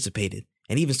anticipated,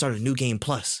 and even started a new game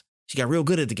plus. She got real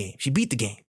good at the game. She beat the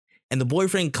game. And the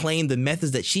boyfriend claimed the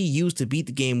methods that she used to beat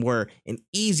the game were in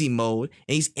easy mode,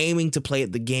 and he's aiming to play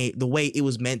it the way it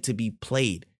was meant to be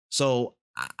played. So,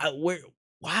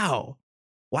 wow.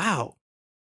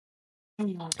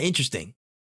 Interesting.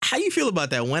 How you feel about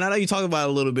that, Wen? I know you talked about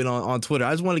it a little bit on Twitter.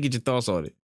 I just want to get your thoughts on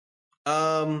it.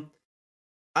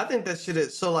 I think that shit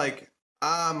is so like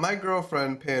my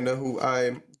girlfriend Panda, who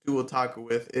I do otaku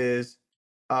with, is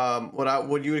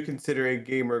what you would consider a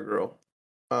gamer girl,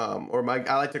 or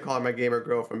I like to call her my gamer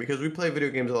girlfriend because we play video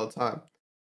games all the time.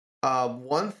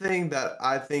 One thing that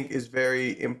I think is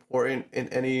very important in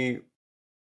any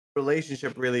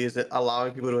relationship really is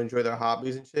allowing people to enjoy their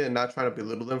hobbies and shit, and not trying to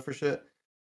belittle them for shit.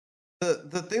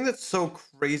 The thing that's so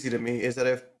crazy to me is that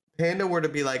if Panda were to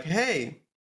be like, hey,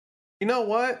 you know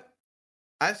what?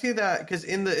 I see that because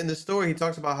in the story he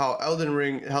talks about how Elden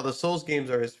Ring, how the Souls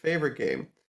games are his favorite game.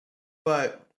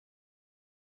 But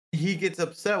he gets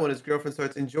upset when his girlfriend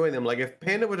starts enjoying them. Like if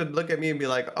Panda were to look at me and be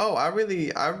like, "Oh,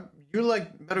 you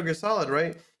like Metal Gear Solid,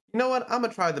 right? You know what? I'm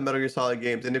gonna try the Metal Gear Solid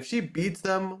games." And if she beats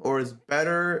them or is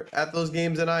better at those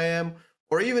games than I am,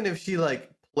 or even if she like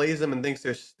plays them and thinks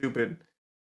they're stupid,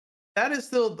 that is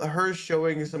still her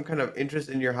showing some kind of interest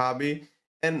in your hobby.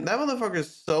 And that motherfucker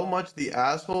is so much the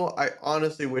asshole. I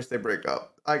honestly wish they break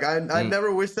up. Like I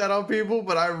never wish that on people,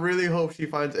 but I really hope she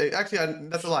finds. That's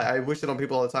a lie. I wish it on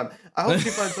people all the time. I hope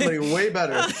she finds somebody way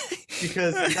better,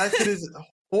 because that shit is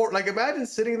like, imagine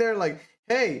sitting there like,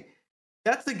 hey,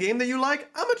 that's the game that you like.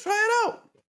 I'm gonna try it out.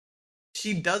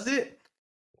 She does it,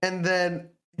 and then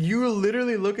you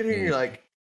literally look at her and you're like,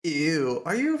 ew,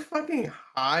 are you fucking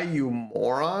high, you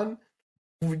moron?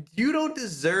 You don't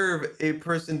deserve a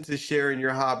person to share in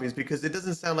your hobbies, because it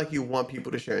doesn't sound like you want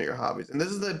people to share in your hobbies. And this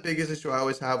is the biggest issue I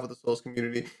always have with the Souls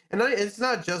community. And it's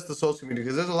not just the Souls community,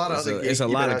 because there's a lot of other it's a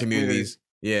lot of communities.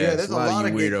 Yeah, there's a lot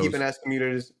of gatekeeping ass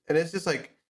communities. And it's just like,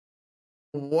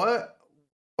 what?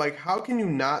 Like, how can you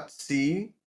not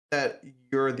see that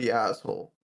you're the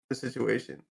asshole in the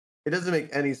situation? It doesn't make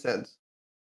any sense.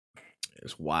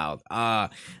 It's wild.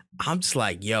 I'm just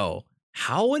like, yo,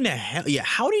 how in the hell? Yeah,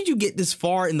 how did you get this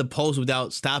far in the post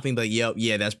without stopping? But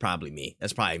yeah, that's probably me.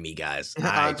 That's probably me, guys.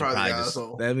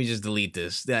 Let me just delete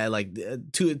this. To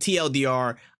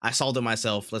TLDR, I solved it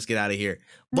myself. Let's get out of here.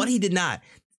 But he did not.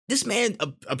 This man,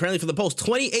 apparently for the post,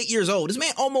 28 years old. This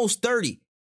man almost 30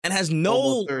 and has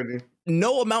no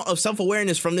amount of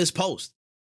self-awareness from this post.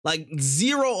 Like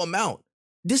zero amount.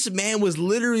 This man was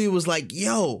like,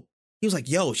 yo. He was like,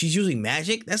 yo, she's using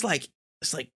magic? It's like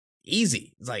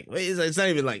easy. It's like, it's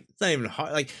not even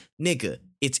hard. Like, nigga,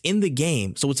 it's in the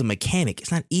game, so it's a mechanic.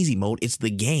 It's not easy mode, it's the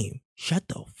game. Shut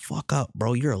the fuck up,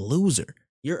 bro. You're a loser.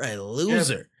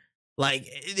 Yeah. Like,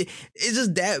 it's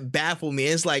just that baffled me.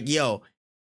 It's like, yo,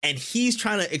 and he's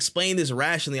trying to explain this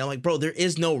rationally. I'm like, bro, there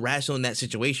is no rational in that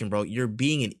situation, bro. You're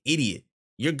being an idiot.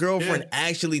 Your girlfriend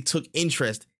actually took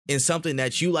interest in something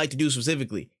that you like to do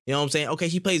specifically. You know what I'm saying? Okay,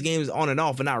 she plays games on and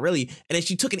off, but not really. And then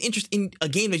she took an interest in a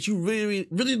game that you really,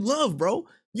 really love, bro.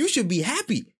 You should be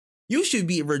happy. You should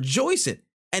be rejoicing.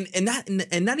 And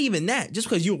not even that. Just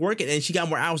because you're working and she got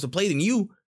more hours to play than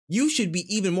you, you should be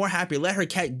even more happy. Let her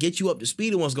get you up to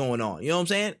speed on what's going on. You know what I'm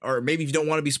saying? Or maybe if you don't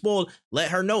want to be spoiled,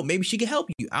 let her know. Maybe she can help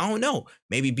you. I don't know.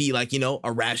 Maybe be like, you know,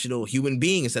 a rational human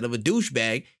being instead of a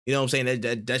douchebag. You know what I'm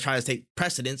saying? That tries to take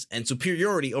precedence and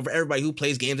superiority over everybody who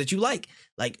plays games that you like.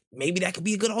 Like, maybe that could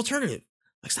be a good alternative.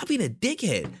 Like, stop being a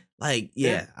dickhead. Like,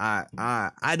 yeah,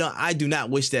 I do not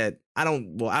wish that. I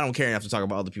don't care enough to talk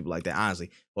about other people like that,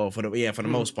 honestly. Well, for the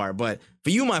most part. But for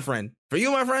you, my friend,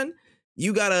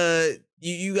 you gotta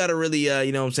really,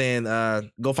 you know what I'm saying,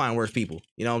 go find worse people.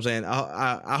 You know what I'm saying?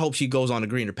 I hope she goes on to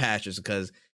greener pastures,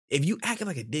 because if you acting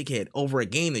like a dickhead over a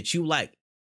game that you like,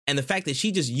 and the fact that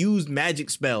she just used magic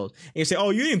spells, and you say,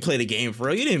 oh, you didn't play the game for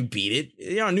real, you didn't beat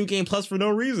it, you're on New Game Plus for no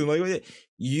reason. Like,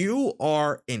 you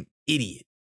are an idiot.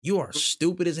 You are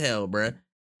stupid as hell, bruh.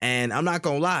 And I'm not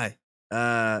gonna lie.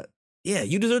 Yeah,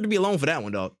 you deserve to be alone for that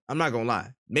one, dog. I'm not gonna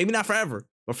lie. Maybe not forever,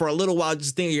 but for a little while,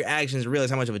 just think of your actions and realize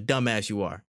how much of a dumbass you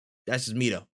are. That's just me,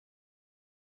 though.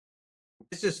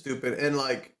 It's just stupid. And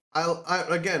like, I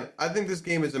think this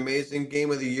game is amazing. Game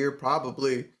of the year,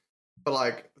 probably. But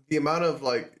like, the amount of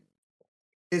like,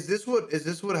 is this what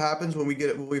happens when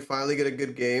we finally get a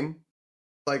good game?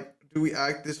 Like, do we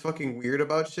act this fucking weird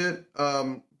about shit?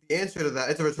 The answer to that,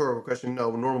 it's a rhetorical question.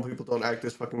 No, normal people don't act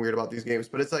this fucking weird about these games.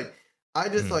 But it's like, I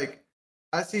just like,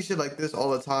 I see shit like this all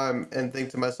the time and think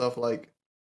to myself, like,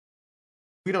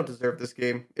 we don't deserve this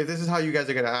game. If this is how you guys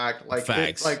are gonna act, like,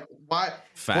 Facts. like why?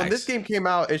 Facts. When this game came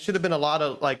out, it should have been a lot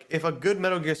of like, if a good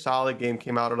Metal Gear Solid game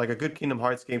came out, or like a good Kingdom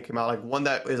Hearts game came out, like one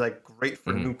that is like great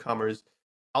for newcomers,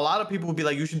 a lot of people would be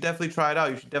like, you should definitely try it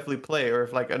out. You should definitely play. Or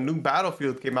if like a new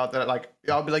Battlefield came out, that like,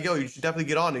 I'll be like, yo, you should definitely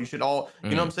get on it. You should all, you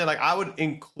know what I'm saying? Like, I would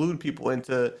include people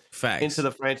into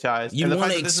the franchise. You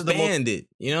want to expand it,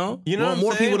 you know? You want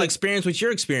more people to experience what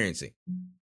you're experiencing.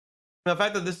 The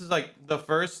fact that this is like the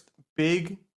first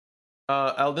big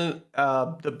the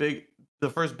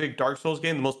first big Dark Souls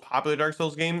game, the most popular Dark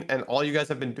Souls game, and all you guys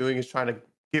have been doing is trying to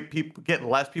get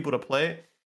less people to play.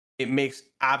 It makes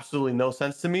absolutely no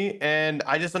sense to me, and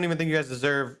I just don't even think you guys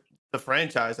deserve the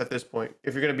franchise at this point.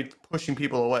 If you're gonna be pushing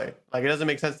people away, like, it doesn't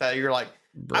make sense that you're like,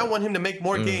 bro, I want him to make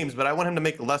more games, but I want him to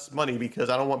make less money because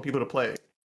I don't want people to play.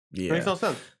 Yeah, it makes no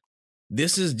sense.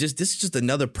 This is just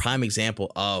another prime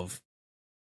example of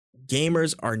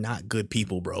gamers are not good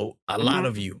people, bro. A lot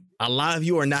of you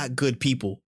are not good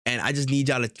people, and I just need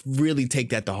y'all to really take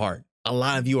that to heart. A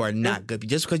lot of you are not good.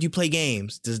 Just because you play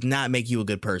games does not make you a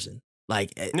good person.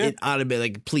 Like, it ought to be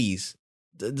like, please,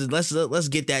 let's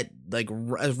get that, like,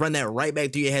 run that right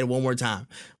back through your head one more time.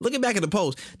 Looking back at the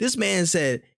post, this man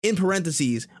said in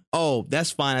parentheses, "Oh,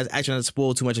 that's fine. I was actually not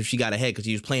spoiled too much if she got ahead because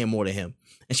she was playing more than him."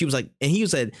 And she was like, and he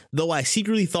said, "Though I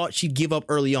secretly thought she'd give up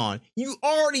early on." You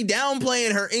already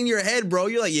downplaying her in your head, bro.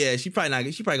 You're like, yeah, she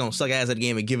probably gonna suck ass at the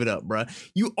game and give it up, bro.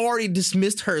 You already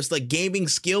dismissed her like gaming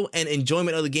skill and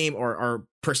enjoyment of the game, or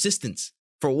persistence,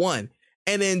 for one.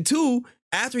 And then two,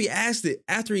 after he asked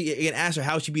her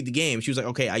how she beat the game, she was like,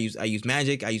 "Okay, I use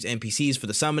magic, I use NPCs for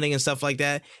the summoning and stuff like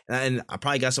that, and I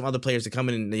probably got some other players to come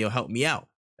in and help me out."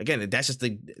 Again, that's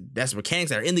the mechanics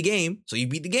that are in the game, so you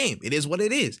beat the game. It is what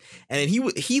it is. And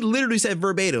he literally said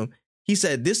verbatim, he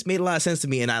said, "This made a lot of sense to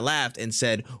me," and I laughed and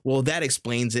said, "Well, that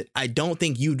explains it. I don't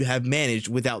think you'd have managed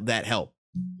without that help."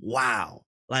 Wow,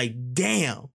 like,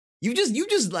 damn, you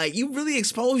really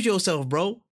exposed yourself,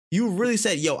 bro. You really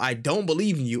said, "Yo, I don't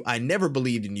believe in you. I never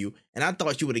believed in you, and I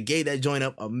thought you would have gave that joint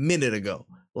up a minute ago."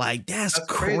 Like, that's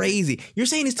crazy. You're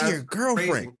saying this to your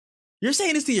girlfriend. Crazy. You're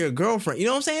saying this to your girlfriend. You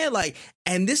know what I'm saying? Like,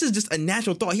 and this is just a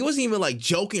natural thought. He wasn't even like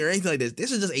joking or anything like this.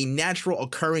 This is just a natural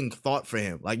occurring thought for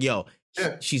him. Like, yo,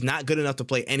 she's not good enough to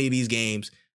play any of these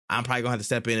games. I'm probably gonna have to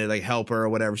step in and like help her or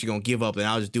whatever. She's gonna give up, and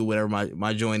I'll just do whatever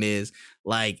my joint is.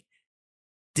 Like,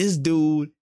 this dude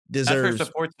deserves her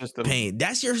support system. Pain.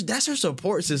 That's her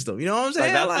support system. You know what I'm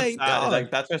saying?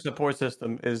 That's her support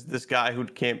system, is this guy who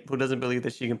doesn't believe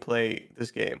that she can play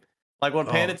this game. Like, when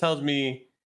Panda tells me,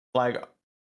 like,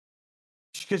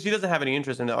 because she doesn't have any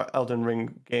interest in the Elden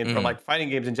Ring games or like fighting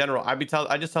games in general, I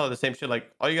just tell her the same shit. Like,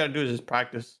 all you gotta do is just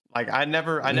practice. Like, I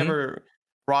never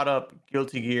brought up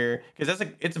Guilty Gear because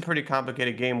it's a pretty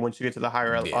complicated game once you get to the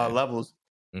higher levels.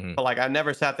 But like, I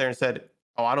never sat there and said,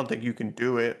 "Oh, I don't think you can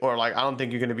do it," or like, "I don't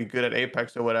think you're gonna be good at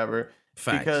Apex or whatever."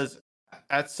 Facts. Because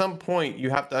at some point you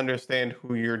have to understand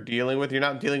who you're dealing with. You're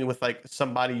not dealing with like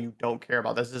somebody you don't care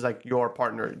about. This is like your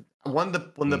partner. When the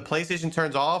PlayStation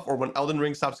turns off, or when Elden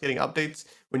Ring stops getting updates,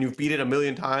 when you've beat it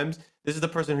 1,000,000 times, this is the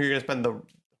person who you're gonna spend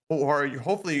or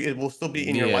hopefully it will still be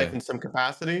in your life in some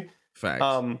capacity. Facts.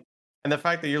 And the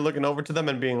fact that you're looking over to them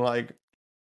and being like,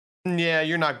 "Yeah,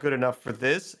 you're not good enough for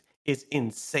this," is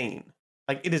insane.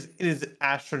 Like, it is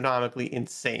astronomically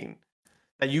insane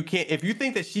that you can't. If you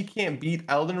think that she can't beat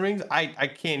Elden Rings, I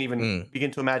can't even begin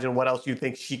to imagine what else you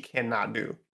think she cannot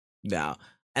do. Now,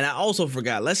 And I also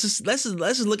forgot. Let's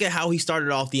just look at how he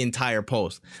started off the entire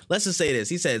post. Let's just say this.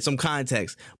 He said, some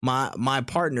context. My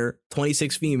partner,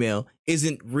 26 female,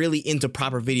 isn't really into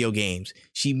proper video games.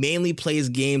 She mainly plays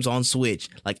games on Switch,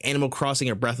 like Animal Crossing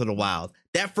or Breath of the Wild.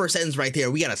 That first sentence right there,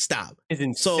 we gotta stop. It's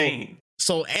insane.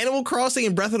 So Animal Crossing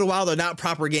and Breath of the Wild are not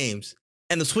proper games,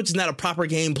 and the Switch is not a proper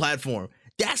game platform.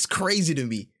 That's crazy to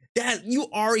me. That you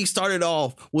already started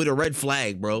off with a red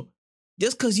flag, bro.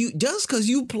 Just cause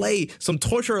you play some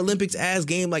Torture Olympics ass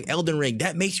game like Elden Ring,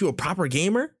 that makes you a proper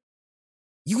gamer?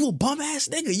 You a bum ass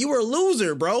nigga. You are a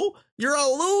loser, bro. You're a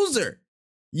loser.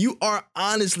 You are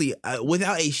honestly,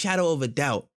 without a shadow of a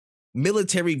doubt,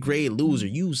 military grade loser.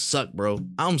 You suck, bro.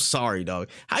 I'm sorry, dog.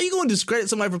 How you gonna discredit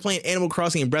somebody for playing Animal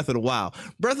Crossing and Breath of the Wild?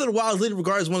 Breath of the Wild is literally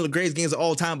regarded as one of the greatest games of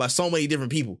all time by so many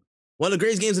different people. One of the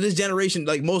greatest games of this generation,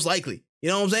 like most likely. You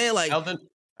know what I'm saying? Like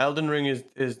Elden Ring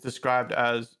is described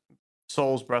as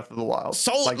Soul's Breath of the Wild.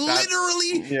 So like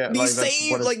literally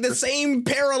the same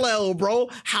parallel, bro.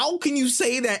 How can you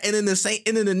say that and in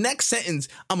the next sentence,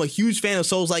 I'm a huge fan of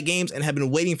Souls-like games and have been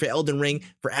waiting for Elden Ring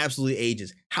for absolutely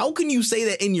ages. How can you say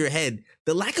that in your head?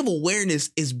 The lack of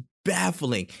awareness is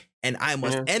baffling. And I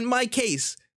must end my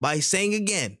case by saying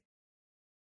again,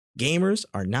 gamers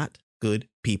are not good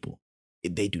people.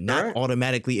 They do not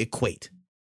automatically equate.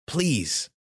 Please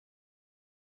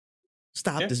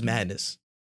stop this madness.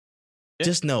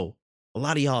 Just know, a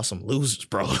lot of y'all some losers,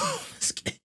 bro.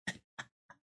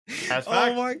 That's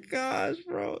oh my gosh,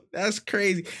 bro. That's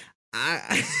crazy.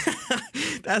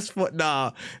 That's what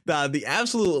the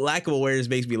absolute lack of awareness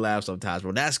makes me laugh sometimes,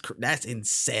 bro. That's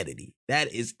insanity.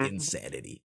 That is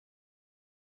insanity.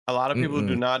 A lot of people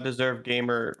do not deserve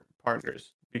gamer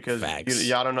partners because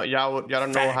y'all don't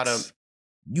know how to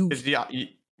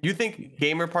you think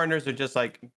gamer partners are just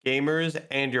like gamers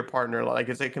and your partner, like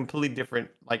it's a completely different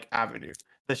like avenue.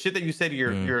 The shit that you say to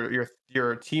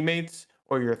your teammates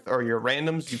or your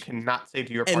randoms, you cannot say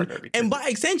to your partner. And by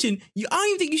extension, I don't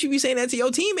even think you should be saying that to your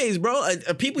teammates, bro.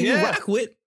 People you rock with.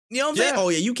 You know what I'm saying? Oh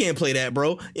yeah, you can't play that,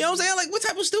 bro. You know what I'm saying? Like, what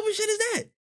type of stupid shit is that?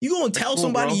 You gonna tell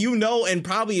somebody you know and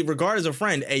probably regard as a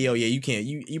friend, hey yo, yeah, you can't.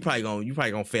 You probably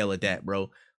gonna fail at that, bro.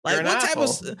 Like what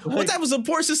type of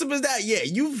support system is that? Yeah,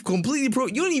 you've completely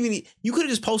proved you could have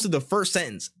just posted the first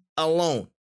sentence alone,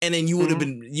 and then you would have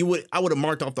I would have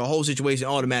marked off the whole situation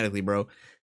automatically, bro.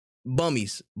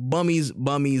 Bummies, bro.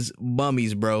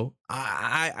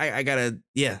 I gotta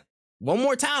one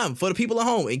more time for the people at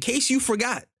home, in case you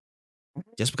forgot.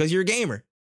 Just because you're a gamer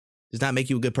does not make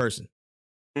you a good person.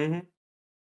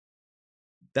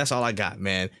 That's all I got,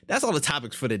 man. That's all the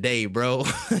topics for the day, bro.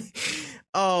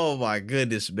 Oh my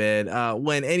goodness, man.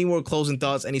 When any more closing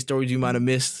thoughts, any stories you might have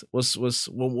missed?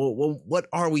 What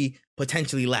are we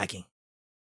potentially lacking?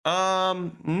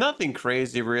 Nothing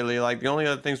crazy really. Like the only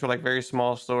other things were like very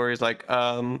small stories, like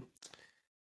Capcom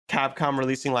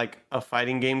releasing like a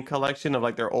fighting game collection of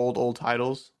like their old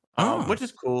titles, which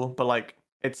is cool, but like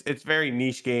it's very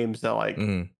niche games that like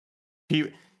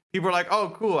people are like,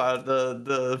 oh cool,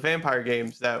 the vampire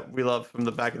games that we love from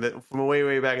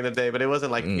way back in the day, but it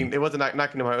wasn't like it wasn't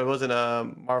not Kingdom Hearts, it wasn't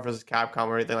Marvel vs. Capcom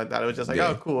or anything like that. It was just like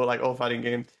oh cool, like old fighting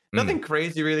game. Nothing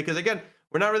crazy really, because again,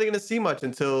 we're not really gonna see much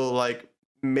until like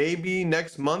maybe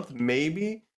next month,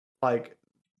 maybe. Like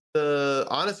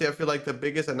honestly, I feel like the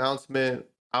biggest announcement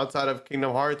outside of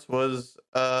Kingdom Hearts was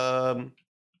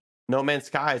No Man's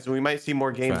Sky. So we might see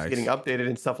more games getting updated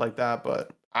and stuff like that,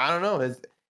 but I don't know.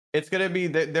 It's gonna be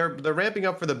they're ramping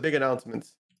up for the big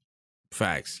announcements.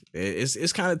 Facts.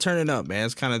 It's kind of turning up, man.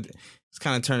 It's kind of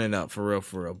turning up for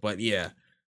real. But yeah,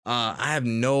 I have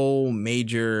no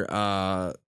major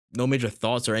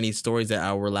thoughts or any stories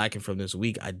that were lacking from this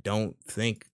week. I don't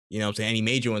think, you know what I'm saying, any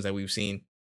major ones that we've seen.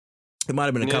 It might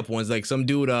have been a couple ones, like some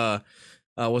dude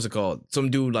what's it called? Some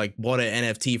dude like bought an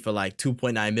NFT for like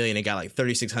 2.9 million and got like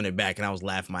 3,600 back, and I was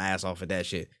laughing my ass off at that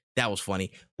shit. That was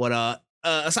funny. But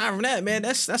aside from that, man,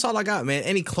 that's all I got, man.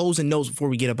 Any closing notes before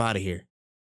we get up out of here?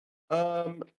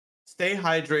 Stay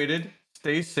hydrated,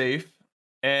 stay safe,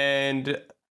 and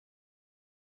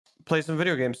play some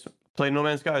video games. Play No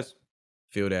Man's Skies.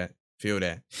 Feel that.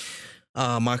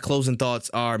 My closing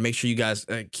thoughts are, make sure you guys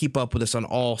keep up with us on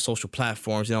all social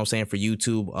platforms. You know what I'm saying? For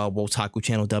YouTube, Wotaku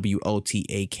channel,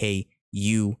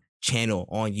 WOTAKU channel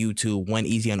on YouTube. One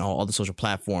Easy on all other social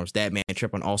platforms. That Man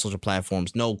Trip on all social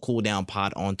platforms. No Cooldown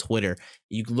Pod on Twitter.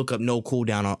 You can look up No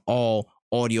Cooldown on all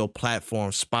audio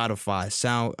platforms. Spotify,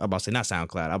 not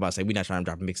SoundCloud. I'm about to say we're not trying to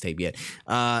drop a mixtape yet.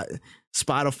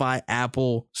 Spotify,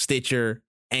 Apple, Stitcher,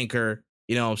 Anchor.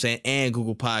 You know what I'm saying? And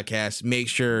Google Podcasts. Make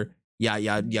sure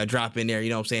y'all drop in there, you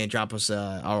know what I'm saying? Drop us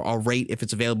our rate if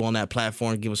it's available on that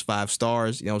platform. Give us 5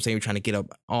 stars. You know what I'm saying? We're trying to get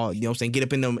up all, you know what I'm saying, get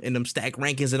up in them stack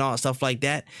rankings and all stuff like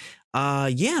that.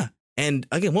 Yeah. And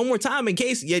again, one more time, in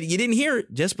case you didn't hear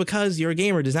it, just because you're a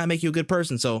gamer does not make you a good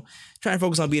person. So try and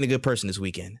focus on being a good person this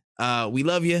weekend. We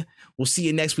love you. We'll see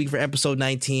you next week for episode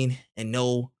 19. And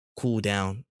no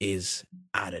cooldown is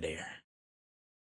out of there.